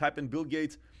 reaction. Type in Bill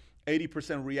Gates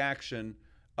 80% reaction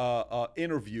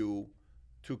interview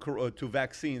to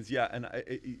vaccines. Yeah, and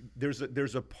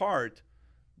there's a part.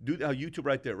 Do YouTube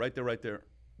right there.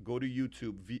 Go to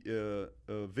YouTube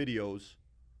videos.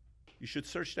 You should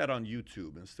search that on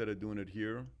YouTube instead of doing it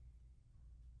here.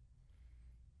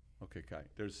 Okay, Kai.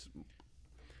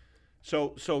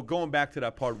 So going back to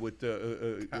that part with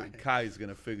Kai is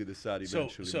gonna figure this out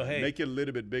eventually. So hey, make it a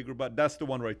little bit bigger, but that's the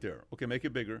one right there. Okay, make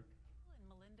it bigger.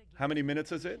 How many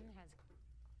minutes is it?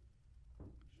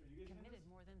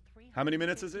 How many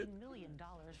minutes is it?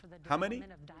 How many?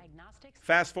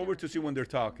 Fast forward to see when they're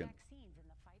talking.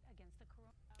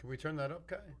 Can we turn that up,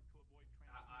 Kai? I'm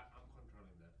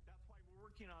controlling that. That's why we're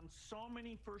working on so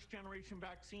many first-generation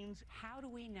vaccines. How do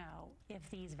we know if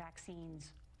these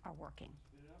vaccines are working?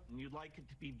 And you'd like it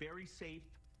to be very safe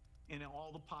in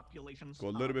all the populations. Go a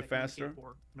little bit faster.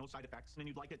 For no side effects. And then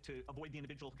you'd like it to avoid the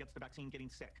individual who gets the vaccine getting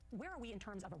sick. Where are we in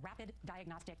terms of a rapid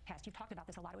diagnostic test? You've talked about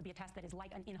this a lot. It would be a test that is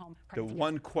like an in-home The pregnancy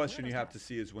one test. question you have to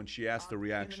see is when she asked the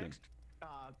reaction. In the next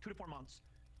 2 to 4 months,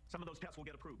 some of those tests will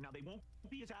get approved. Now, they won't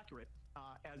be as accurate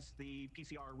as the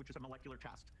PCR, which is a molecular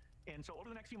test. And so over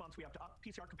the next few months, we have to up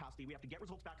PCR capacity. We have to get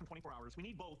results back in 24 hours. We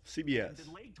need both. CBS. And the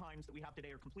delayed times that we have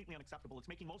today are completely unacceptable. It's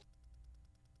making much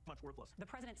worthless. The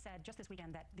president said just this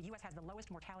weekend that the U.S. has the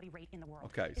lowest mortality rate in the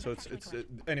world. Okay, so it's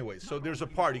anyway. So there's a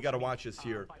part you got to watch this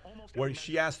here, where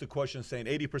she asked the question saying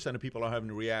 80% of people are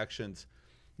having reactions.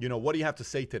 You know, what do you have to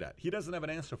say to that? He doesn't have an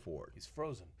answer for it. He's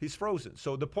frozen. He's frozen.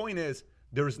 So the point is,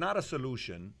 there is not a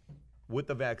solution with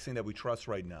the vaccine that we trust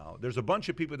right now. There's a bunch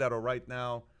of people that are right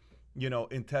now, you know,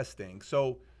 in testing.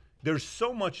 So there's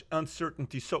so much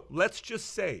uncertainty. So let's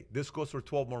just say this goes for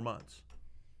 12 more months.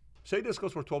 Say this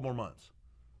goes for 12 more months.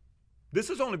 This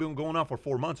has only been going on for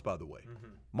 4 months, by the way.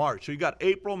 March. So you got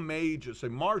April, May, just say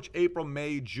March, April,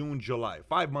 May, June, July.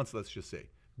 5 months, let's just say.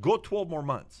 Go 12 more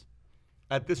months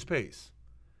at this pace.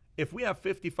 If we have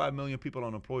 55 million people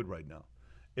unemployed right now,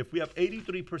 if we have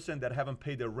 83% that haven't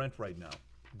paid their rent right now,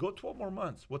 go 12 more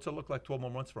months. What's it look like 12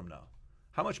 more months from now?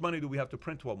 How much money do we have to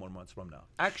print 12 more months from now?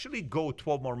 Actually go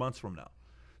 12 more months from now.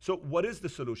 So what is the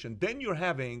solution? Then you're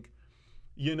having,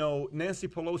 you know, Nancy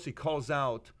Pelosi calls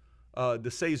out the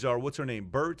Cesar, what's her name?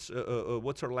 Burt's,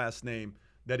 what's her last name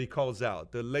that he calls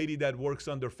out? The lady that works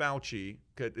under Fauci.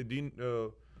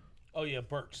 Oh, yeah,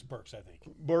 Burks, I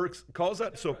think. Burks calls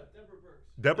out. So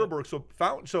Deborah Burks. So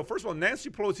first of all, Nancy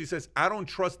Pelosi says, I don't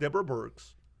trust Deborah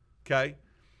Burks. Okay.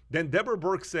 Then Deborah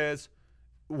Burks says,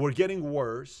 we're getting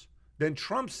worse. Then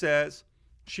Trump says,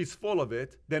 she's full of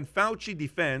it. Then Fauci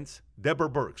defends Deborah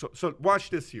Burks. So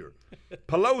watch this here.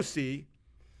 Pelosi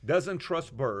doesn't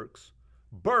trust Burks.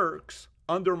 Burks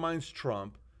undermines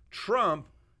Trump. Trump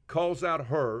calls out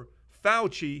her.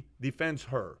 Fauci defends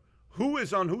her. Who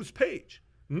is on whose page?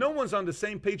 No one's on the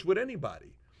same page with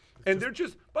anybody. And they're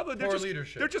just, Bubba,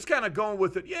 they're just kind of going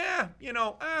with it. Yeah, you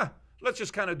know, let's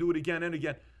just kind of do it again and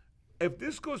again. If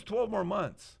this goes 12 more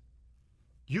months,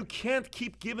 you can't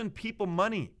keep giving people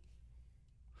money.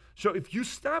 So if you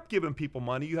stop giving people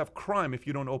money, you have crime if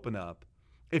you don't open up.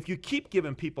 If you keep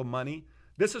giving people money,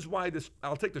 this is why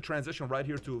I'll take the transition right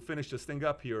here to finish this thing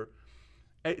up here.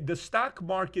 The stock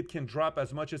market can drop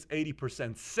as much as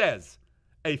 80%, says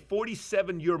a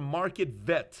 47-year market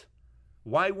vet.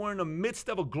 Why we're in the midst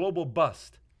of a global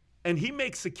bust. And he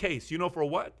makes a case, you know, for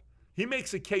what? He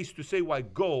makes a case to say why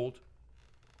gold,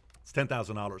 it's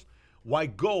 $10,000, why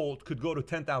gold could go to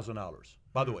 $10,000,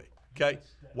 by the way, okay?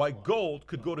 Why gold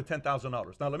could go to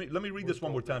 $10,000. Now, let me read this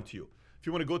one more time to you. If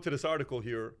you want to go to this article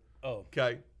here,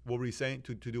 okay, what were you saying?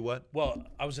 To do what? Well,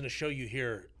 I was going to show you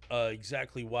here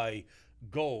exactly why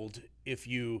gold, if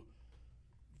you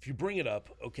bring it up,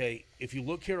 okay, if you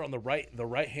look here on the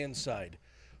right-hand side,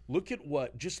 look at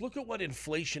what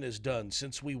inflation has done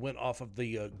since we went off of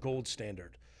the gold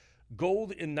standard.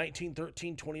 Gold in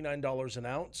 1913, $29 an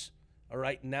ounce. All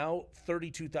right, now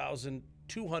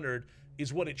 $32,200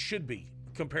 is what it should be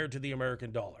compared to the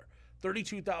American dollar.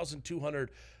 $32,200.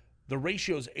 The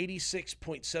ratio is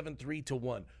 86.73 to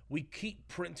 1. We keep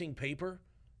printing paper.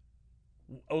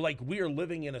 Like we are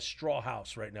living in a straw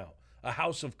house right now, a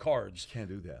house of cards. Can't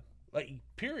do that. Like,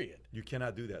 period. You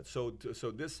cannot do that. So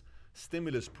this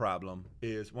stimulus problem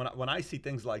is when I see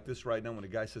things like this right now, when a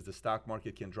guy says the stock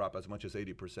market can drop as much as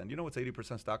 80%. You know what's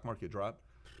 80% stock market drop?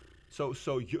 So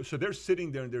they're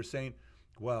sitting there and they're saying,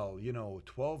 well, you know,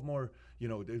 12 more, you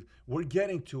know, we're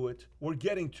getting to it. We're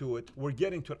getting to it. We're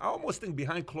getting to it. I almost think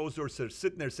behind closed doors they're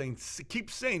sitting there saying,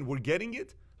 keep saying we're getting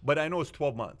it, but I know it's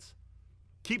 12 months.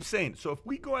 Keep saying. So if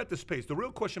we go at this pace, the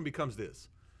real question becomes this.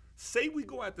 Say we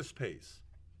go at this pace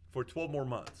for 12 more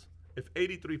months. If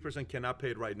 83% cannot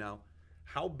pay it right now,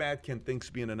 how bad can things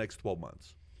be in the next 12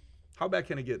 months? How bad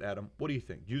can it get, Adam? What do you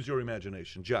think? Use your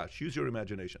imagination. Josh, use your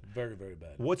imagination. Very, very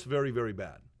bad. What's very, very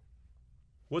bad?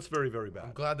 What's very, very bad?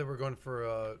 I'm glad that we're going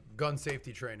for gun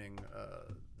safety training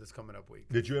this coming up week.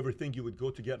 Did you ever think you would go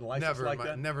to get a license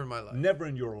that? Never in my life. Never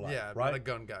in your life, yeah, I'm right? not a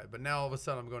gun guy. But now all of a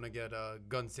sudden I'm going to get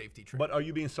gun safety training. But are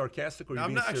you being sarcastic or are you I'm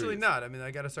being not, serious? actually not. I mean,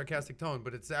 I got a sarcastic tone,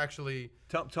 but it's actually...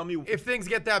 Tell me... If things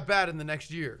get that bad in the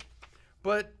next year.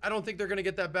 But I don't think they're going to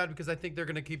get that bad because I think they're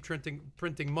going to keep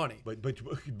printing money. But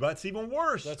that's even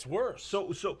worse. That's worse.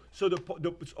 So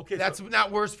okay. That's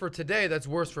not worse for today. That's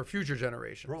worse for future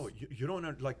generations. Bro, you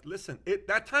don't like. Listen,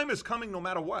 that time is coming no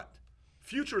matter what.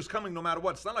 Future is coming no matter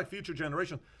what. It's not like future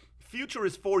generation. Future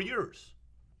is 4 years.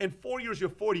 In 4 years, you're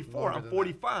 44. I'm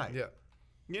 45. Yeah.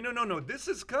 No. This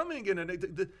is coming,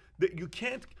 and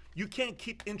you can't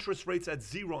keep interest rates at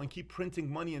zero and keep printing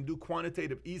money and do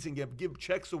quantitative easing and give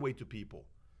checks away to people.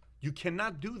 You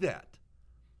cannot do that.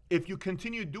 If you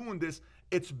continue doing this,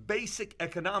 it's basic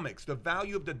economics. The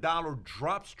value of the dollar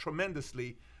drops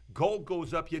tremendously. Gold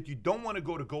goes up, yet you don't want to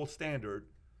go to gold standard.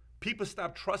 People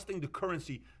stop trusting the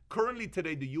currency. Currently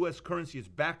today, the U.S. currency is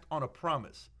backed on a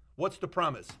promise. What's the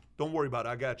promise? Don't worry about it.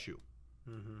 I got you.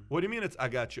 Mm-hmm. What do you mean I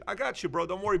got you? I got you, bro.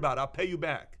 Don't worry about it. I'll pay you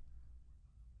back.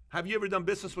 Have you ever done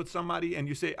business with somebody and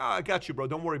you say, I got you, bro.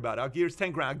 Don't worry about it. Here's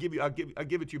 10 grand. I'll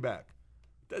give it to you back.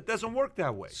 That doesn't work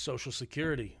that way. Social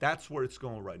Security. That's where it's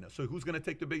going right now. So who's going to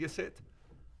take the biggest hit?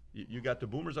 You got the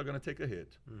boomers are going to take a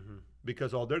hit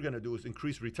because all they're going to do is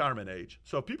increase retirement age.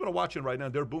 So if people are watching right now,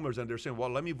 they're boomers and they're saying, well,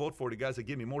 let me vote for the guys that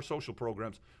give me more social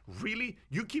programs. Really?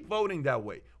 You keep voting that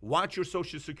way. Watch your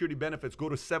Social Security benefits go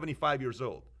to 75 years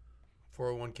old.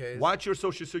 401ks. Watch your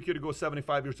Social Security go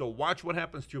 75 years old. Watch what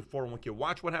happens to your 401k.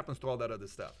 Watch what happens to all that other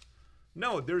stuff.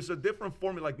 No, there's a different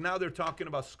formula. Like now they're talking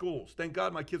about schools. Thank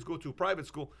God my kids go to a private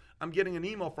school. I'm getting an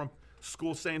email from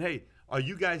school saying, hey, are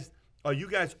you guys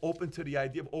open to the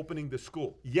idea of opening the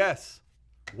school? Yes.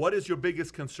 What is your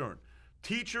biggest concern?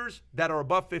 Teachers that are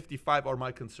above 55 are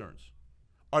my concerns.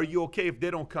 Are you okay if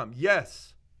they don't come?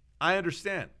 Yes. I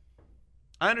understand.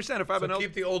 If I have an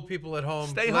keep the old people at home.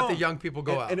 Stay let home. the young people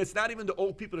go out. And it's not even the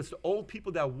old people. It's the old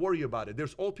people that worry about it.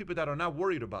 There's old people that are not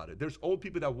worried about it. There's old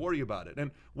people that worry about it. And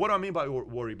what do I mean by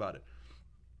worry about it?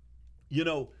 You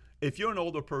know, if you're an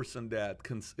older person that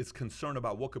is concerned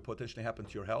about what could potentially happen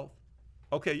to your health,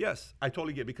 okay, yes, I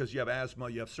totally get it because you have asthma,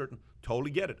 you have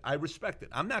totally get it. I respect it.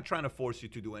 I'm not trying to force you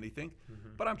to do anything,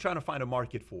 but I'm trying to find a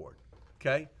market for it,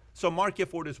 okay? So market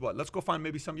for it is what? Let's go find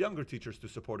maybe some younger teachers to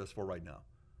support us for right now.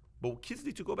 But kids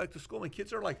need to go back to school, and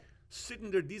kids are like sitting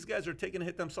there. These guys are taking a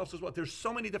hit themselves as well. There's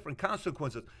so many different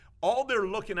consequences. All they're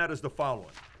looking at is the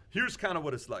following. Here's kind of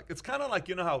what it's like. It's kind of like,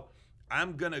 you know how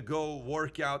I'm going to go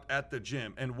work out at the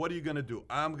gym, and what are you going to do?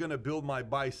 I'm going to build my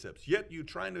biceps. Yet you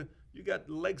got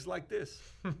legs like this,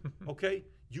 okay?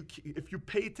 If you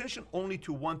pay attention only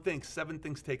to one thing, 7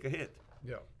 things take a hit.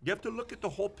 Yeah. You have to look at the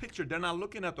whole picture. They're not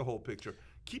looking at the whole picture.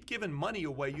 Keep giving money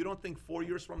away. You don't think 4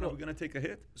 years from now we're going to take a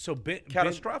hit? So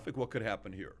Catastrophic what could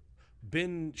happen here.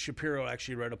 Ben Shapiro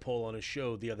actually read a poll on his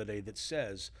show the other day that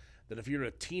says that if you're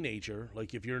a teenager,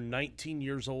 like if you're 19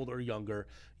 years old or younger,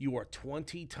 you are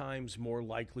 20 times more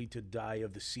likely to die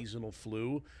of the seasonal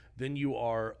flu than you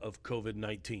are of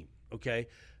COVID-19, okay?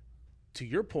 To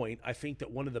your point, I think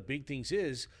that one of the big things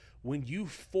is when you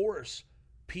force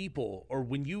people or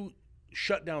when you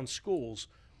shut down schools,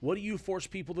 what do you force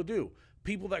people to do?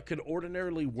 People that could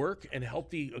ordinarily work and help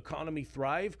the economy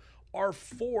thrive are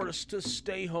forced to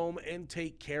stay home and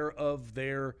take care of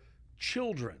their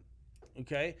children,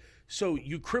 okay? So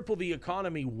you cripple the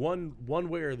economy one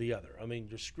way or the other. I mean,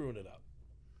 you're screwing it up.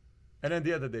 And then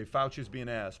the other day, Fauci's being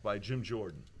asked by Jim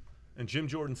Jordan. And Jim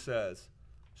Jordan says,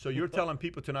 so you're telling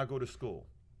people to not go to school?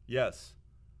 Yes.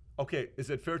 Okay, is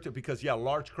it fair to, because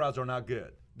large crowds are not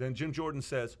good. Then Jim Jordan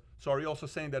says, so are you also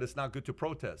saying that it's not good to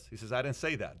protest? He says, I didn't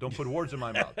say that. Don't put words in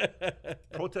my mouth.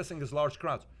 Protesting is large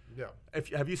crowds. Yeah.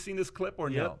 Have you seen this clip or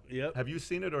no? Yep. Have you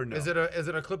seen it or no? Is it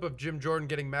a clip of Jim Jordan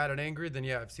getting mad and angry? Then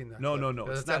yeah, I've seen that. No, clip. no.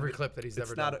 That's every clip that he's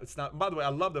ever done. It's not. By the way, I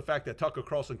love the fact that Tucker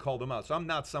Carlson called him out. So I'm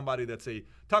not somebody that's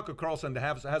Tucker Carlson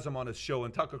has him on his show,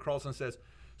 and Tucker Carlson says,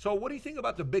 so what do you think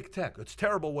about the big tech? It's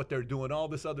terrible what they're doing, all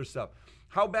this other stuff.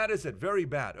 How bad is it? Very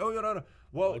bad. Oh, no.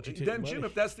 Well, then, Jim,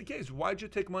 if that's the case, why'd you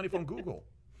take money from Google?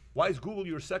 Why is Google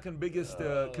your second biggest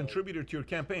contributor to your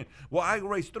campaign? Well, I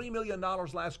raised $3 million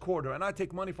last quarter, and I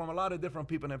take money from a lot of different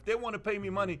people. And if they want to pay me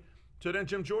money, so then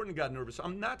Jim Jordan got nervous.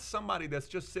 I'm not somebody that's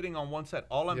just sitting on one side.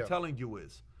 All I'm telling you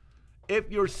is,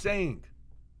 if you're saying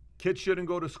kids shouldn't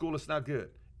go to school, it's not good.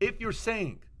 If you're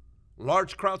saying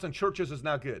large crowds in churches is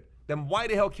not good, then why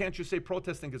the hell can't you say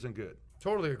protesting isn't good?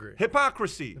 Totally agree.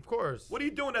 Hypocrisy. Of course. What are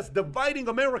you doing? That's dividing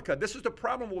America. This is the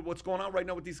problem with what's going on right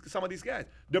now with some of these guys.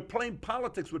 They're playing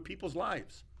politics with people's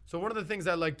lives. So one of the things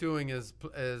I like doing is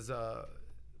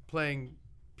playing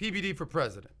PBD for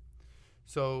president.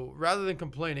 So rather than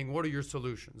complaining, what are your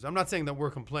solutions? I'm not saying that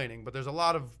we're complaining, but there's a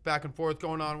lot of back and forth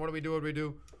going on. What do we do? What do we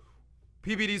do?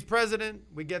 PBD's president.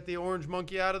 We get the orange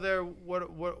monkey out of there.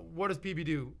 What does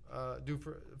PBD do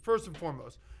for first and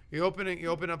foremost? You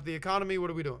open up the economy.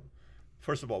 What are we doing?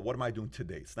 First of all, what am I doing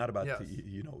today? It's not about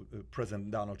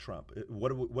President Donald Trump.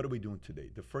 What are we doing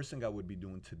today? The first thing I would be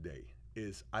doing today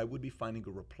is I would be finding a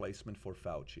replacement for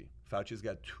Fauci. Fauci's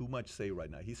got too much say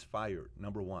right now. He's fired,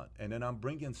 number one. And then I'm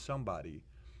bringing somebody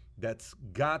that's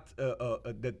got,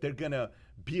 that they're going to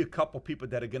be a couple people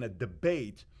that are going to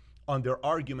debate on their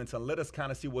arguments and let us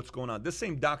kind of see what's going on. This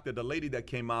same doctor, the lady that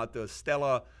came out,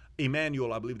 Stella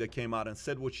Emanuel, I believe, that came out and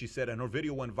said what she said, and her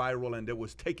video went viral, and it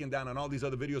was taken down, and all these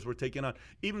other videos were taken out.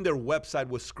 Even their website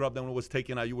was scrubbed and it was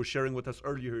taken out. You were sharing with us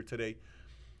earlier here today.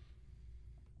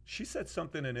 She said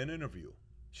something in an interview.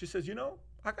 She says,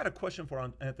 I got a question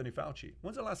for Anthony Fauci.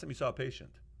 When's the last time you saw a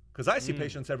patient? Because I see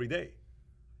patients every day.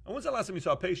 And when's the last time you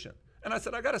saw a patient? And I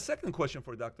said, I got a second question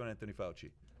for Dr. Anthony Fauci.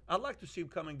 I'd like to see him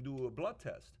come and do a blood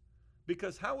test.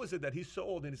 Because how is it that he's so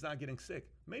old and he's not getting sick?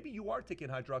 Maybe you are taking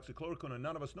hydroxychloroquine and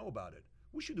none of us know about it.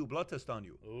 We should do a blood test on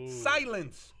you. Ooh.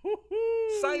 Silence.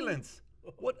 Silence.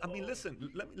 What? I mean, listen.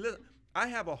 I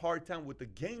have a hard time with the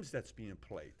games that's being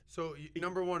played. So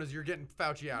number one is you're getting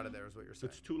Fauci out of there, is what you're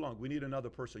saying. It's too long. We need another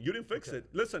person. You didn't fix it.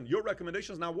 Listen, your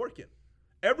recommendation's not working.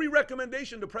 Every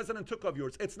recommendation the president took of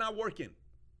yours, it's not working.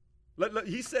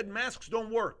 He said masks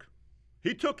don't work.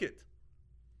 He took it.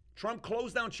 Trump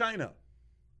closed down China.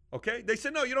 Okay? They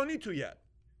said, no, you don't need to yet.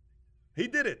 He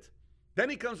did it. Then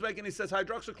he comes back and he says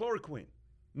hydroxychloroquine.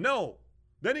 No.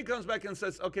 Then he comes back and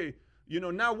says, okay,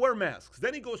 now wear masks.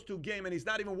 Then he goes to a game and he's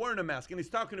not even wearing a mask. And he's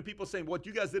talking to people saying, what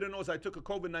you guys didn't know is I took a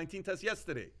COVID-19 test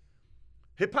yesterday.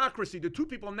 Hypocrisy. The two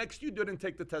people next to you didn't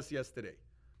take the test yesterday.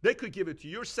 They could give it to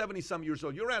you. You're 70-some years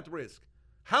old. You're at risk.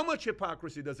 How much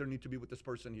hypocrisy does there need to be with this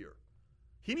person here?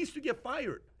 He needs to get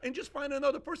fired and just find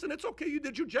another person. It's okay. You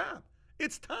did your job.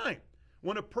 It's time.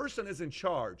 When a person is in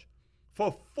charge,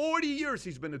 for 40 years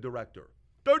he's been the director.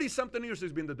 30-something years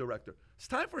he's been the director. It's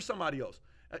time for somebody else.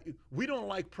 We don't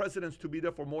like presidents to be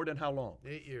there for more than how long?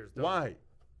 8 years. Why?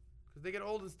 Because they get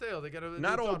old and stale. They get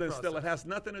not old and stale. It has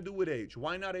nothing to do with age.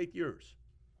 Why not 8 years?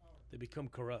 They become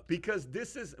corrupt. Because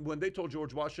this is, when they told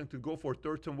George Washington to go for a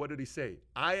third term, what did he say?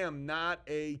 I am not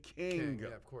a king. Yeah,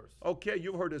 of course. Okay,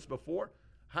 you've heard this before.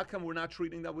 How come we're not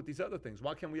treating that with these other things?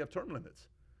 Why can't we have term limits?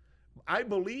 I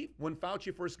believe when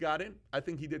Fauci first got in, I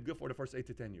think he did good for the first 8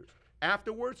 to 10 years.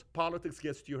 Afterwards, politics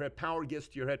gets to your head, power gets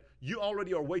to your head. You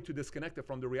already are way too disconnected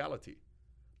from the reality.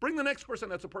 Bring the next person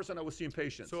that's a person that was seeing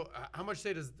patients. So how much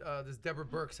say does Deborah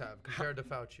Birx have compared to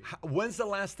Fauci? When's the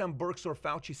last time Birx or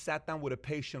Fauci sat down with a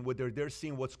patient where they're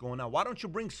seeing what's going on? Why don't you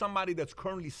bring somebody that's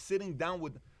currently sitting down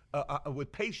with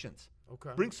patients?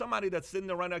 Okay. Bring somebody that's sitting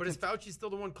there right now. But is Fauci still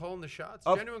the one calling the shots?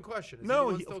 Genuine question. Is no, he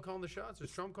the one still calling the shots?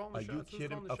 Is Trump calling the shots? Are you Who's kidding?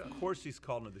 calling the Of shots? course he's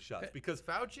calling the shots. Because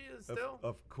Fauci is still?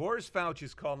 Of course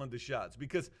Fauci's calling the shots.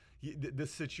 Because the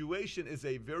situation is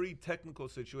a very technical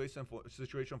situation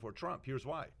for Trump. Here's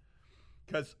why.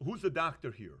 Because who's the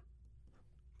doctor here?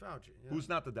 Fauci. Yeah. Who's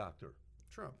not the doctor?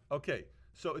 Trump. Okay.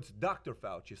 So it's Dr.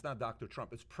 Fauci. It's not Dr.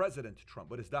 Trump. It's President Trump,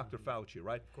 but it's Dr. Fauci,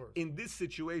 right? Of course. In this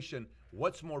situation,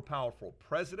 what's more powerful,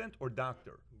 president or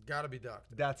doctor? Got to be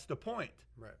doctor. That's the point.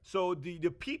 Right. So the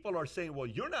people are saying, well,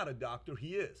 you're not a doctor.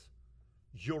 He is.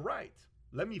 You're right.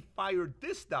 Let me fire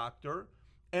this doctor,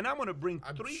 and I'm going to bring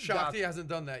I'm three shocked doctors. he hasn't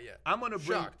done that yet. I'm going to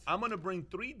bring. Shocked. I'm going to bring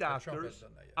 3 Trump doctors. hasn't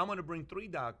done that yet. I'm going to bring 3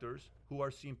 doctors who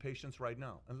are seeing patients right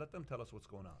now, and let them tell us what's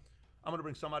going on. I'm going to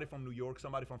bring somebody from New York,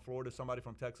 somebody from Florida, somebody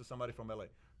from Texas, somebody from LA.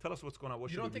 Tell us what's going on.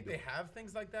 What You should don't we think be they doing? have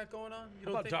things like that going on? You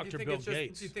How don't about think, Dr. you think Bill it's just,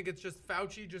 Gates? Do you think it's just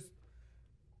Fauci just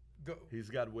go?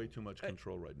 He's got way too much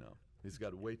control right now. He's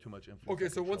got way too much influence. Okay,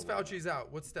 and so once control right now. Fauci's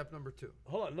out, what's step number 2?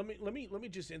 Hold on, let me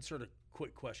just insert a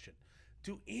quick question.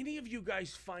 Do any of you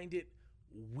guys find it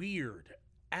weird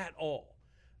at all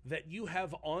that you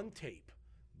have on tape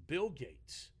Bill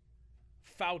Gates,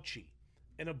 Fauci,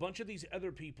 and a bunch of these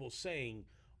other people saying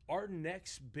our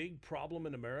next big problem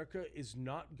in America is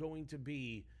not going to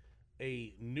be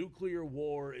a nuclear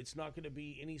war, it's not going to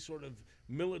be any sort of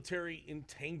military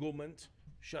entanglement.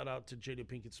 Shout out to Jada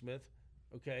Pinkett Smith.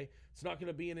 Okay, it's not going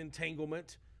to be an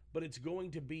entanglement, but it's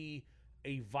going to be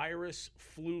a virus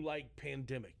flu-like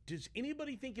pandemic. Does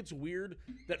anybody think it's weird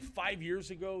that 5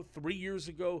 years ago, 3 years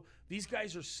ago, these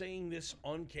guys are saying this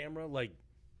on camera? Like,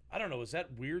 I don't know, is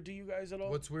that weird to you guys at all?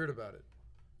 What's weird about it?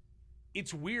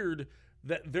 It's weird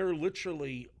that they're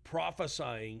literally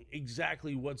prophesying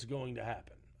exactly what's going to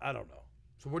happen. I don't know.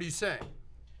 So what are you saying?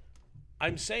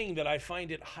 I'm saying that I find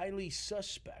it highly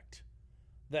suspect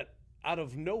that out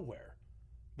of nowhere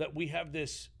that we have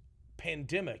this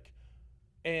pandemic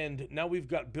and now we've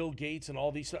got Bill Gates and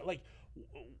all these, like,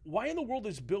 why in the world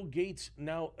is Bill Gates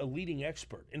now a leading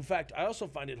expert? In fact, I also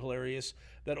find it hilarious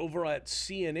that over at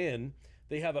CNN,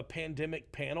 they have a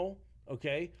pandemic panel,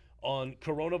 okay, on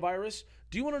coronavirus.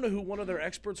 Do you want to know who one of their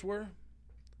experts were?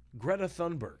 Greta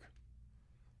Thunberg.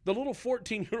 The little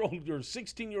 14-year-old or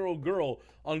 16-year-old girl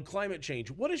on climate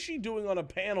change. What is she doing on a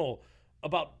panel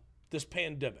about this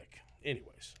pandemic?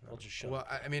 Anyways, I'll just shut up.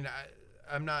 Well, I mean,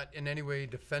 I'm not in any way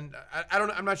I don't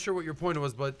know. I'm not sure what your point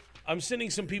was, but I'm sending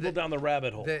some people down the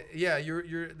rabbit hole. yeah,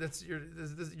 you're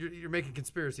making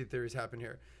conspiracy theories happen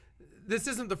here. This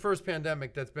isn't the first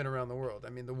pandemic that's been around the world.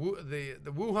 I mean, the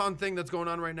Wuhan thing that's going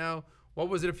on right now. What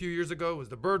was it a few years ago? It was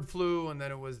the bird flu, and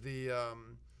then it was the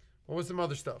what was some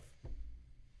other stuff?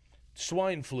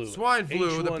 Swine flu,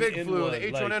 the pig flu, the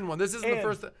H1N1. This isn't the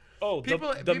first.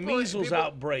 The measles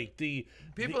outbreak, the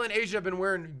people in Asia have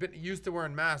been used to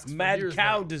wearing masks. Mad for years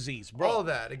cow now. disease, bro. All of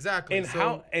that, exactly.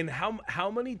 And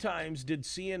how many times did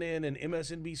CNN and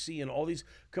MSNBC and all these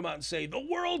come out and say the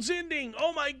world's ending?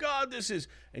 Oh my God, this is.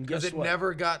 And guess because it what?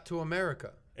 never got to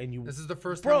America. And this is the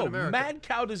first time in America. Mad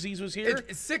cow disease was here.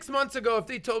 6 months ago, if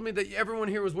they told me that everyone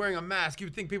here was wearing a mask,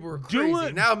 you'd think people were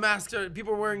crazy. Now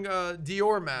people are wearing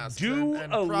Dior masks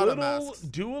and Prada masks.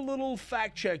 Do a little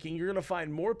fact checking. You're going to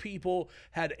find more people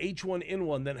had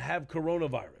H1N1 than have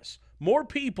coronavirus. More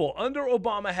people under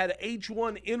Obama had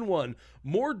H1N1,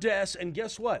 more deaths, and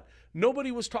guess what?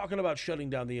 Nobody was talking about shutting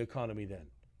down the economy then.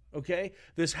 Okay?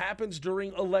 This happens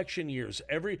during election years.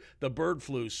 The bird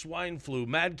flu, swine flu,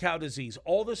 mad cow disease,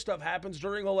 all this stuff happens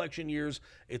during election years.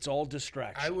 It's all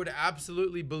distraction. I would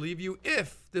absolutely believe you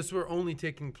if this were only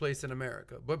taking place in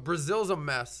America. But Brazil's a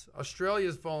mess.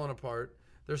 Australia's fallen apart.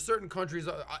 There's certain countries,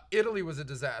 Italy was a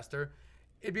disaster.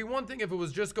 It'd be one thing if it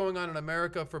was just going on in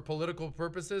America for political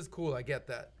purposes. Cool, I get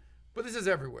that. But this is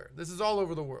everywhere. This is all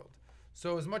over the world.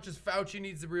 So as much as Fauci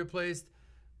needs to be replaced,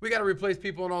 we got to replace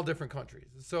people in all different countries.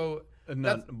 So,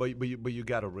 but you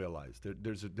got to realize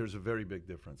there's a very big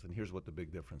difference, and here's what the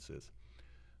big difference is: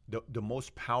 the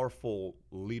most powerful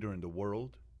leader in the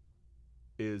world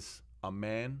is a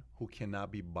man who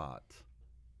cannot be bought.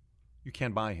 You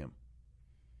can't buy him.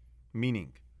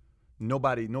 Meaning,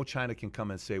 no China can come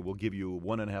and say we'll give you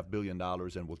 $1.5 billion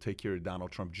and we'll take care of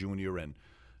Donald Trump Jr. and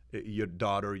your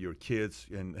daughter, your kids,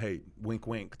 and hey, wink,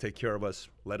 wink, take care of us.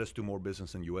 Let us do more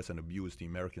business in the U.S. and abuse the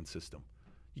American system.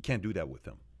 You can't do that with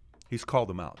him. He's called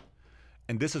them out.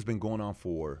 And this has been going on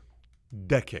for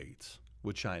decades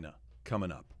with China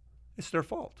coming up. It's their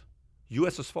fault.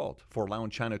 U.S.'s fault for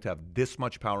allowing China to have this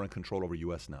much power and control over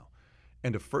U.S. now.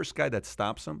 And the first guy that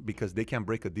stops them because they can't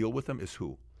break a deal with him is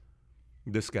who?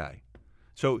 This guy.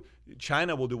 So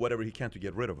China will do whatever he can to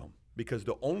get rid of him. Because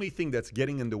the only thing that's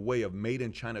getting in the way of Made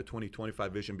in China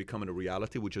 2025 vision becoming a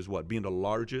reality, which is what? Being the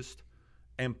largest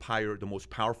empire, the most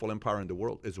powerful empire in the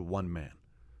world, is one man.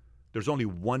 There's only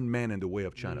one man in the way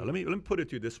of China. Let me put it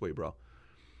to you this way, bro.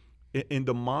 In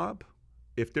the mob,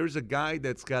 if there's a guy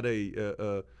that's got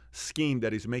a scheme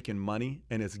that is making money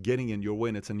and it's getting in your way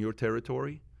and it's in your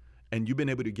territory, and you've been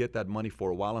able to get that money for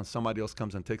a while and somebody else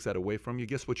comes and takes that away from you,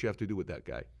 guess what you have to do with that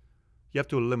guy? You have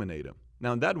to eliminate him.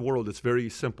 Now, in that world, it's very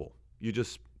simple. You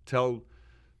just tell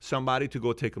somebody to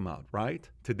go take them out, right?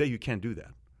 Today, you can't do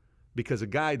that because a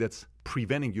guy that's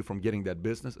preventing you from getting that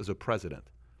business is a president.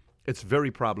 It's very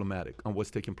problematic on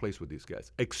what's taking place with these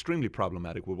guys. Extremely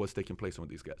problematic with what's taking place with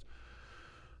these guys.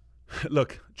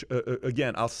 Look,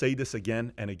 again, I'll say this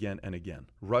again and again and again.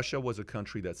 Russia was a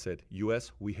country that said,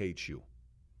 U.S., we hate you,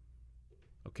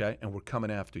 okay? And we're coming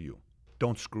after you.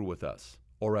 Don't screw with us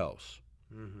or else.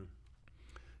 Mm-hmm.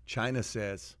 China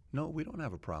says, no, we don't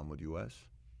have a problem with U.S.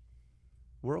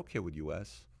 We're okay with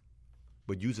U.S.,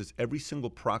 but uses every single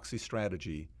proxy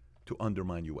strategy to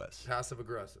undermine U.S. Passive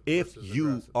aggressive. If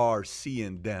you are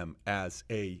seeing them as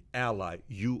an ally,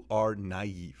 you are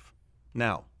naive.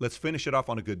 Now, let's finish it off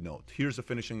on a good note. Here's the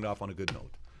finishing it off on a good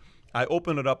note. I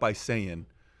open it up by saying,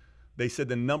 they said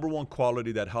the number one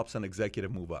quality that helps an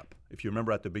executive move up. If you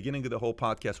remember at the beginning of the whole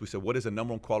podcast, we said, what is the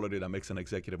number one quality that makes an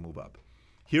executive move up?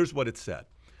 Here's what it said.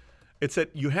 It said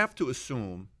you have to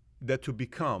assume that to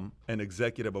become an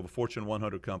executive of a Fortune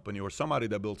 100 company or somebody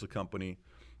that builds a company,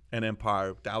 an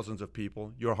empire, thousands of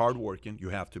people, you're hardworking. You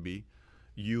have to be.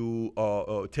 You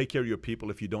take care of your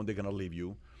people. If you don't, they're going to leave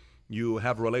you. You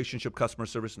have relationship, customer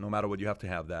service. No matter what, you have to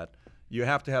have that. You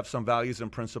have to have some values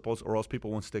and principles or else people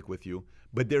won't stick with you.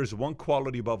 But there's one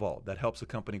quality above all that helps a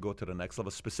company go to the next level,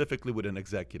 specifically with an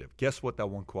executive. Guess what that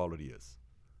one quality is?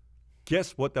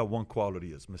 Guess what that one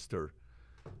quality is, Mr.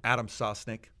 Adam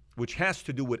Sosnick, which has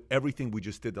to do with everything we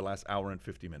just did the last hour and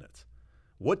 50 minutes.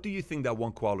 What do you think that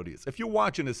one quality is? If you're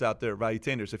watching this out there,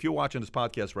 Valuetainers, if you're watching this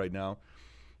podcast right now,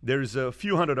 there's a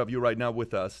few hundred of you right now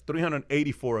with us,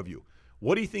 384 of you.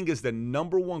 What do you think is the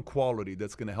number one quality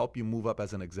that's going to help you move up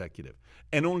as an executive?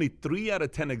 And only 3 out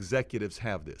of 10 executives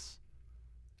have this.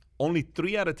 Only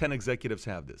 3 out of 10 executives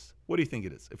have this. What do you think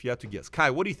it is, if you had to guess? Kai,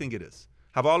 what do you think it is?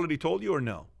 Have I already told you or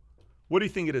no? What do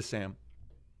you think it is, Sam?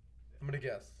 I'm going to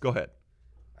guess. Go ahead.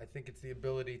 I think it's the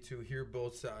ability to hear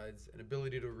both sides, an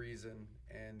ability to reason,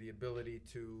 and the ability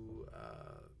to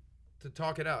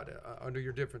talk it out under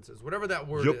your differences, whatever that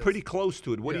word is. You're pretty close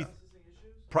to it. What do you?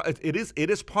 It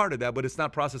is part of that, but it's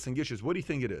not processing issues. What do you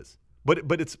think it is?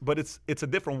 But it's a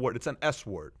different word. It's an S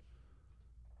word.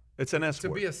 It's an S word.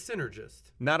 To be a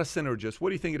synergist. Not a synergist. What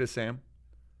do you think it is, Sam?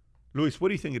 Luis, what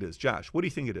do you think it is? Josh, what do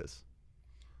you think it is?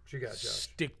 What you got, Josh?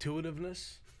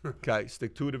 Stick-to-itiveness. Okay,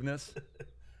 stick-to-itiveness.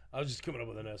 I was just coming up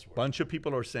with an S word. Bunch of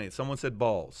people are saying. Someone said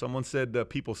balls. Someone said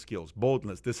people skills,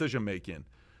 boldness, decision-making,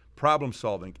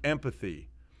 problem-solving, empathy,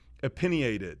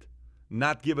 opinionated,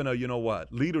 not given a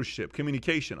leadership,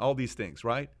 communication, all these things,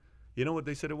 right? You know what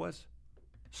they said it was?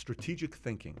 Strategic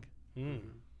thinking.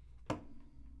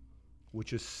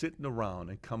 which is sitting around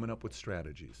and coming up with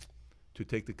strategies to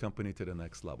take the company to the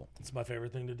next level. It's my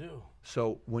favorite thing to do.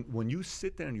 So when you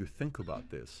sit there and you think about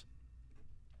this,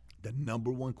 the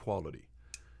number one quality,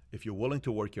 if you're willing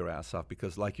to work your ass off,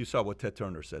 because like you saw what Ted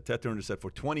Turner said. Ted Turner said,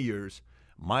 for 20 years,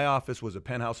 my office was a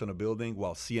penthouse in a building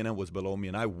while CNN was below me,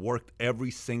 and I worked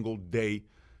every single day,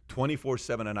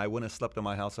 24/7, and I went and slept in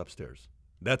my house upstairs.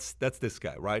 That's this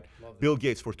guy, right? Bill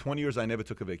Gates, for 20 years, I never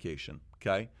took a vacation,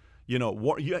 okay? You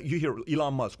know, you hear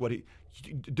Elon Musk,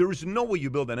 there is no way you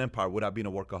build an empire without being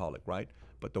a workaholic, right?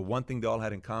 But the one thing they all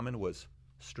had in common was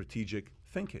strategic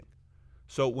thinking.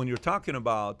 So when you're talking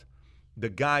about the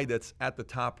guy that's at the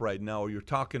top right now, or you're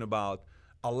talking about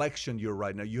election year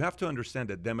right now, you have to understand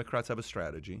that Democrats have a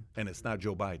strategy, and it's not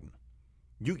Joe Biden.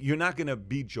 You're not going to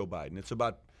beat Joe Biden.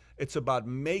 It's about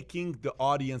making the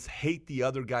audience hate the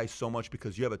other guy so much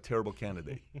because you have a terrible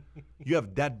candidate. You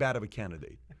have that bad of a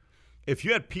candidate. If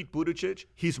you had Pete Buttigieg,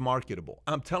 he's marketable.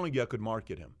 I'm telling you, I could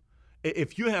market him.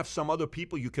 If you have some other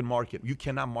people, you can market. You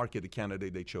cannot market the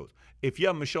candidate they chose. If you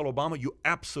have Michelle Obama, you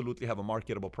absolutely have a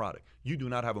marketable product. You do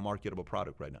not have a marketable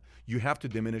product right now. You have to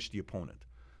diminish the opponent.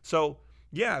 So,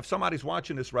 yeah, if somebody's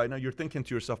watching this right now, you're thinking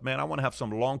to yourself, man, I want to have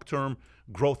some long-term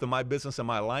growth in my business and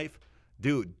my life.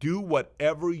 Dude, do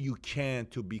whatever you can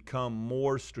to become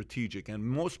more strategic. And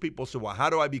most people say, well,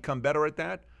 how do I become better at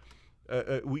that?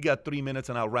 We got 3 minutes,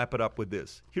 and I'll wrap it up with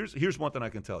this. Here's one thing I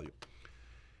can tell you.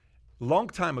 Long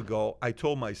time ago, I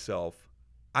told myself,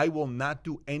 I will not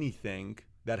do anything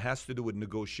that has to do with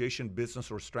negotiation,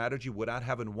 business, or strategy without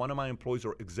having one of my employees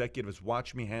or executives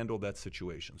watch me handle that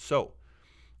situation. So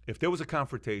if there was a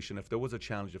confrontation, if there was a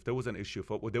challenge, if there was an issue,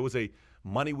 if there was a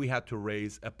money we had to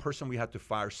raise, a person we had to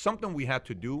fire, something we had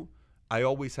to do, I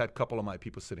always had a couple of my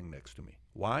people sitting next to me.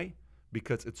 Why?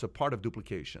 Because it's a part of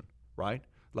duplication, right?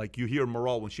 Like you hear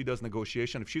Maral, when she does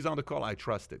negotiation, if she's on the call, I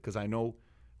trust it because I know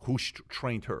who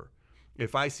trained her.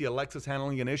 If I see Alexis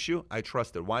handling an issue, I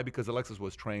trust it. Why? Because Alexis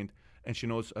was trained and she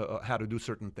knows how to do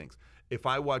certain things. If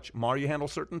I watch Mario handle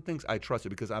certain things, I trust it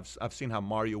because I've seen how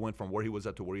Mario went from where he was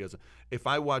at to where he is. If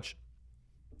I watch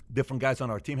different guys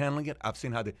on our team handling it, I've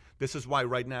seen how they. This is why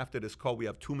right now after this call, we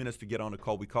have 2 minutes to get on a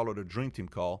call. We call it a Dream Team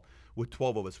call with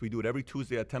 12 of us. We do it every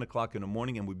Tuesday at 10 o'clock in the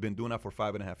morning, and we've been doing that for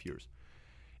 5.5 years.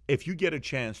 If you get a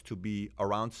chance to be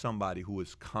around somebody who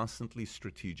is constantly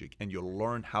strategic and you'll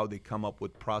learn how they come up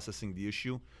with processing the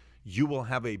issue, you will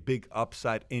have a big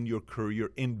upside in your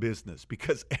career in business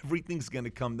because everything's going to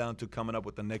come down to coming up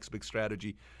with the next big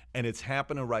strategy. And it's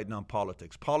happening right now in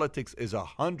politics. Politics is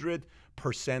 100%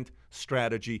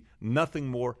 strategy, nothing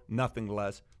more, nothing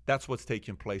less. That's what's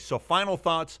taking place. So final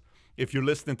thoughts, if you're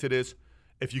listening to this,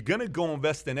 if you're going to go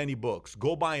invest in any books,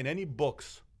 go buy in any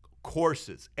books,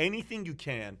 courses, anything you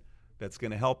can that's going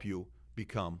to help you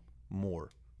become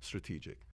more strategic.